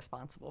co-ops were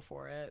responsible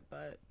for it,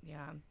 but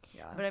Yeah.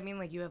 yeah. But I mean,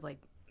 like, you have like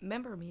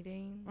member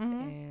meetings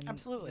and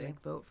absolutely. you,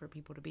 like vote for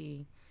people to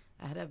be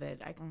ahead of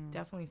it. I can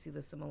definitely see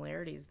the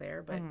similarities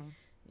there, but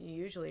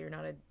usually you're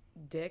not a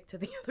dick to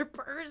the other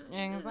person.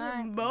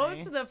 Exactly.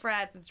 Most of the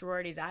frats and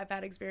sororities I've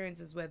had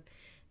experiences with,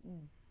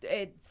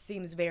 it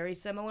seems very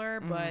similar,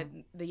 but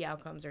the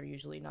outcomes are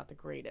usually not the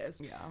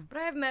greatest. Yeah. But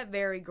I have met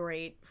very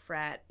great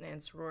frat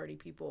and sorority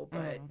people,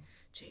 but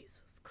Jesus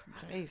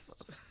Christ.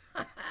 Jesus.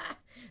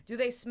 Do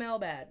they smell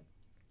bad?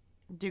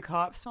 Do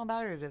co-ops smell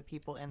bad or do the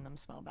people in them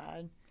smell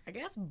bad? I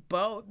guess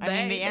both. I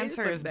mean, the They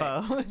answer put is they.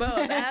 both.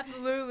 Both,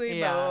 absolutely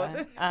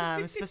Yeah.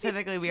 both.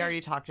 Specifically, we already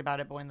talked about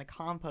it, but when the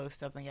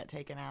compost doesn't get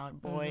taken out,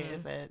 boy,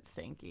 is it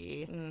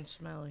stinky.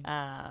 Smelly.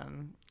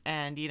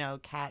 And, you know,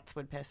 cats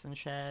would piss and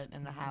shit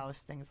in the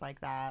house, things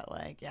like that.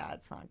 Like, yeah,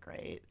 it's not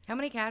great. How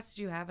many cats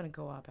did you have in a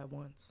co-op at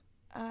once?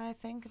 I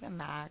think the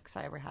max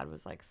I ever had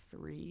was like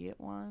 3 at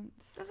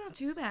once. That's not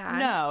too bad.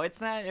 No, it's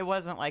not. It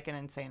wasn't like an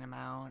insane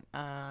amount.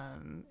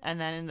 And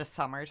then in the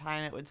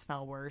summertime, it would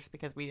smell worse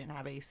because we didn't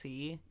have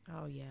AC.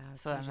 Oh yeah.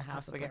 So you then the just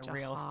house have would a get bunch of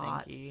real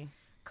hot stinky.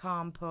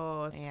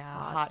 Compost.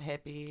 Yeah, hot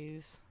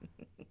hippies.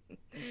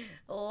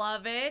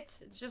 Love it.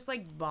 It's just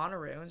like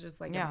Bonnaroo. It's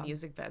just like Yeah. a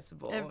music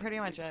festival. It pretty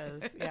much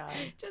is. Yeah.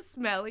 Just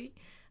smelly.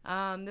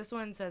 This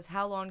one says,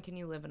 how long can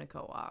you live in a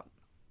co-op?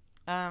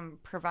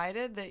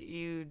 Provided that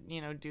you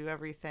do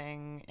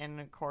everything in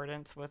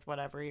accordance with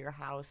whatever your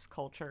house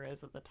culture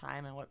is at the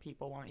time and what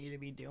people want you to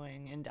be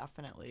doing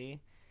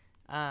indefinitely.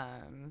 So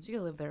you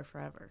can live there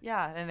forever.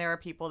 Yeah, and there are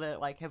people that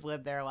like have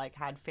lived there, like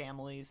had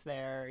families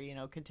there,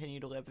 continue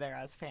to live there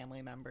as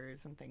family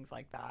members and things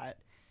like that.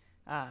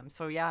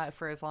 So yeah,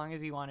 for as long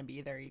as you want to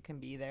be there, you can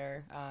be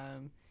there.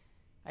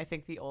 I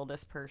think the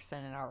oldest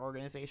person in our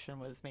organization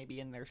was maybe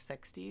in their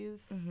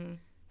 60s. Mm-hmm.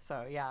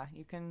 So yeah,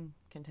 you can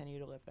continue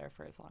to live there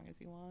for as long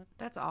as you want.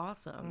 That's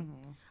awesome.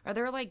 Mm-hmm. Are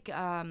there like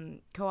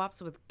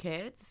co-ops with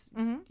kids?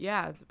 Mm-hmm.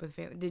 Yeah, with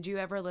family. Did you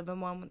ever live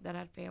in one that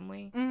had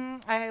family?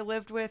 I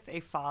lived with a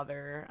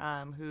father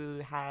who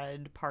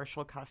had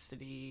partial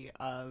custody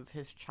of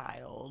his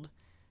child.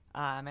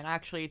 And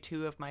actually,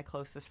 2 of my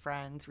closest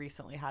friends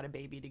recently had a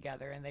baby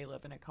together, and they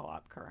live in a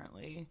co-op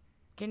currently.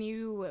 Can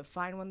you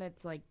find one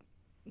that's like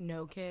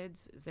no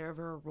kids? Is there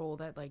ever a rule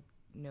that like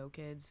no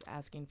kids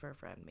asking for a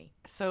friend me?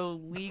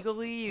 So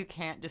legally, you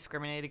can't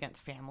discriminate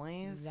against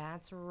families.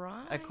 That's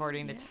right.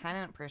 According to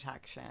tenant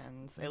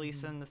protections, at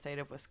least in the state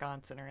of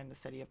Wisconsin or in the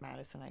city of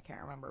Madison, I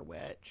can't remember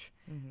which.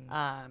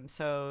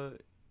 So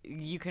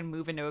you can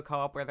move into a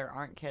co-op where there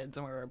aren't kids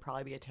and where it would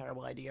probably be a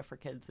terrible idea for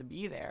kids to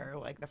be there,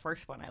 like the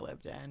first one I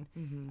lived in.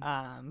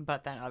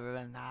 But then other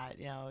than that,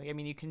 I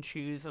mean, you can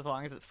choose, as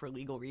long as it's for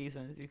legal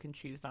reasons, you can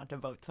choose not to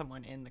vote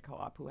someone in the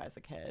co-op who has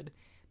a kid,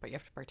 but you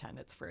have to pretend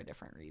it's for a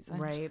different reason.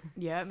 Right.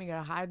 Yep. You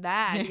gotta hide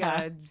that. You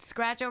gotta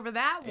scratch over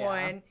that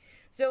one.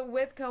 So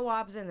with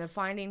co-ops and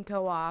finding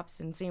co-ops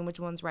and seeing which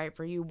one's right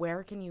for you,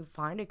 where can you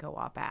find a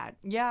co-op at?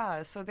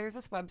 Yeah, so there's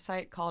this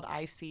website called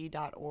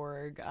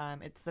IC.org.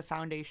 It's the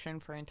Foundation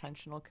for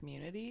Intentional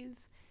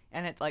Communities,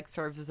 and it like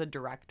serves as a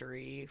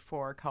directory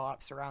for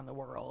co-ops around the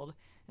world.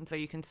 And so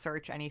you can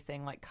search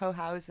anything like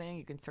co-housing,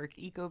 you can search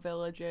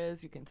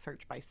eco-villages, you can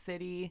search by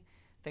city,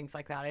 things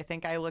like that. I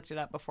think I looked it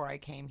up before I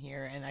came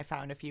here, and I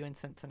found a few in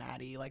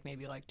Cincinnati, like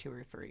maybe like 2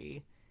 or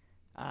 3.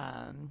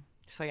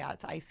 So yeah,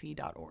 it's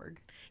IC.org.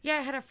 Yeah,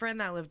 I had a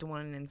friend that lived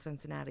one in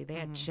Cincinnati. They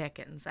had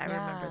chickens. I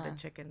remember the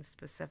chickens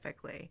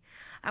specifically.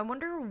 I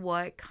wonder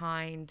what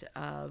kind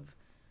of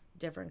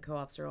different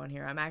co-ops are on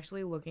here. I'm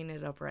actually looking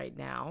it up right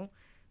now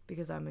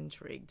because I'm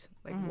intrigued.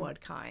 Like what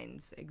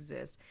kinds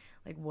exist,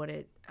 like what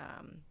it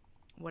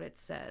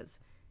says,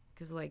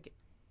 because like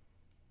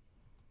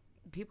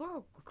people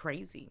are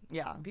crazy.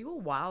 Yeah. People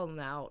wilding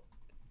out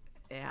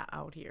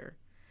here.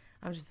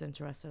 I'm just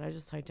interested. I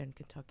just typed in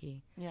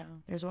Kentucky. Yeah.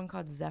 There's one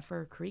called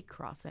Zephyr Creek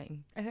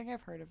Crossing. I think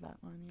I've heard of that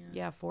one,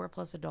 yeah. Yeah,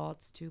 4+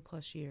 adults,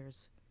 2+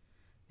 years.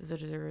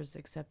 Visitors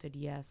accepted,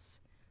 yes.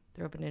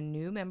 They're open to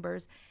new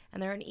members,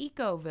 and they're an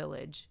eco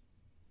village.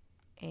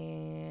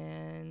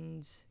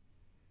 And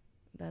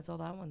that's all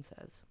that one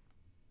says.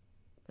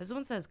 This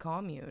one says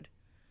commune,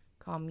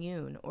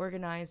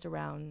 organized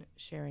around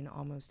sharing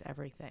almost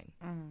everything.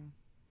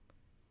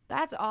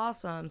 That's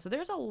awesome. So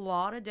there's a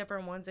lot of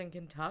different ones in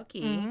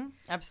Kentucky.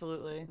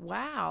 Absolutely.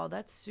 Wow,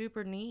 that's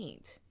super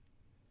neat.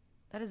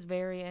 That is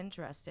very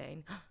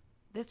interesting.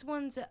 This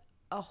one's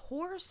a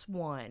horse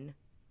one.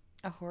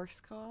 A horse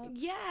co-op?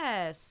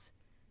 Yes.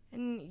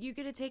 And you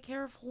get to take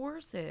care of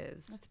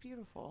horses. That's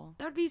beautiful.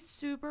 That would be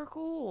super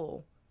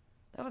cool.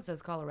 That one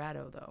says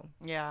Colorado, though.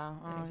 Yeah.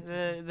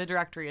 The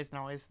directory isn't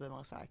always the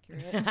most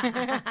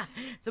accurate.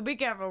 So be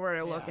careful where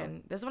you're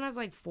looking. This one has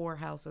like 4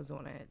 houses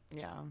on it.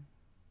 Yeah.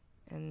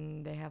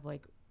 And they have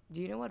like,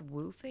 do you know what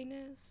woofing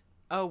is?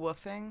 Oh,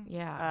 woofing?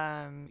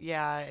 Yeah.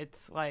 Yeah,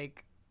 it's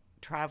like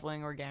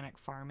traveling organic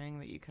farming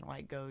that you can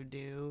like go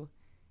do,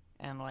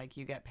 and like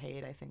you get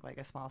paid, I think, like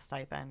a small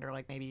stipend, or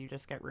like maybe you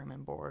just get room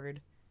and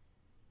board.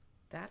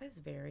 That is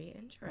very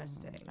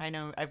interesting.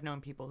 I've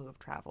known people who have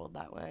traveled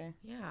that way.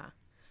 Yeah.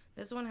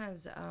 This one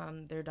has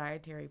their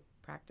dietary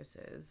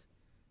practices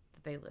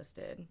that they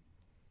listed.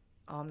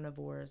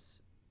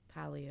 Omnivores,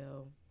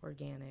 paleo,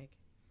 organic,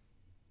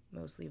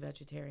 mostly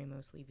vegetarian,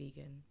 mostly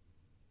vegan,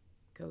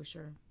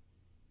 kosher,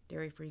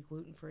 dairy-free,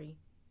 gluten-free.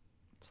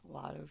 It's a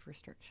lot of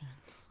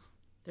restrictions.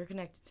 They're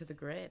connected to the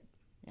grid.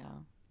 Yeah.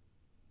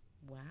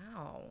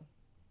 Wow.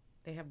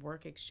 They have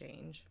work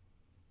exchange.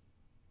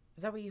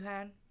 Is that what you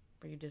had?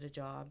 Where you did a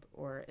job?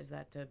 Or is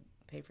that to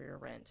pay for your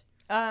rent?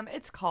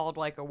 It's called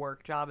like a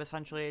work job,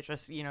 essentially. It's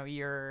just,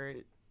 you're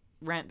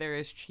rent there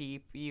is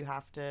cheap. You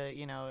have to,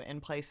 you know,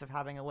 in place of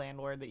having a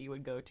landlord that you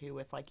would go to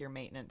with like your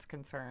maintenance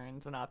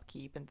concerns and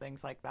upkeep and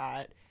things like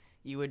that,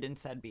 you would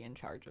instead be in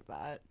charge of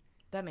that.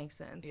 That makes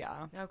sense.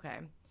 Yeah. Okay.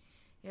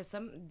 Yeah,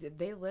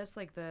 they list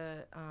like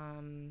the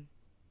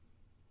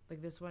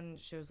like this one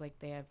shows like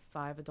they have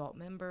 5 adult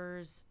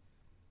members.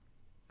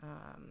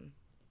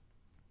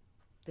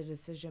 The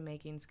decision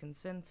making's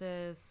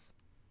consensus.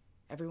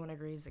 Everyone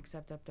agrees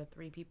except up to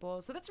 3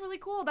 people. So that's really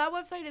cool. That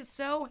website is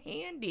so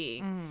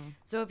handy.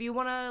 So if you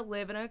want to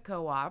live in a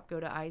co-op, go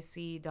to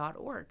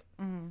ic.org.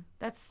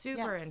 That's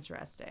super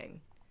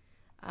interesting.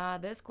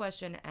 This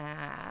question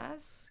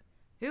asks,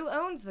 who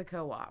owns the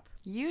co-op?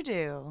 You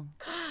do.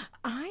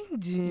 I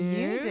do.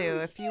 You do.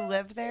 If you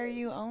live there,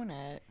 you own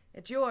it.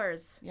 It's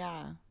yours.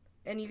 Yeah.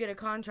 And you get a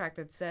contract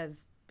that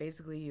says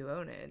basically you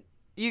own it.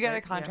 You get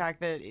a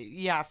contract that,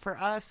 for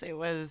us, it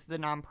was the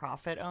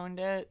nonprofit owned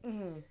it.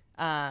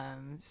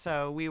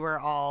 So we were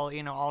all,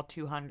 you know, all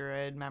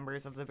 200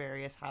 members of the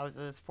various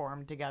houses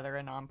formed together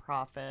a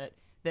nonprofit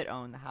that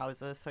owned the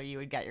houses. So you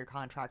would get your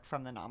contract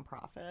from the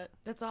nonprofit.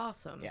 That's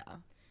awesome. Yeah.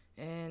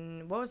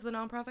 And what was the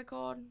nonprofit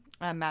called?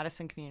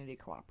 Madison Community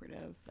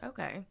Cooperative.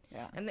 Okay.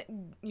 Yeah.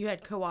 And you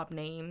had co-op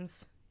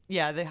names.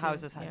 Yeah, the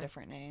houses had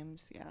different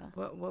names. Yeah.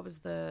 What was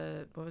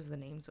the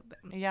names of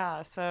them?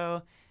 Yeah.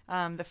 So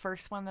the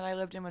first one that I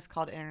lived in was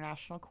called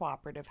International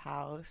Cooperative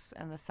House,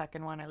 and the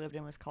second one I lived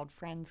in was called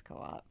Friends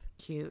Co-op.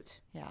 Cute.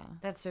 Yeah.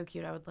 That's so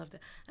cute. I would love to.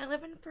 I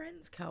live in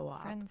Friends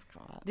Co-op. Friends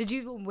Co-op. Did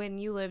you, when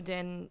you lived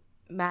in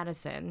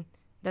Madison,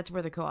 that's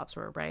where the co-ops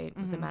were, right?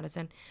 Was it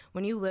Madison?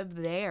 When you lived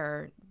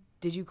there,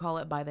 did you call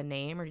it by the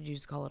name or did you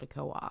just call it a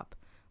co-op?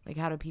 Like,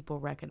 how do people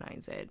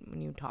recognize it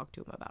when you talk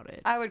to them about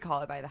it? I would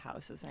call it by the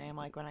house's name.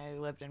 Like, when I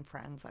lived in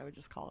Friends, I would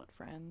just call it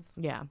Friends.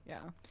 Yeah.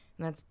 Yeah.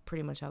 And that's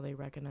pretty much how they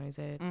recognize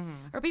it.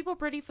 Are people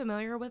pretty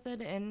familiar with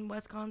it in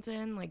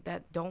Wisconsin, like,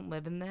 that don't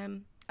live in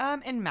them?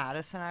 In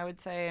Madison, I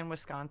would say. In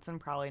Wisconsin,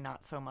 probably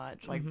not so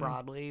much, like,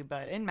 broadly.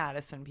 But in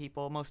Madison,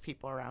 most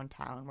people around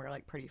town were,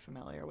 like, pretty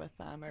familiar with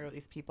them, or at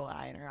least people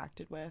I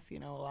interacted with. You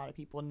know, a lot of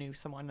people knew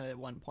someone that at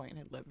one point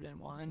had lived in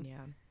one.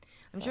 Yeah.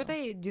 I'm sure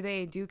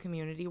they do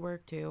community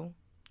work, too?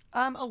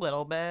 A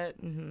little bit.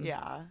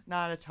 Yeah.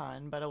 Not a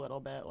ton, but a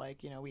little bit.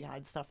 Like, you know, we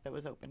had stuff that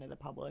was open to the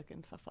public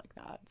and stuff like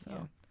that. So.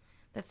 Yeah.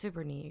 That's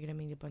super neat. You're going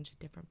to meet a bunch of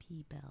different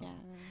people. Yeah.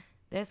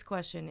 This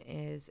question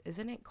is,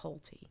 isn't it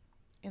culty?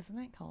 Isn't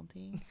it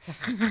culty?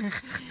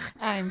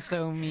 I'm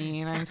so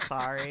mean. I'm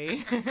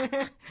sorry.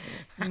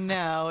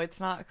 No,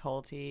 it's not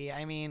culty.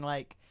 I mean,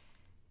 like,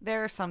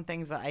 there are some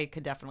things that I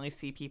could definitely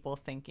see people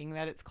thinking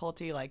that it's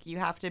culty. Like, you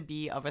have to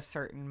be of a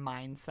certain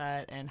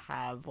mindset and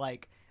have,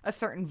 like, a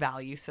certain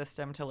value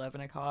system to live in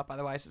a co-op.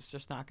 Otherwise, it's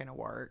just not going to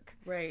work.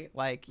 Right.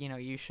 Like, you know,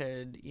 you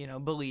should, you know,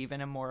 believe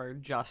in a more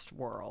just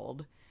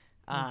world.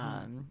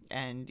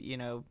 And, you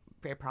know,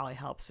 it probably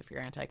helps if you're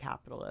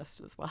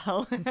anti-capitalist as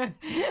well.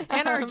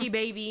 Anarchy,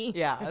 baby.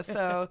 Yeah.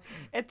 So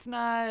it's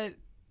not,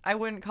 I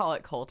wouldn't call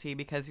it culty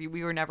because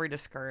we were never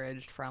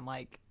discouraged from,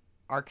 like,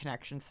 our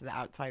connections to the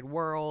outside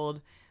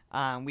world.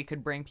 We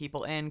could bring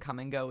people in, come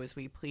and go as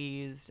we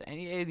pleased.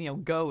 And, you know,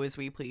 go as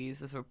we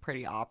please is a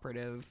pretty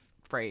operative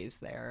phrase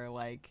there.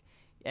 Like,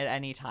 at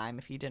any time,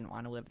 if you didn't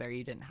want to live there,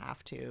 you didn't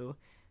have to.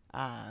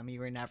 You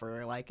were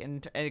never, like,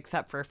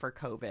 except for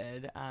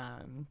COVID,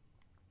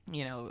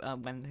 you know,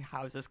 when the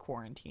houses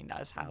quarantined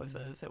as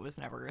houses, it was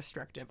never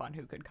restrictive on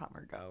who could come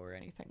or go or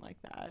anything like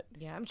that.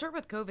 Yeah, I'm sure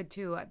with COVID,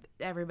 too,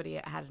 everybody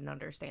had an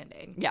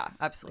understanding. Yeah,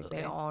 absolutely.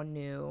 Like, they all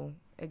knew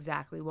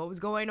exactly what was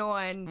going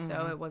on,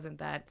 so it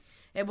wasn't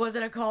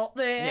a cult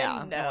then.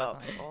 Yeah, no. it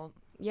wasn't a cult.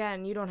 Yeah,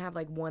 and you don't have,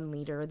 like, one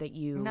leader that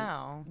you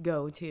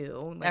go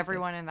to. Like,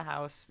 everyone in the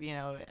house, you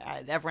know,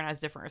 everyone has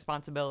different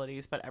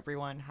responsibilities, but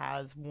everyone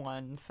has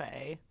one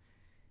say.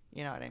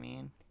 You know what I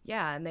mean?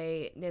 Yeah,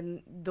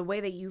 and the way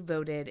that you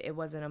voted, it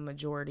wasn't a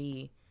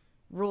majority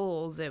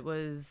rules. It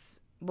was,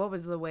 what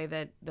was the way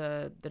that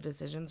the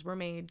decisions were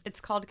made?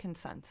 It's called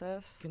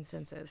consensus.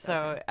 Consensus.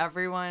 So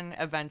everyone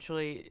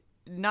eventually,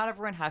 not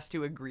everyone has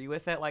to agree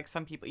with it. Like,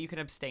 some people, you can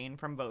abstain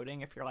from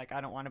voting if you're like,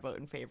 I don't want to vote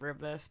in favor of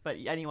this, but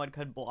anyone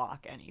could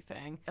block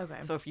anything. Okay.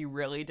 So if you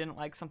really didn't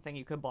like something,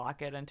 you could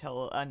block it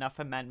until enough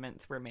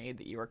amendments were made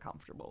that you were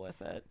comfortable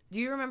with it. Do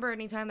you remember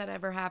any time that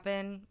ever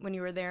happened when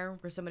you were there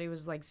where somebody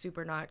was, like,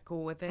 super not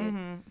cool with it?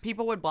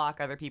 People would block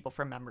other people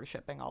from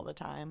membershiping all the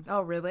time.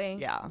 Oh, really?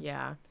 Yeah.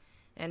 Yeah.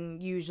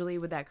 And usually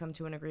would that come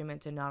to an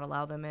agreement to not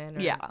allow them in? Or?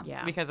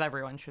 Yeah. Because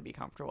everyone should be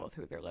comfortable with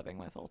who they're living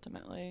with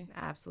ultimately.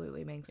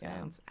 Absolutely makes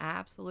sense.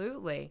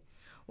 Absolutely.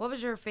 What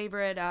was your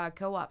favorite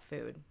co-op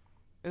food?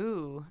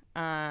 Ooh,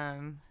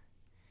 my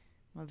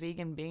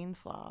vegan bean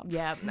slop.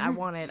 Yeah, I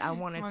want it so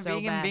bad.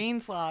 Vegan bean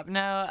slop.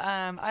 No,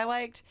 I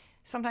liked,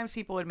 sometimes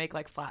people would make,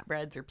 like,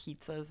 flatbreads or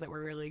pizzas that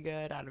were really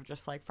good out of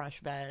just, like, fresh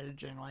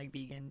veg and, like,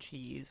 vegan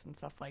cheese and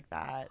stuff like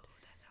that. Oh,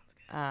 that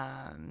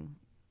sounds good.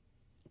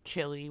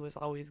 Chili was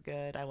always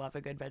good. I love a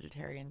good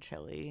vegetarian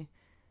chili.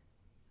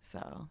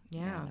 So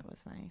Yeah. that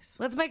was nice.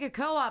 Let's make a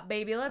co-op,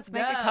 baby. Let's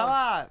Make go. a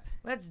co-op.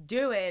 Let's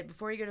do it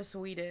before you go to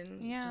Sweden.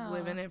 Yeah. Just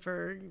live in it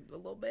for a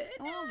little bit.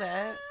 A little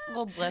bit. A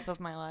little blip of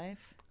my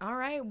life. All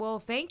right. Well,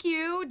 thank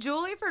you,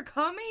 Julie, for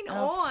coming Of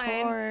on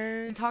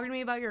course. and talking to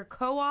me about your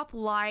co-op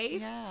life.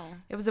 Yeah.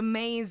 It was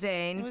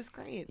amazing. It was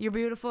great. You're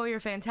beautiful.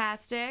 You're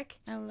fantastic.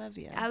 I love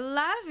you. I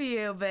love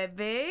you,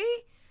 baby.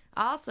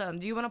 Awesome.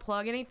 Do you want to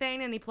plug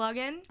anything? Any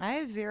plug-in? I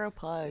have 0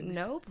 plugs.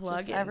 No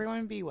plug-ins. Just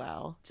everyone be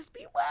well. Just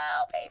be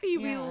well, baby.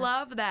 We Yeah.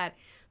 love that.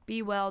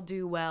 Be well,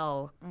 do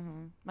well.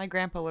 My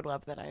grandpa would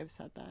love that I have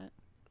said that.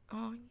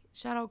 Oh,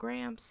 shout out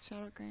Gramps.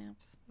 Shout out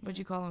Gramps. What'd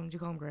you call him? Did you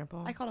call him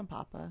Grandpa? I called him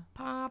Papa.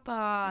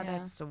 Papa. Yeah.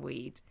 That's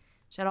sweet.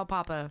 Shout out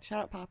Papa. Shout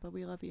out Papa.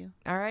 We love you.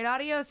 All right,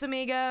 adios,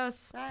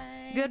 amigos.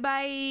 Bye.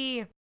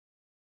 Goodbye.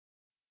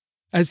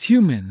 As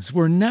humans,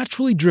 we're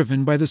naturally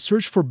driven by the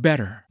search for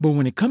better. But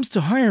when it comes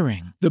to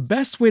hiring, the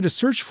best way to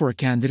search for a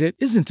candidate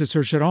isn't to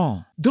search at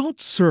all. Don't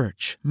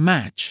search,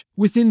 match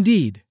with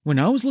Indeed. When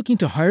I was looking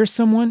to hire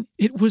someone,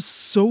 it was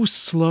so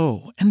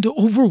slow and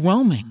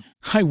overwhelming.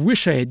 I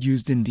wish I had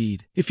used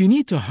Indeed. If you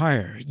need to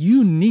hire,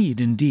 you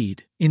need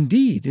Indeed.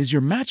 Indeed is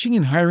your matching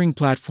and hiring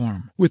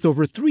platform with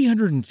over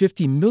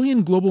 350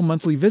 million global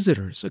monthly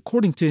visitors,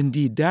 according to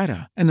Indeed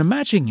data, and a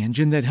matching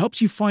engine that helps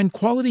you find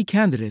quality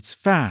candidates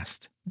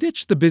fast.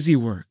 Ditch the busy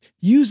work.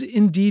 Use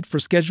Indeed for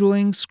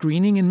scheduling,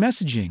 screening, and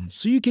messaging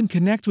so you can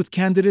connect with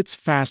candidates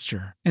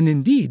faster. And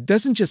Indeed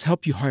doesn't just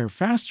help you hire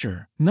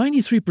faster.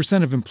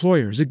 93% of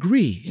employers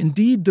agree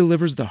Indeed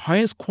delivers the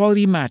highest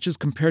quality matches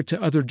compared to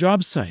other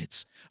job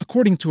sites,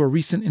 according to a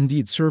recent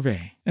Indeed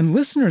survey. And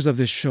listeners of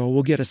this show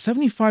will get a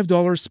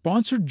 $75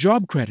 sponsored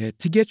job credit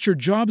to get your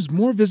jobs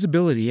more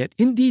visibility at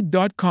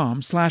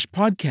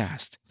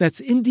Indeed.com/podcast. That's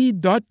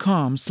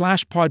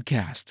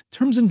Indeed.com/podcast.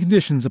 Terms and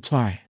conditions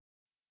apply.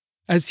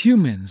 As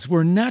humans,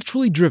 we're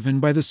naturally driven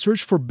by the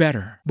search for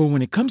better. But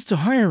when it comes to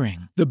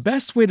hiring, the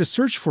best way to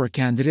search for a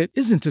candidate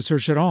isn't to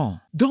search at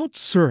all. Don't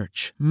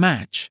search,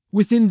 match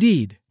with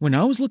Indeed. When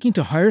I was looking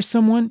to hire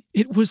someone,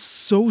 it was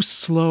so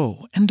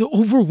slow and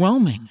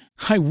overwhelming.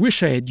 I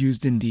wish I had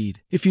used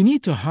Indeed. If you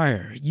need to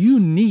hire, you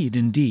need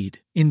Indeed.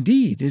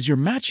 Indeed is your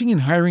matching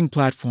and hiring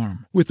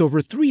platform with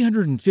over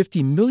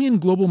 350 million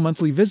global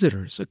monthly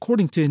visitors,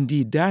 according to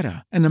Indeed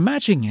data, and a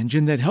matching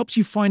engine that helps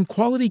you find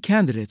quality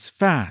candidates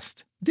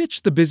fast.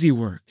 Ditch the busy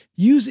work.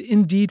 Use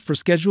Indeed for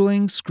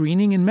scheduling,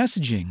 screening, and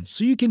messaging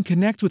so you can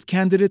connect with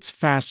candidates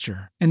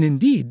faster. And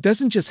Indeed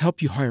doesn't just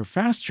help you hire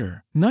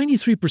faster.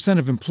 93%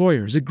 of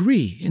employers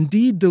agree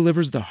Indeed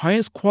delivers the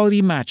highest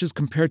quality matches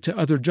compared to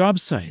other job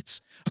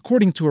sites,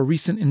 according to a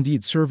recent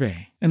Indeed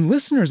survey. And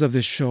listeners of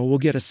this show will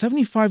get a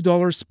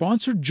 $75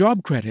 sponsored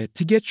job credit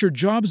to get your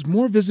jobs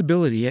more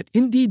visibility at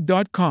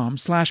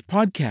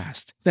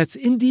Indeed.com/podcast. That's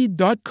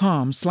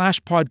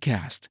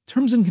Indeed.com/podcast.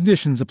 Terms and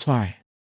conditions apply.